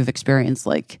people who've experienced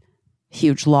like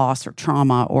huge loss or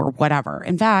trauma or whatever.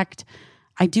 In fact,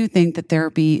 I do think that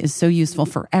therapy is so useful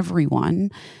for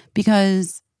everyone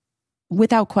because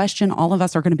without question, all of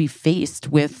us are going to be faced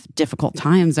with difficult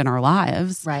times in our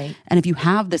lives. Right. And if you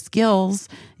have the skills,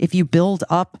 if you build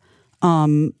up,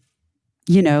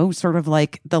 sort of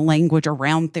like the language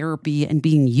around therapy and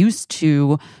being used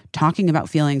to talking about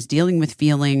feelings, dealing with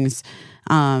feelings,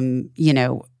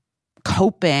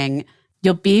 coping.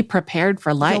 You'll be prepared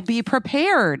for life. You'll be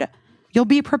prepared.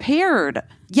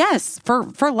 Yes,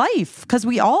 for life, because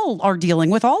we all are dealing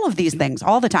with all of these things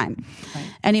all the time. Right.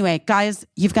 Anyway, guys,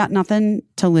 you've got nothing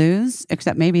to lose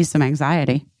except maybe some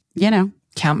anxiety,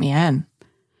 Count me in.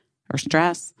 Or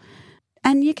stress.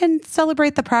 And you can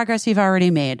celebrate the progress you've already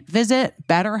made. Visit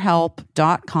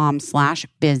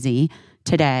betterhelp.com/busy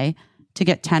today to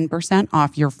get 10%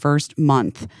 off your first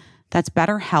month. That's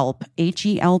BetterHelp,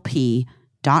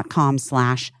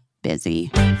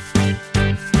 HELP.com/busy.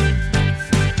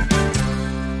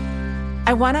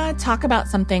 I want to talk about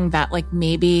something that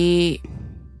maybe,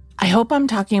 I hope I'm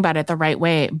talking about it the right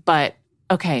way, but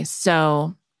okay,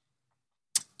 so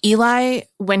Eli,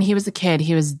 when he was a kid,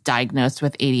 he was diagnosed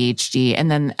with ADHD. And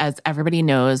then as everybody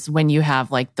knows, when you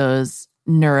have those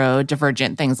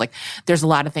neurodivergent things, there's a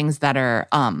lot of things that are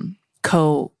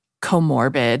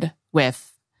comorbid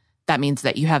with, that means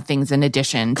that you have things in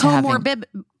addition to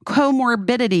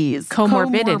comorbidities.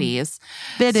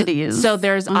 So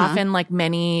there's often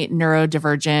many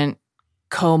neurodivergent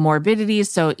comorbidities.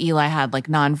 So Eli had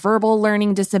nonverbal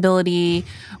learning disability,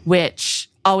 which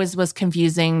always was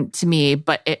confusing to me,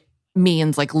 but it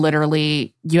means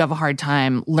literally you have a hard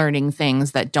time learning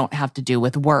things that don't have to do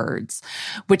with words,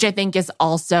 which I think is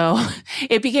also,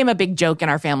 it became a big joke in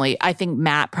our family. I think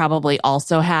Matt probably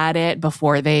also had it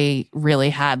before they really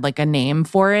had a name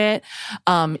for it.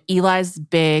 Eli's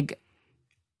big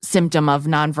symptom of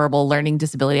nonverbal learning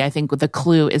disability, I think the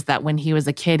clue is that when he was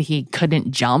a kid, he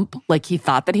couldn't jump. He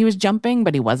thought that he was jumping,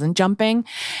 but he wasn't jumping.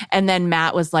 And then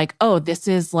Matt was like, oh, this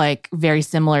is very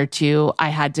similar to, I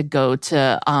had to go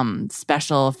to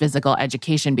special physical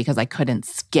education because I couldn't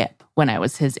skip when I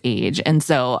was his age. And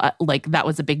so that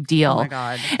was a big deal. Oh my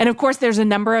God. And of course, there's a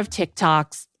number of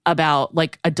TikToks about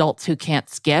adults who can't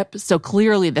skip. So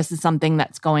clearly this is something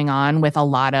that's going on with a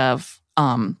lot of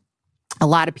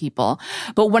people.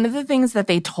 But one of the things that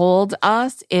they told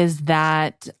us is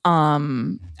that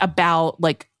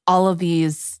about all of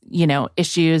these,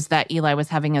 issues that Eli was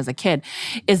having as a kid,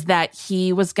 is that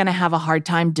he was going to have a hard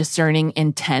time discerning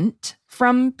intent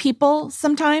from people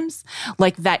sometimes.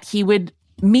 That he would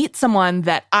meet someone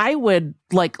that I would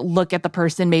look at the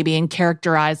person maybe and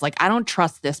characterize I don't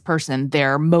trust this person.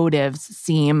 Their motives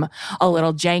seem a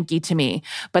little janky to me,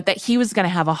 but that he was going to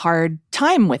have a hard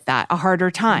time with that, a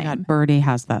harder time. Oh my God, Birdie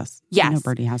has this. Yes.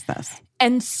 Birdie has this.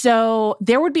 And so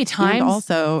there would be times. And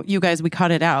also, you guys, we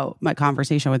cut it out, my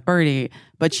conversation with Birdie,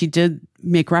 but she did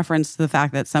make reference to the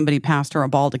fact that somebody passed her a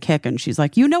ball to kick and she's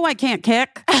like, I can't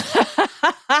kick.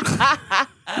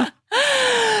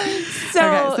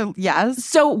 So yes.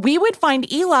 So we would find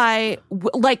Eli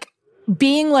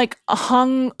being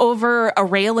hung over a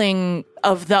railing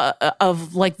of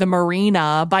the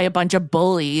marina by a bunch of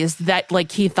bullies that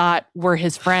he thought were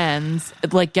his friends,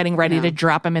 getting ready to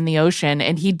drop him in the ocean,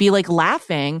 and he'd be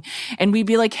laughing, and we'd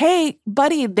be like, "Hey,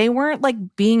 buddy, they weren't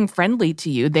being friendly to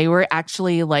you. They were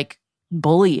actually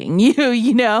bullying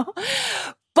you,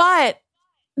 But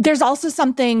there's also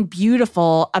something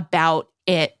beautiful about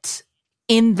it,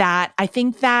 in that I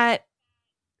think that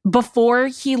before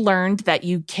he learned that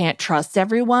you can't trust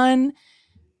everyone,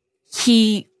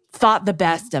 he thought the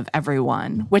best of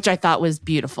everyone, which I thought was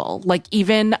beautiful.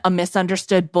 Even a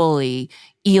misunderstood bully,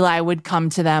 Eli would come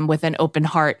to them with an open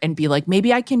heart and be like,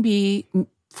 maybe I can be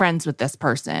friends with this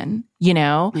person,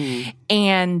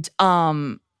 And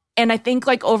I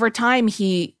think over time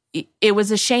it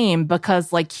was a shame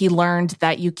because he learned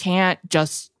that you can't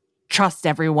just trust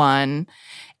everyone,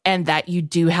 and that you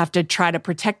do have to try to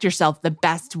protect yourself the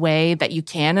best way that you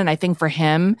can. And I think for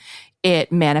him,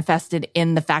 it manifested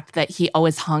in the fact that he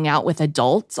always hung out with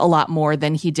adults a lot more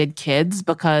than he did kids,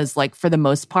 because for the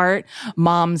most part,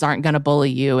 moms aren't going to bully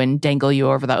you and dangle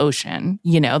you over the ocean,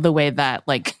 the way that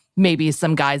maybe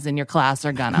some guys in your class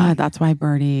are gonna. That's why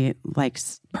Birdie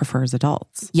prefers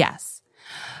adults. Yes.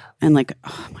 And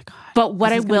oh my God. But what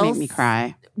this is gonna make me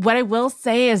cry. What I will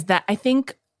say is that I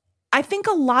think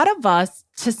a lot of us,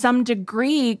 to some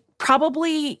degree,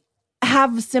 probably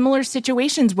have similar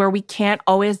situations where we can't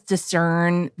always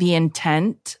discern the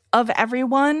intent of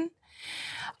everyone.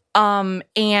 And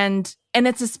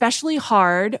it's especially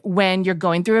hard when you're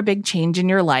going through a big change in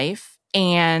your life.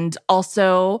 And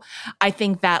also, I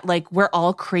think that we're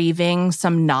all craving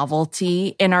some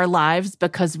novelty in our lives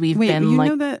because we've been you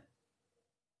know that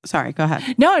Sorry, go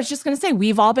ahead. No, I was just going to say,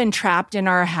 we've all been trapped in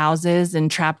our houses and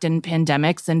trapped in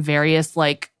pandemics and various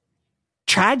like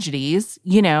tragedies,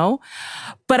 you know?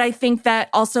 But I think that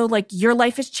also like your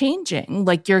life is changing.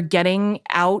 Like you're getting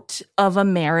out of a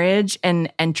marriage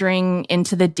and entering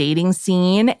into the dating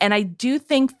scene. And I do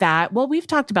think that, well, we've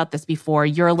talked about this before.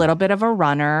 You're a little bit of a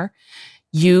runner.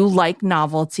 You like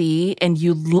novelty and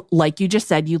you, like you just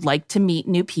said, you like to meet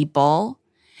new people.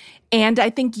 And I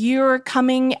think you're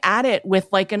coming at it with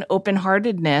like an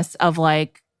open-heartedness of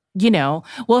like, you know,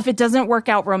 well, if it doesn't work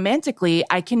out romantically,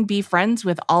 I can be friends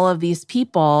with all of these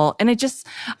people. And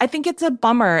I think it's a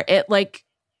bummer. It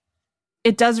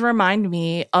does remind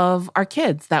me of our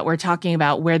kids that we're talking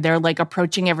about, where they're like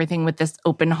approaching everything with this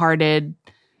open-heartedness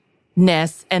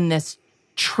and this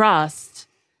trust.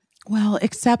 Well,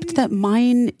 except that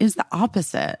mine is the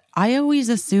opposite. I always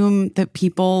assume that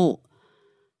people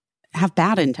have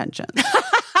bad intentions.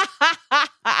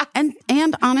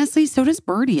 And honestly, so does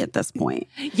Birdie at this point.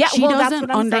 Yeah, she well, doesn't that's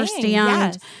what I'm understand. saying.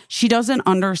 Yes. She doesn't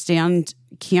understand,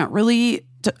 can't really.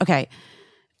 Okay.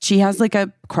 She has like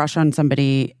a crush on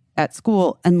somebody at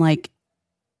school and like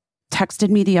texted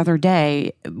me the other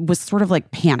day, was sort of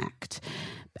like panicked.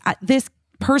 This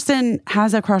person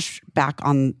has a crush back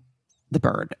on the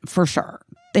bird for sure.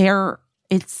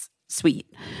 It's sweet.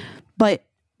 But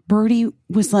Birdie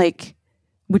was like,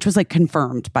 which was like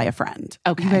confirmed by a friend.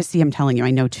 Okay. You guys see, I'm telling you,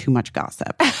 I know too much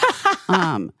gossip.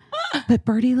 But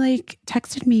Birdie like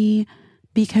texted me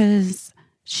because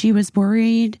she was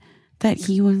worried that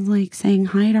he was like saying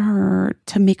hi to her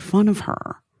to make fun of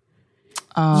her.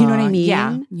 You know what I mean?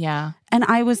 Yeah. Yeah. And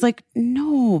I was like,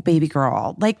 no, baby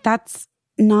girl. Like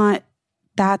no.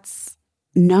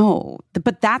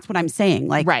 But that's what I'm saying.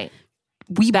 Like, right.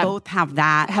 We both have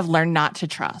that. Have learned not to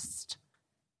trust.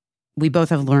 We both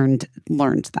have learned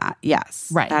that. Yes.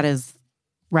 Right. That is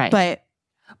right.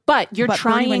 But you're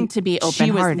trying to be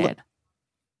open-hearted.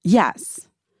 Yes.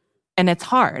 And it's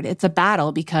hard. It's a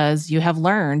battle because you have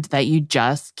learned that you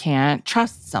just can't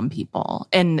trust some people.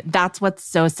 And that's what's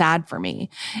so sad for me,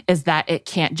 is that it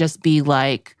can't just be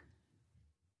like,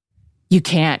 you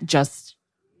can't just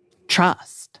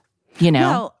trust, you know?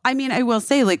 Well, I mean, I will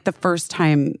say like the first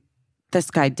time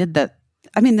this guy did that,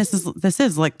 I mean, this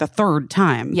is like the third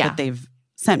time that they've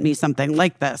sent me something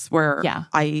like this where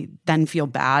I then feel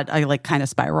bad. I like kind of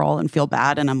spiral and feel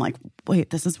bad. And I'm like, wait,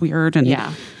 this is weird and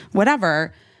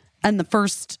whatever. And the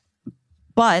first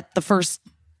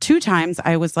two times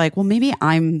I was like, well, maybe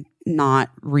I'm not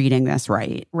reading this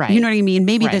right. Right. You know what I mean?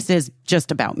 Maybe this is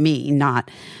just about me, not.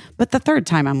 But the third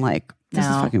time I'm like, this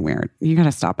is fucking weird. You got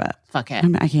to stop it. Fuck it.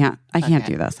 I can't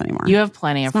do this anymore. You have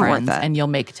plenty of friends and you'll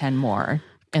make 10 more.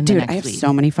 Dude, I have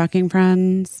so many fucking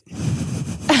friends.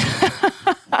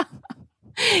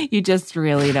 You just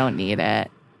really don't need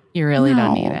it. You really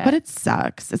don't need it. But it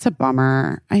sucks. It's a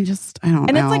bummer. I don't know.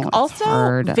 And it's like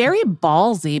also very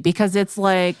ballsy because it's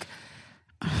like,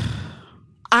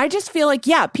 I just feel like,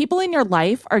 people in your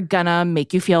life are gonna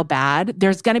make you feel bad.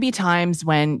 There's gonna be times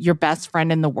when your best friend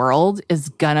in the world is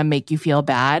gonna make you feel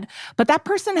bad. But that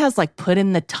person has like put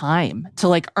in the time to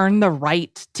like earn the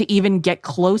right to even get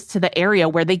close to the area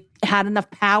where they had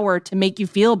enough power to make you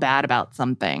feel bad about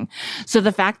something. So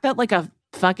the fact that like a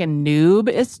fucking noob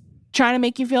is trying to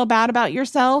make you feel bad about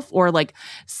yourself or like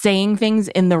saying things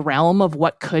in the realm of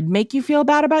what could make you feel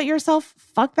bad about yourself,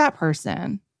 fuck that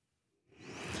person.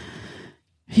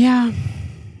 Yeah.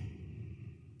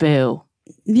 Boo.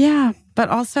 Yeah. But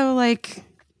also like,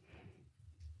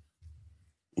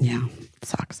 it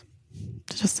sucks.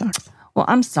 It just sucks. Well,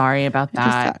 I'm sorry about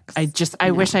that.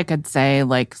 I wish I could say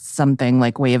like something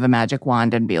like wave a magic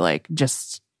wand and be like,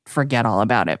 just forget all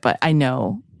about it. But I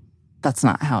know that's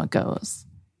not how it goes.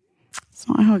 It's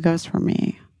not how it goes for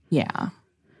me. Yeah.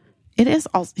 It is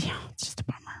also, it's just a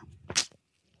bummer.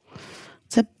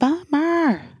 It's a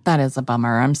bummer. That is a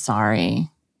bummer. I'm sorry.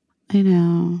 I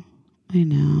know.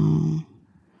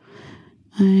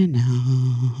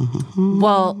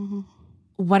 Well,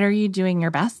 what are you doing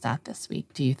your best at this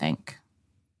week, do you think?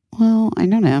 Well, I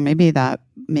don't know. Maybe that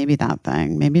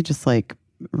thing. Maybe just like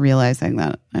realizing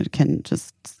that I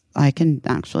can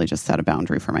actually just set a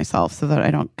boundary for myself so that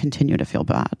I don't continue to feel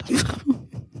bad.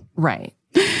 Right.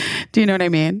 Do you know what I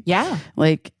mean? Yeah.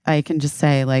 Like I can just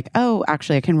say like, oh,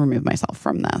 actually I can remove myself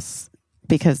from this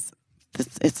because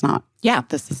it's not. Yeah.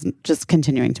 This is just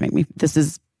continuing to make me, this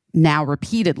is now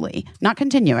repeatedly, not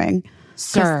continuing.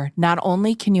 Sir, not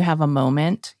only can you have a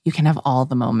moment, you can have all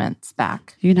the moments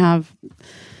back. You can have,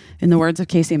 in the words of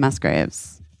Casey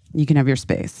Musgraves, you can have your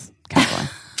space. Cowboy.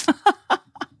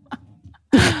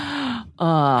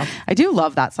 I do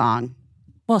love that song.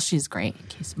 Well, she's great.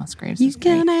 Casey Musgraves is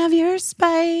great. You can have your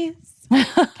space.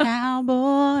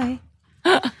 Cowboy.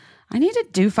 I need to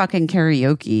do fucking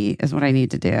karaoke is what I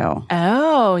need to do.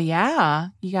 Oh, yeah.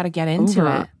 You got to get into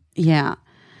it. Yeah.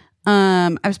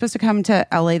 I was supposed to come to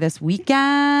LA this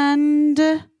weekend.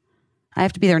 I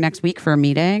have to be there next week for a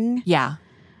meeting. Yeah.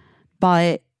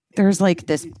 But there's like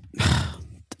this,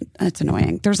 it's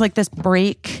annoying. There's like this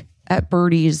break at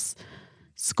Birdie's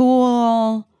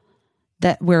school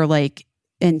that where like,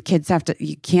 and kids have to,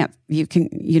 you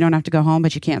don't have to go home,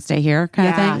 but you can't stay here kind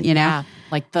of thing, you know? Yeah.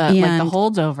 Like the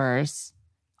Holdovers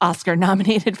Oscar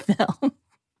nominated film.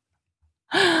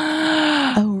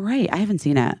 Oh, right. I haven't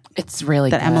seen it. It's really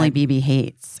that good. Emily Beebe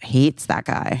hates that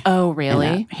guy. Oh,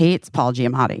 really? Hates Paul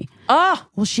Giamatti. Oh,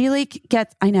 well, she like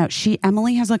gets. I know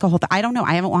Emily has like a whole. I don't know.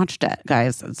 I haven't watched it,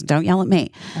 guys. Don't yell at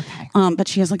me. Okay. But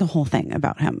she has like a whole thing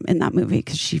about him in that movie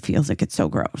because she feels like it's so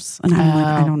gross, and I'm like,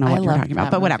 I don't know what you're talking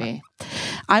about, but whatever.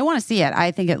 I want to see it.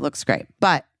 I think it looks great,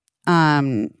 but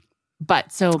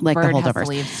so like Bird the has holdovers. to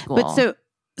leave school. But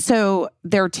so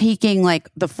they're taking like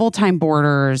the full-time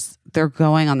boarders. They're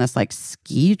going on this like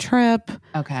ski trip.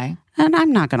 Okay. And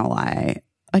I'm not going to lie.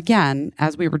 Again,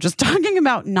 as we were just talking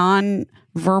about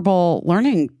non-verbal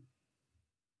learning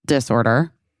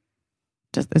disorder.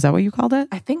 Is that what you called it?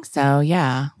 I think so,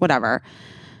 yeah. Whatever.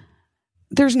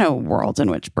 There's no world in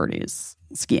which Birdie's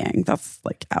skiing. That's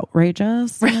like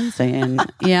outrageous and insane.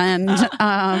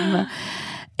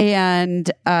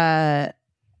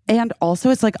 And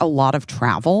also it's like a lot of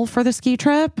travel for the ski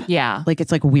trip. Yeah. Like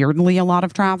it's like weirdly a lot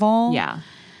of travel. Yeah.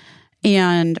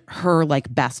 And her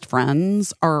like best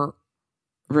friends are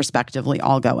respectively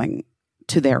all going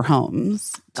to their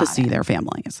homes to see their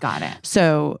families. Got it.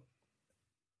 So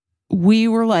we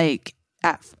were like,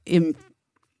 in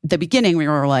the beginning, we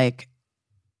were like,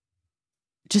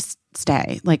 just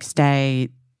stay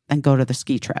and go to the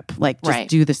ski trip. Like just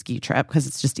do the ski trip because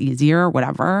it's just easier,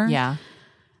 whatever. Yeah.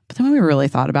 But then when we really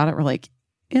thought about it, we're like,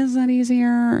 is that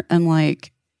easier? And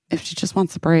like, if she just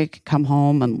wants a break, come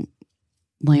home and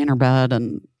lay in her bed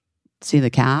and see the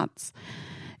cats.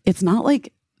 It's not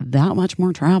like that much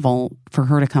more travel for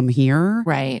her to come here.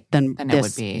 Right. Than it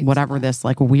this, would be. whatever this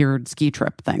like weird ski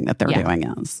trip thing that they're doing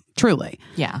is. Truly.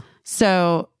 Yeah.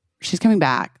 So she's coming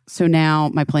back. So now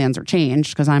my plans are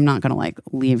changed because I'm not going to like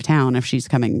leave town if she's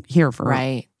coming here for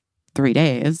 3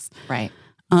 days. Right.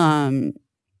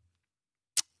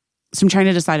 So I'm trying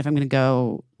to decide if I'm going to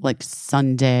go like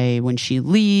Sunday when she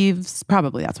leaves.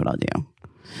 Probably that's what I'll do.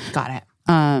 Got it.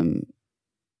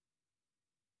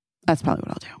 That's probably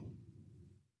what I'll do.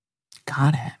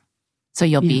 Got it. So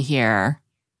you'll be here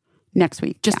next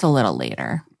week. Just a little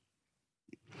later.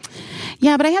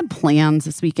 Yeah, but I had plans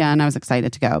this weekend. I was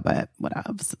excited to go, but whatever.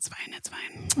 It's fine. It's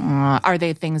fine. Are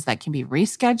they things that can be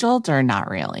rescheduled or not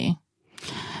really?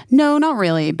 No, not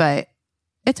really, but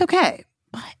it's okay.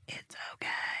 But it's okay.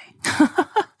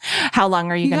 How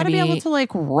long are you going to be? You got to be able to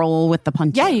like roll with the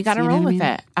punches. Yeah, you got to roll with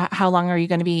it. How long are you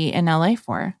going to be in LA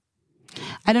for?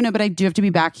 I don't know, but I do have to be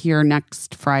back here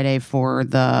next Friday for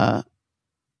the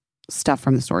stuff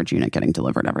from the storage unit getting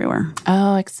delivered everywhere.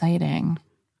 Oh, exciting.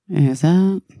 Is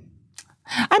it?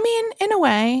 I mean, in a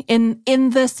way, in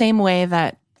the same way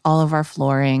that all of our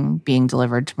flooring being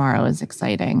delivered tomorrow is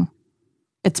exciting.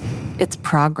 It's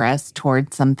progress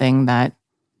towards something that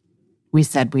we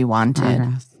said we wanted.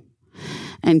 Progress.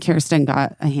 And Kirsten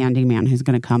got a handyman who's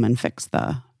going to come and fix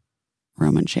the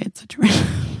Roman shade situation.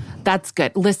 That's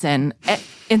good. Listen,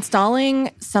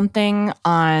 installing something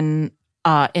on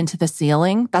into the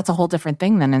ceiling, that's a whole different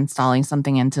thing than installing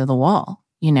something into the wall.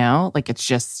 You know, like it's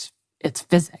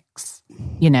physics,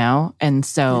 you know? And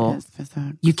so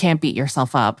you can't beat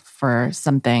yourself up for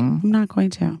something. I'm not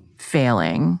going to.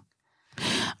 Failing.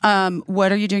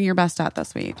 What are you doing your best at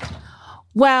this week?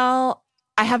 Well,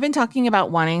 I have been talking about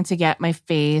wanting to get my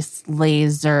face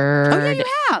lasered. Oh, yeah, you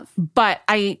have. But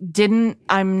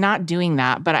I'm not doing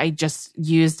that, but I just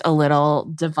used a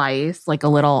little device, like a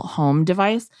little home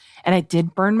device, and I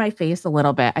did burn my face a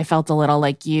little bit. I felt a little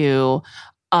like you.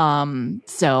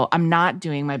 So I'm not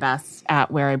doing my best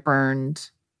at where I burned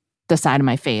the side of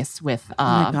my face with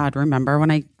oh my God, remember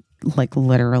when I like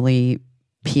literally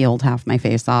peeled half my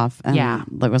face off? And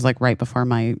it was like right before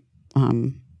my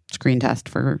screen test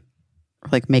for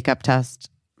like makeup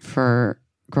test for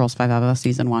Girls 5 Eva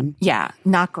season 1. Yeah,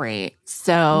 not great.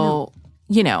 So,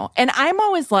 you know, and I'm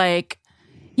always like,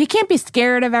 you can't be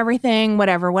scared of everything,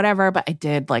 whatever. But I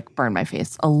did like burn my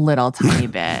face a little tiny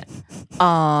bit.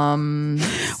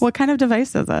 What kind of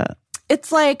device is it?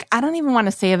 It's like, I don't even want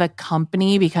to say the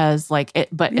company because like it,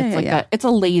 but it's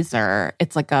a laser.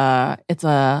 It's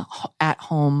a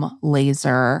at-home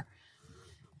laser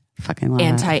Fucking love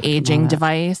anti-aging it.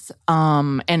 device.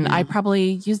 And I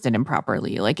probably used it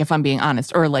improperly, like if I'm being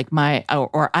honest, or like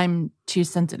or I'm too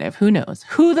sensitive. Who knows?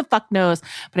 Who the fuck knows?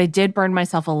 But I did burn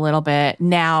myself a little bit.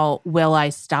 Now, will I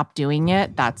stop doing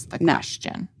it? That's the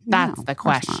question. That's the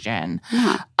question.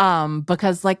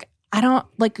 Because like, I don't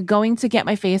like going to get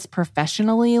my face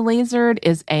professionally lasered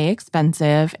is A,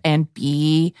 expensive, and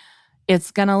B,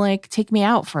 it's gonna like take me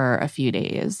out for a few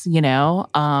days, you know?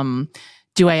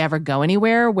 Do I ever go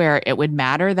anywhere where it would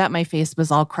matter that my face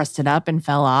was all crusted up and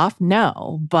fell off?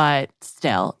 No, but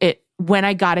still, when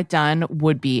I got it done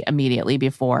would be immediately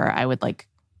before I would like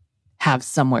have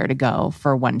somewhere to go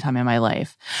for one time in my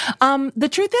life. The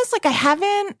truth is, like, I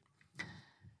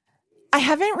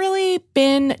haven't really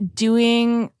been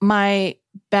doing my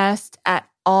best at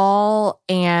all,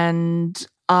 and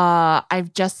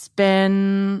I've just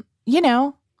been, you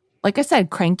know, like I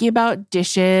said, cranky about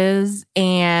dishes,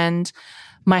 and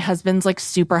my husband's like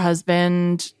super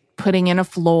husband putting in a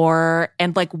floor.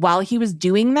 And like while he was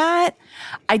doing that,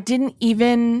 I didn't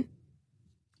even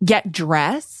get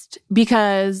dressed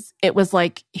because it was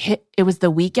like, it was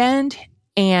the weekend.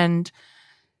 And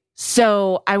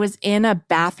so I was in a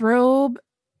bathrobe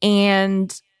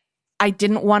and I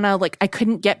didn't want to I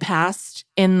couldn't get past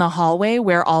in the hallway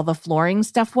where all the flooring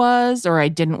stuff was, or I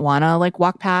didn't want to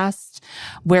walk past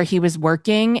where he was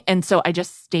working. And so I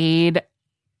just stayed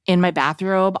in my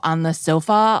bathrobe on the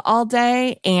sofa all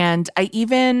day. And I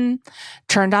even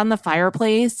turned on the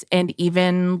fireplace and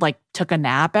even took a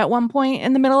nap at one point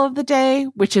in the middle of the day,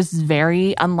 which is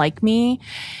very unlike me.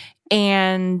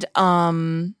 And,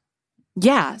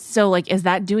 yeah. So is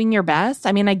that doing your best?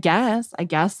 I mean, I guess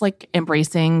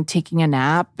embracing taking a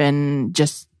nap and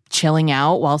just chilling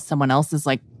out while someone else is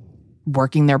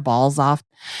working their balls off.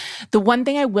 The one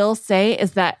thing I will say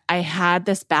is that I had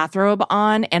this bathrobe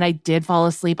on and I did fall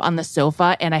asleep on the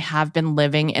sofa, and I have been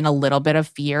living in a little bit of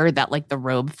fear that the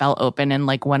robe fell open and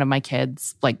one of my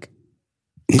kids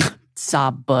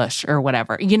saw bush or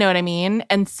whatever. You know what I mean?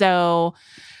 And so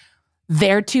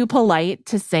they're too polite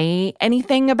to say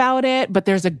anything about it, but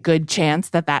there's a good chance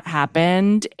that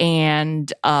happened.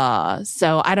 And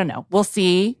so I don't know. We'll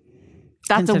see.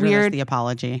 That's Consider a weird... this the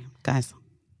apology, guys.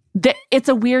 It's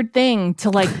a weird thing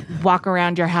to walk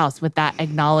around your house with that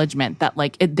acknowledgement that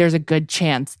there's a good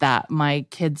chance that my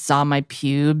kids saw my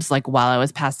pubes while I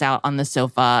was passed out on the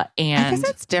sofa. And I guess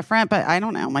it's different, but I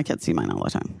don't know. My kids see mine all the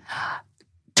time.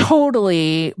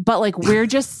 Totally. But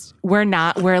we're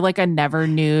a never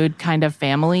nude kind of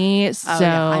family.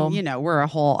 So, we're a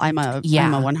whole, I'm a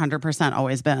 100%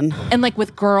 always been. And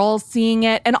with girls seeing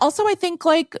it. And also I think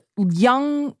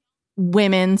young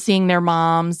women seeing their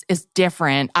moms is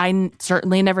different. I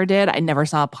certainly never did. I never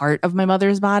saw a part of my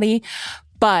mother's body,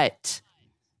 but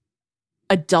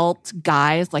adult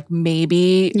guys,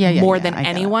 maybe more than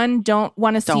anyone, don't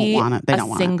want to see a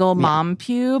single mom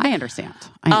pube. I understand.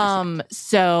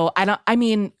 So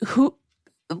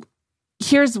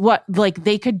here's what,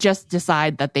 they could just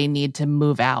decide that they need to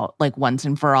move out once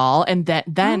and for all. And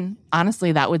then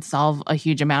honestly, that would solve a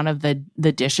huge amount of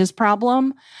the dishes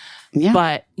problem. Yeah.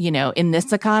 But, in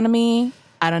this economy,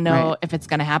 I don't know if it's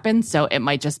going to happen. So it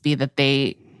might just be that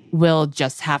they will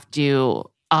just have to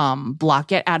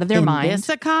block it out of their mind. In this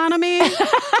economy?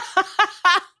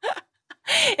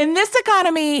 In this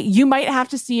economy, you might have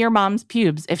to see your mom's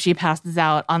pubes if she passes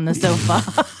out on the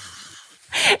sofa.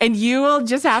 And you will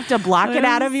just have to block it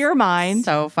out of your mind.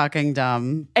 So fucking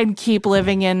dumb. And keep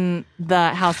living in the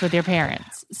house with your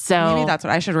parents. So maybe that's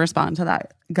what I should respond to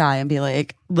that guy and be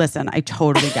like, listen, I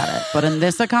totally get it. But in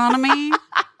this economy,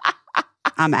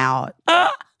 I'm out.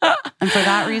 And for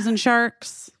that reason,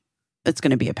 sharks, it's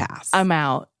going to be a pass. I'm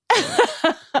out.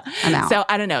 I'm out. So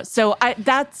I don't know. So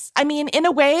in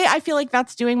a way, I feel like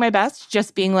that's doing my best.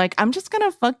 Just being I'm just going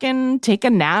to fucking take a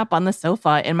nap on the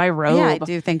sofa in my robe. Yeah, I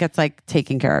do think it's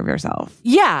taking care of yourself.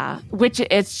 Yeah, which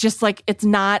it's just it's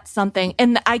not something.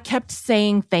 And I kept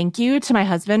saying thank you to my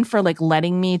husband for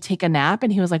letting me take a nap.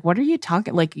 And he was like, what are you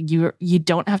talking? You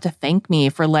don't have to thank me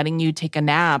for letting you take a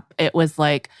nap. It was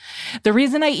the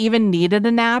reason I even needed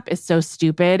a nap is so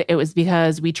stupid. It was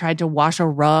because we tried to wash a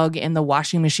rug in the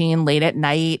washing machine late at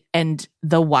night, and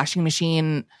the washing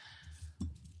machine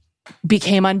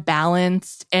became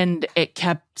unbalanced and it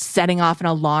kept setting off an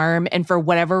alarm. And for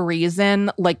whatever reason,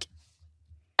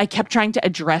 I kept trying to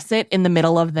address it in the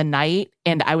middle of the night,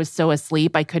 and I was so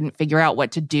asleep I couldn't figure out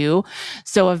what to do.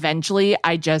 So eventually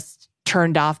I just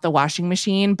turned off the washing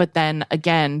machine. But then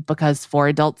again, because 4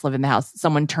 adults live in the house,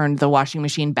 someone turned the washing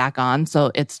machine back on.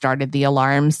 So it started the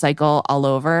alarm cycle all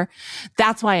over.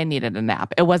 That's why I needed a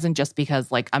nap. It wasn't just because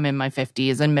I'm in my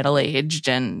 50s and middle-aged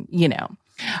and,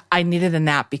 I needed a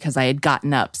nap because I had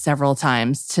gotten up several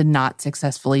times to not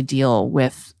successfully deal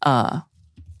with a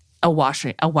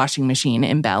washing machine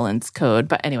imbalance code.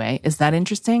 But anyway, is that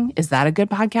interesting? Is that a good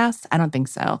podcast? I don't think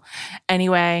so.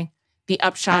 Anyway, the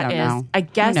upshot is, I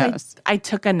guess I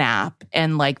took a nap,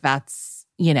 and like that's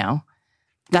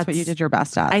what you did your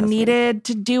best at. I needed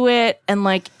to do it, and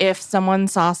like if someone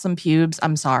saw some pubes,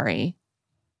 I'm sorry.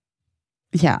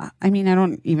 Yeah, I mean, I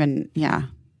don't even. Yeah.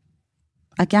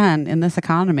 Again, in this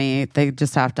economy, they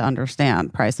just have to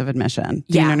understand price of admission.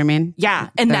 Do you know what I mean? Yeah.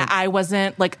 And that I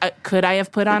wasn't like, could I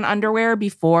have put on underwear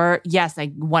before? Yes, I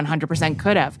 100%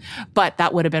 could have. But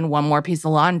that would have been one more piece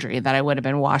of laundry that I would have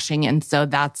been washing. And so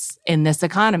that's in this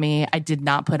economy, I did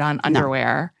not put on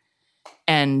underwear. No.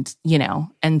 And,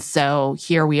 and so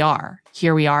here we are.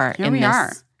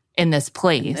 In this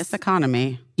place. In this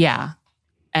economy. Yeah.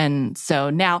 And so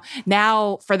now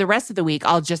for the rest of the week,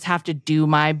 I'll just have to do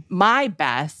my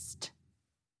best,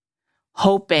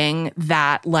 hoping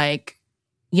that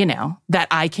that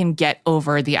I can get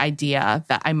over the idea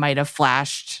that I might have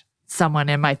flashed someone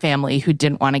in my family who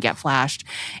didn't want to get flashed,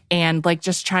 and like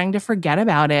just trying to forget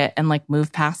about it and like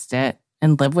move past it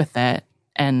and live with it,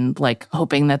 and like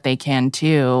hoping that they can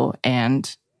too.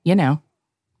 And,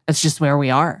 it's just where we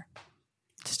are.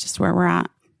 It's just where we're at.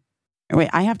 Wait,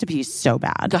 I have to pee so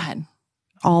bad. Go ahead.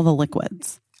 All the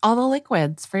liquids. All the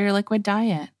liquids for your liquid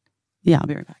diet. Yeah, I'll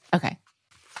be right back. Okay.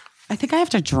 I think I have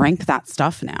to drink that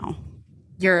stuff now.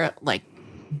 You're like,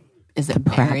 is it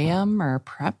barium or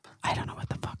prep? I don't know what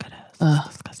the fuck it is. It's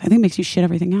disgusting. I think it makes you shit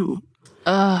everything out.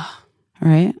 Ugh.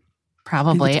 Right?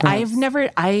 Probably.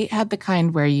 I had the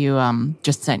kind where you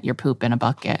just sent your poop in a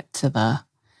bucket to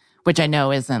which I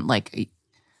know isn't like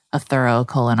a thorough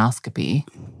colonoscopy.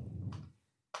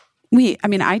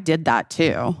 I did that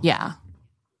too. Yeah.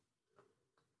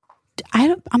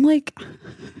 I'm like...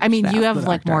 I mean, you have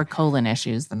like more colon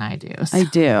issues than I do. So. I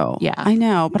do. Yeah. I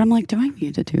know. But I'm like, do I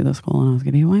need to do this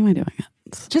colonoscopy? Why am I doing it?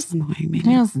 It's just annoying me.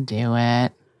 Just do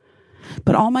it.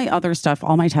 But all my other stuff,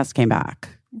 all my tests came back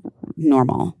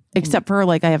normal. Except for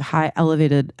like I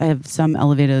have some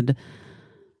elevated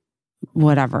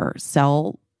whatever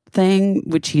cell thing,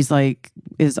 which he's like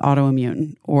is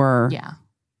autoimmune or... Yeah.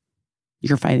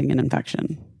 You're fighting an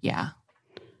infection. Yeah.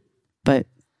 But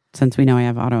since we know I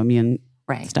have autoimmune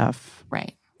stuff.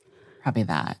 Right. Probably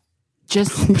that.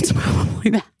 Just it's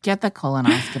probably that. Get the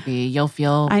colonoscopy. You'll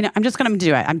feel... I know. I'm just going to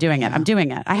do it. I'm doing it. I'm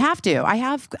doing it. I have to. I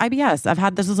have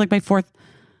IBS. This is like my 4th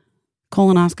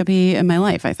colonoscopy in my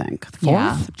life, I think. 4th?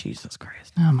 Yeah. Jesus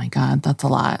Christ. Oh my God. That's a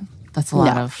lot. That's a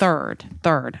lot of... Third.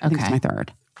 I think it's my 3rd.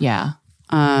 Yeah.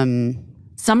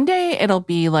 Someday it'll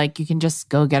be like you can just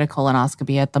go get a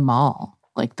colonoscopy at the mall.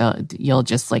 Like you'll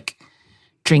just like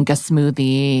drink a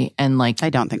smoothie and like...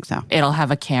 I don't think so. It'll have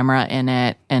a camera in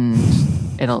it and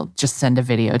it'll just send a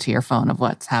video to your phone of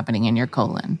what's happening in your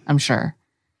colon. I'm sure.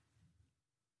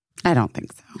 I don't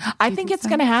think so. I think it's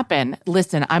going to happen.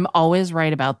 Listen, I'm always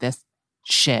right about this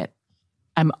shit.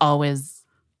 I'm a futurist.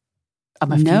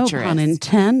 No pun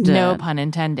intended. No pun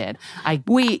intended.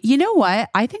 You know what?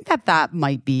 I think that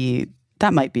might be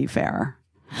fair.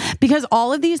 Because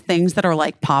all of these things that are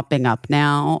like popping up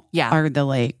now are the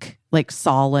like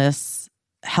Solace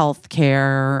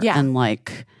healthcare and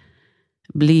like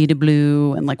Bleed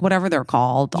Blue and like whatever they're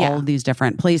called, all of these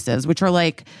different places, which are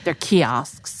like... They're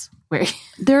kiosks.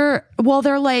 They're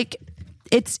like,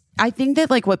 I think that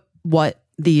like what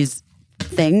these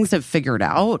things have figured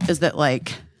out is that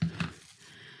like,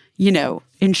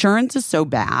 insurance is so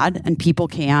bad and people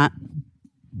can't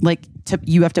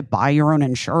you have to buy your own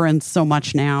insurance so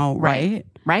much now, right?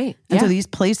 Right. And so these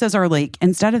places are like,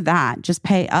 instead of that, just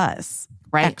pay us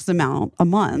X amount a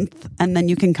month, and then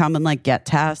you can come and like get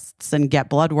tests and get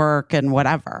blood work and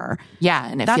whatever. Yeah,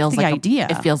 and that's feels the like idea.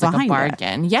 It feels like a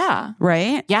bargain. Yeah.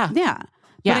 Right? Yeah. Yeah.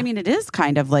 But I mean, it is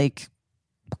kind of like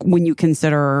when you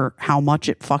consider how much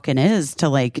it fucking is to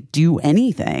like do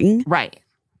anything. Right.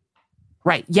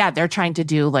 Yeah, they're trying to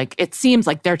do it seems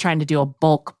like they're trying to do a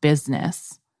bulk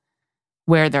business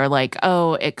where they're like,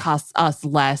 oh, it costs us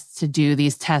less to do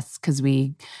these tests because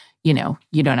we, you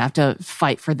don't have to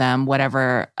fight for them,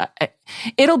 whatever.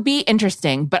 It'll be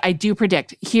interesting, but I do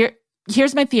predict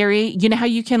here's my theory. You know how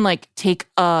you can like take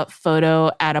a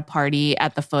photo at a party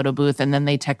at the photo booth and then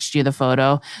they text you the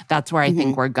photo? That's where I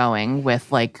think we're going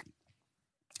with like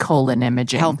colon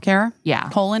imaging. Healthcare? Yeah.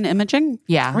 Colon imaging?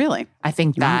 Yeah. Really? I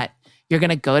think that you're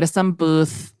going to go to some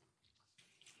booth,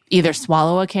 either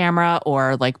swallow a camera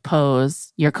or like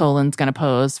pose. Your colon's going to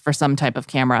pose for some type of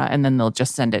camera, and then they'll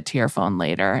just send it to your phone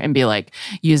later and be like,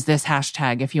 use this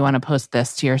hashtag if you want to post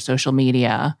this to your social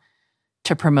media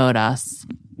to promote us.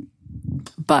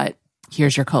 But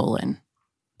here's your colon.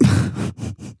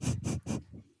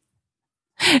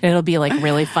 It'll be like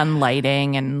really fun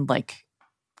lighting and like,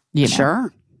 you know.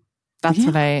 Sure. That's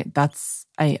what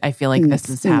I feel like this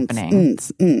is happening.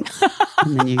 And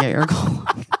then you get your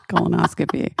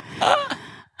colonoscopy.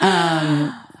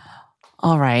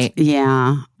 All right.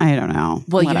 Yeah, I don't know.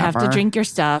 Well, Whatever. you have to drink your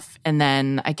stuff, and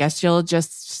then I guess you'll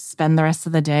just spend the rest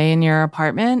of the day in your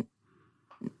apartment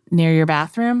near your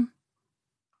bathroom.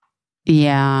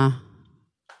 Yeah.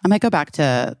 I might go back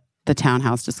to the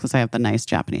townhouse just because I have the nice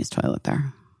Japanese toilet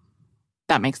there.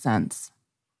 That makes sense.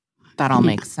 That all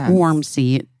makes sense. Warm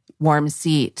seat. Warm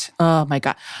seat. Oh my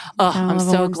God. Oh, I'm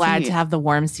so glad to have the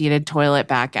warm seated toilet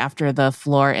back after the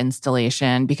floor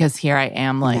installation, because here I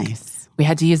am like, we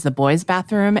had to use the boys'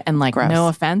 bathroom, and like, Gross. No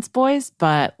offense, boys,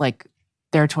 but like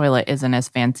their toilet isn't as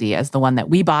fancy as the one that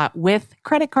we bought with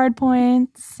credit card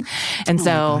points. And so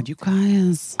God, you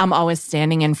guys. I'm always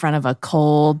standing in front of a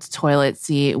cold toilet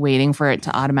seat waiting for it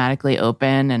to automatically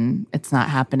open, and it's not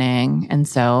happening. And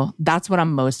so that's what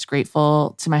I'm most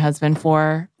grateful to my husband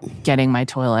for, getting my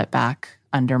toilet back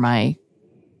under my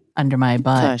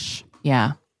butt. Push.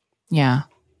 Yeah. Yeah.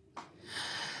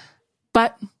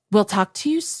 But we'll talk to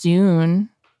you soon.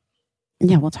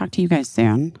 Yeah, we'll talk to you guys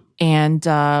soon. And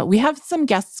we have some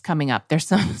guests coming up. There's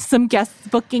some guests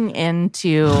booking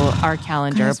into our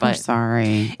calendar, Guys, but we're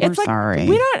sorry. It's We're like, sorry.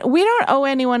 We don't owe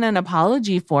anyone an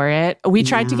apology for it. We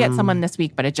tried to get someone this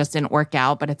week, but it just didn't work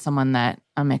out. But it's someone that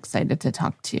I'm excited to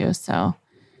talk to. So,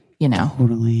 you know,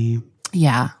 Totally.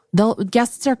 yeah,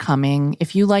 guests are coming.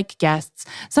 If you like guests,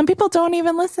 some people don't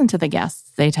even listen to the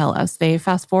guests. They tell us, they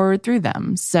fast forward through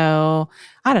them. So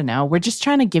I don't know. We're just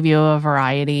trying to give you a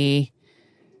variety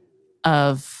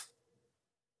of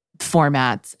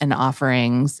formats and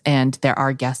offerings, and there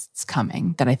are guests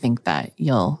coming that I think that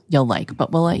you'll like,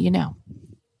 but we'll let you know.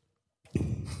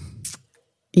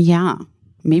 Yeah.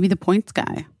 Maybe the points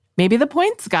guy.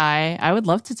 I would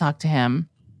love to talk to him.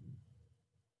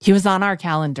 He was on our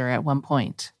calendar at one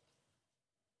point.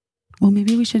 Well,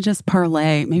 maybe we should just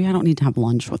parlay. Maybe I don't need to have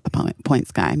lunch with the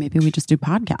points guy. Maybe we just do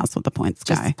podcasts with the points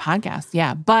guy. Just podcasts,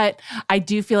 yeah. But I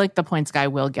do feel like the points guy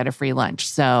will get a free lunch.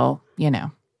 So, you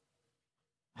know.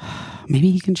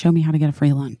 Maybe he can show me how to get a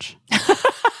free lunch.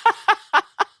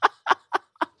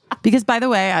 Because, by the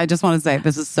way, I just want to say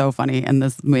this is so funny. And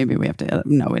this, maybe we have to,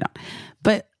 no, we don't.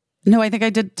 But no, I think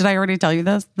I did. Did I already tell you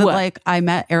this? That what? Like I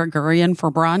met Eric Gurian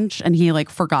for brunch and he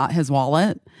like forgot his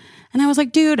wallet. And I was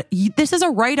like, dude, this is a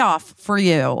write-off for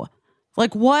you.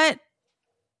 Like what?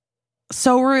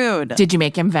 So rude. Did you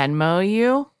make him Venmo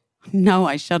you? No,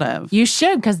 I should have. You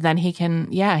should, because then he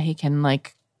can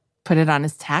like put it on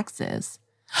his taxes.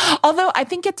 Although I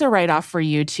think it's a write-off for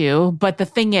you too. But the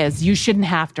thing is, you shouldn't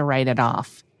have to write it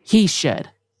off. He should.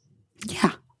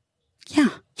 Yeah. Yeah.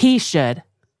 He should.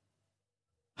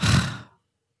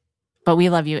 But we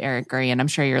love you, Eric Gurian. I'm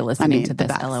sure you're listening to this,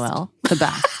 best. LOL. The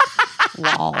best.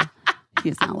 Lol.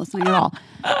 He's not listening at all.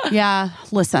 Yeah,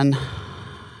 listen.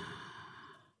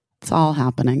 It's all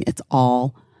happening.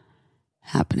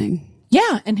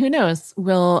 Yeah, and who knows?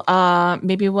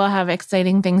 Maybe we'll have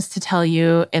exciting things to tell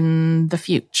you in the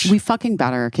future. We fucking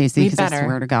better, Casey, because I better.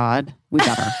 swear to God, we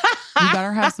better. We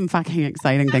better have some fucking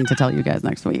exciting thing to tell you guys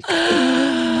next week.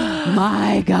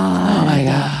 My God. Oh my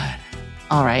God.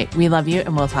 All right. We love you,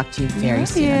 and we'll talk to you very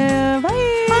soon. Bye.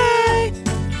 Bye.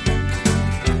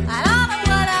 I don't know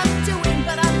what I'm doing,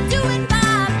 but I'm doing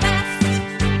my best.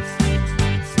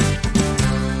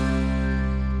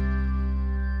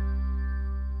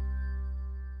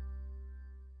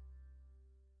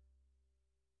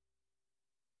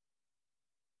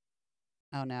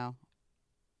 Oh no.